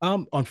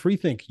 On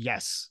Freethink,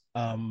 yes,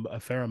 a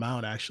fair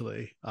amount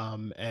actually.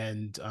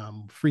 And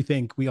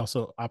Freethink, we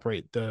also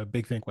operate the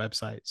Big Think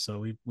website,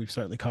 so we've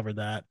certainly covered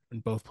that in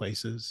both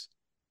places.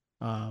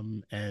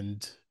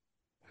 And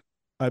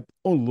I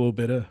own a little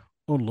bit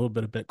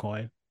of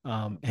Bitcoin.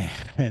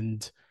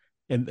 And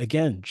and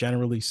again,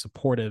 generally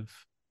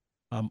supportive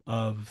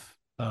of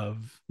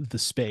the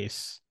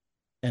space,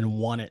 and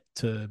want it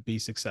to be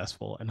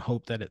successful and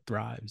hope that it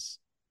thrives.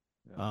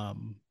 Yeah.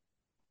 Um,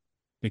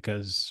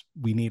 because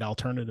we need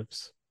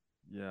alternatives.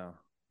 Yeah.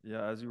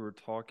 Yeah. As you were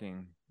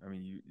talking, I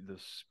mean, the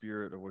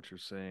spirit of what you're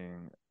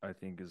saying, I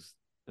think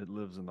it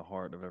lives in the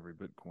heart of every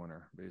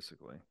Bitcoiner,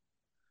 basically.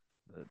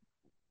 That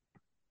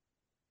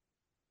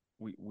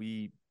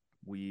we,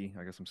 we,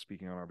 I guess I'm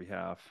speaking on our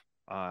behalf.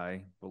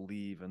 I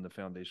believe in the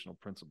foundational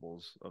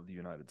principles of the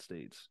United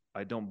States.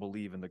 I don't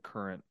believe in the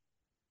current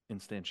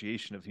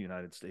instantiation of the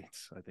United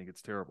States. I think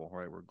it's terrible,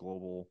 right? We're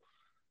global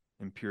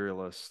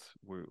imperialist.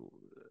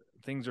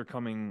 Things are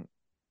coming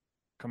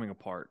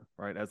apart,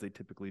 right, as they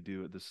typically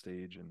do at this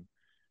stage in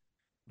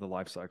the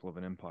life cycle of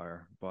an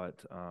empire.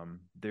 But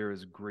there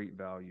is great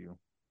value.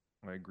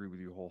 I agree with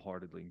you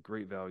wholeheartedly.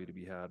 Great value to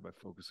be had by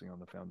focusing on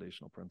the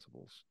foundational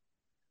principles.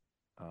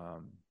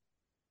 Um,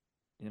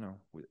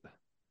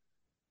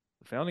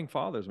 the founding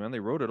fathers, man, they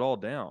wrote it all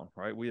down,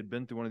 right? We had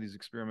been through one of these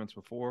experiments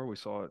before. We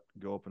saw it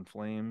go up in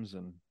flames,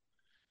 and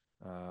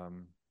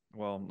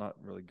well, not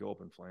really go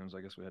up in flames.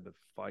 I guess we had to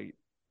fight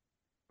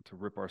to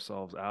rip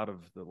ourselves out of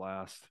the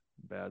last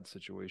bad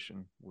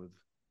situation with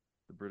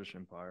the British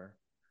Empire.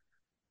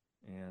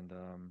 And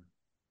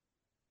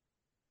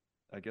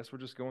I guess we're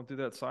just going through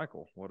that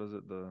cycle. What is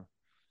it? The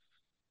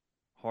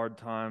hard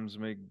times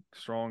make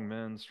strong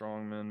men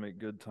make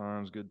good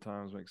times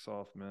make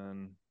soft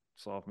men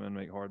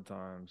make hard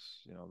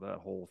times. That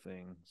whole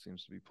thing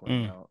seems to be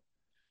playing Mm, out.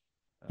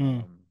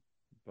 mm, Um,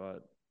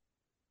 but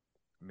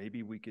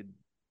maybe we could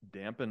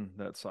dampen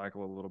that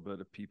cycle a little bit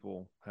if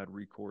people had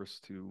recourse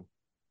to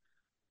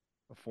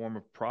a form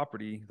of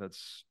property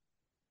that's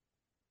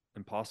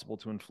impossible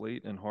to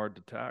inflate and hard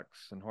to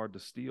tax and hard to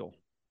steal.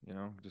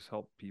 Just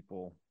help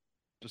people,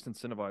 just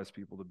incentivize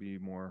people to be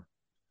more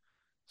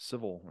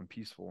civil and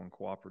peaceful and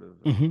cooperative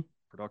and mm-hmm,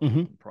 productive mm-hmm.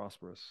 and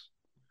prosperous.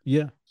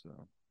 Yeah,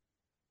 So,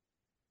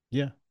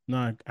 yeah.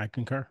 No, I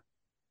concur.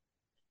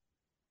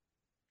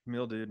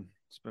 Camille, dude,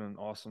 it's been an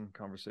awesome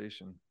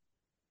conversation.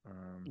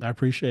 I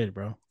appreciate it,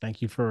 bro.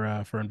 Thank you for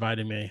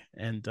inviting me.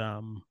 And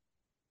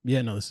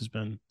yeah, no, this has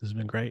been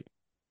great.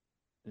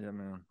 Yeah,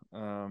 man.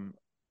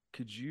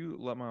 Could you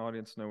let my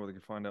audience know where they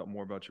can find out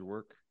more about your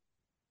work?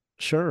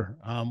 Sure.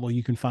 Well,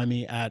 you can find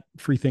me at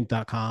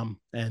freethink.com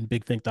and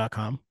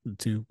bigthink.com, the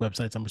two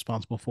websites I'm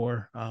responsible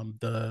for.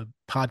 The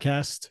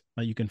podcast,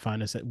 you can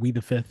find us at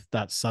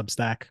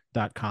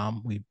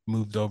we5th.substack.com. We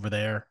moved over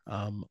there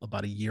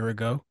about a year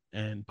ago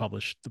and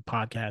published the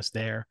podcast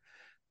there.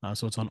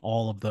 So it's on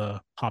all of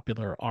the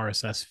popular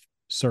RSS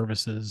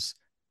services.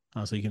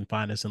 So you can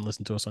find us and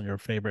listen to us on your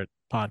favorite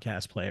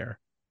podcast player.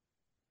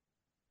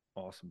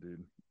 Awesome,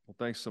 dude. Well,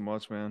 thanks so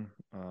much, man.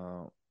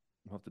 We'll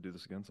have to do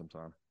this again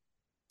sometime.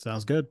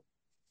 Sounds good.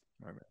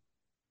 All right, man.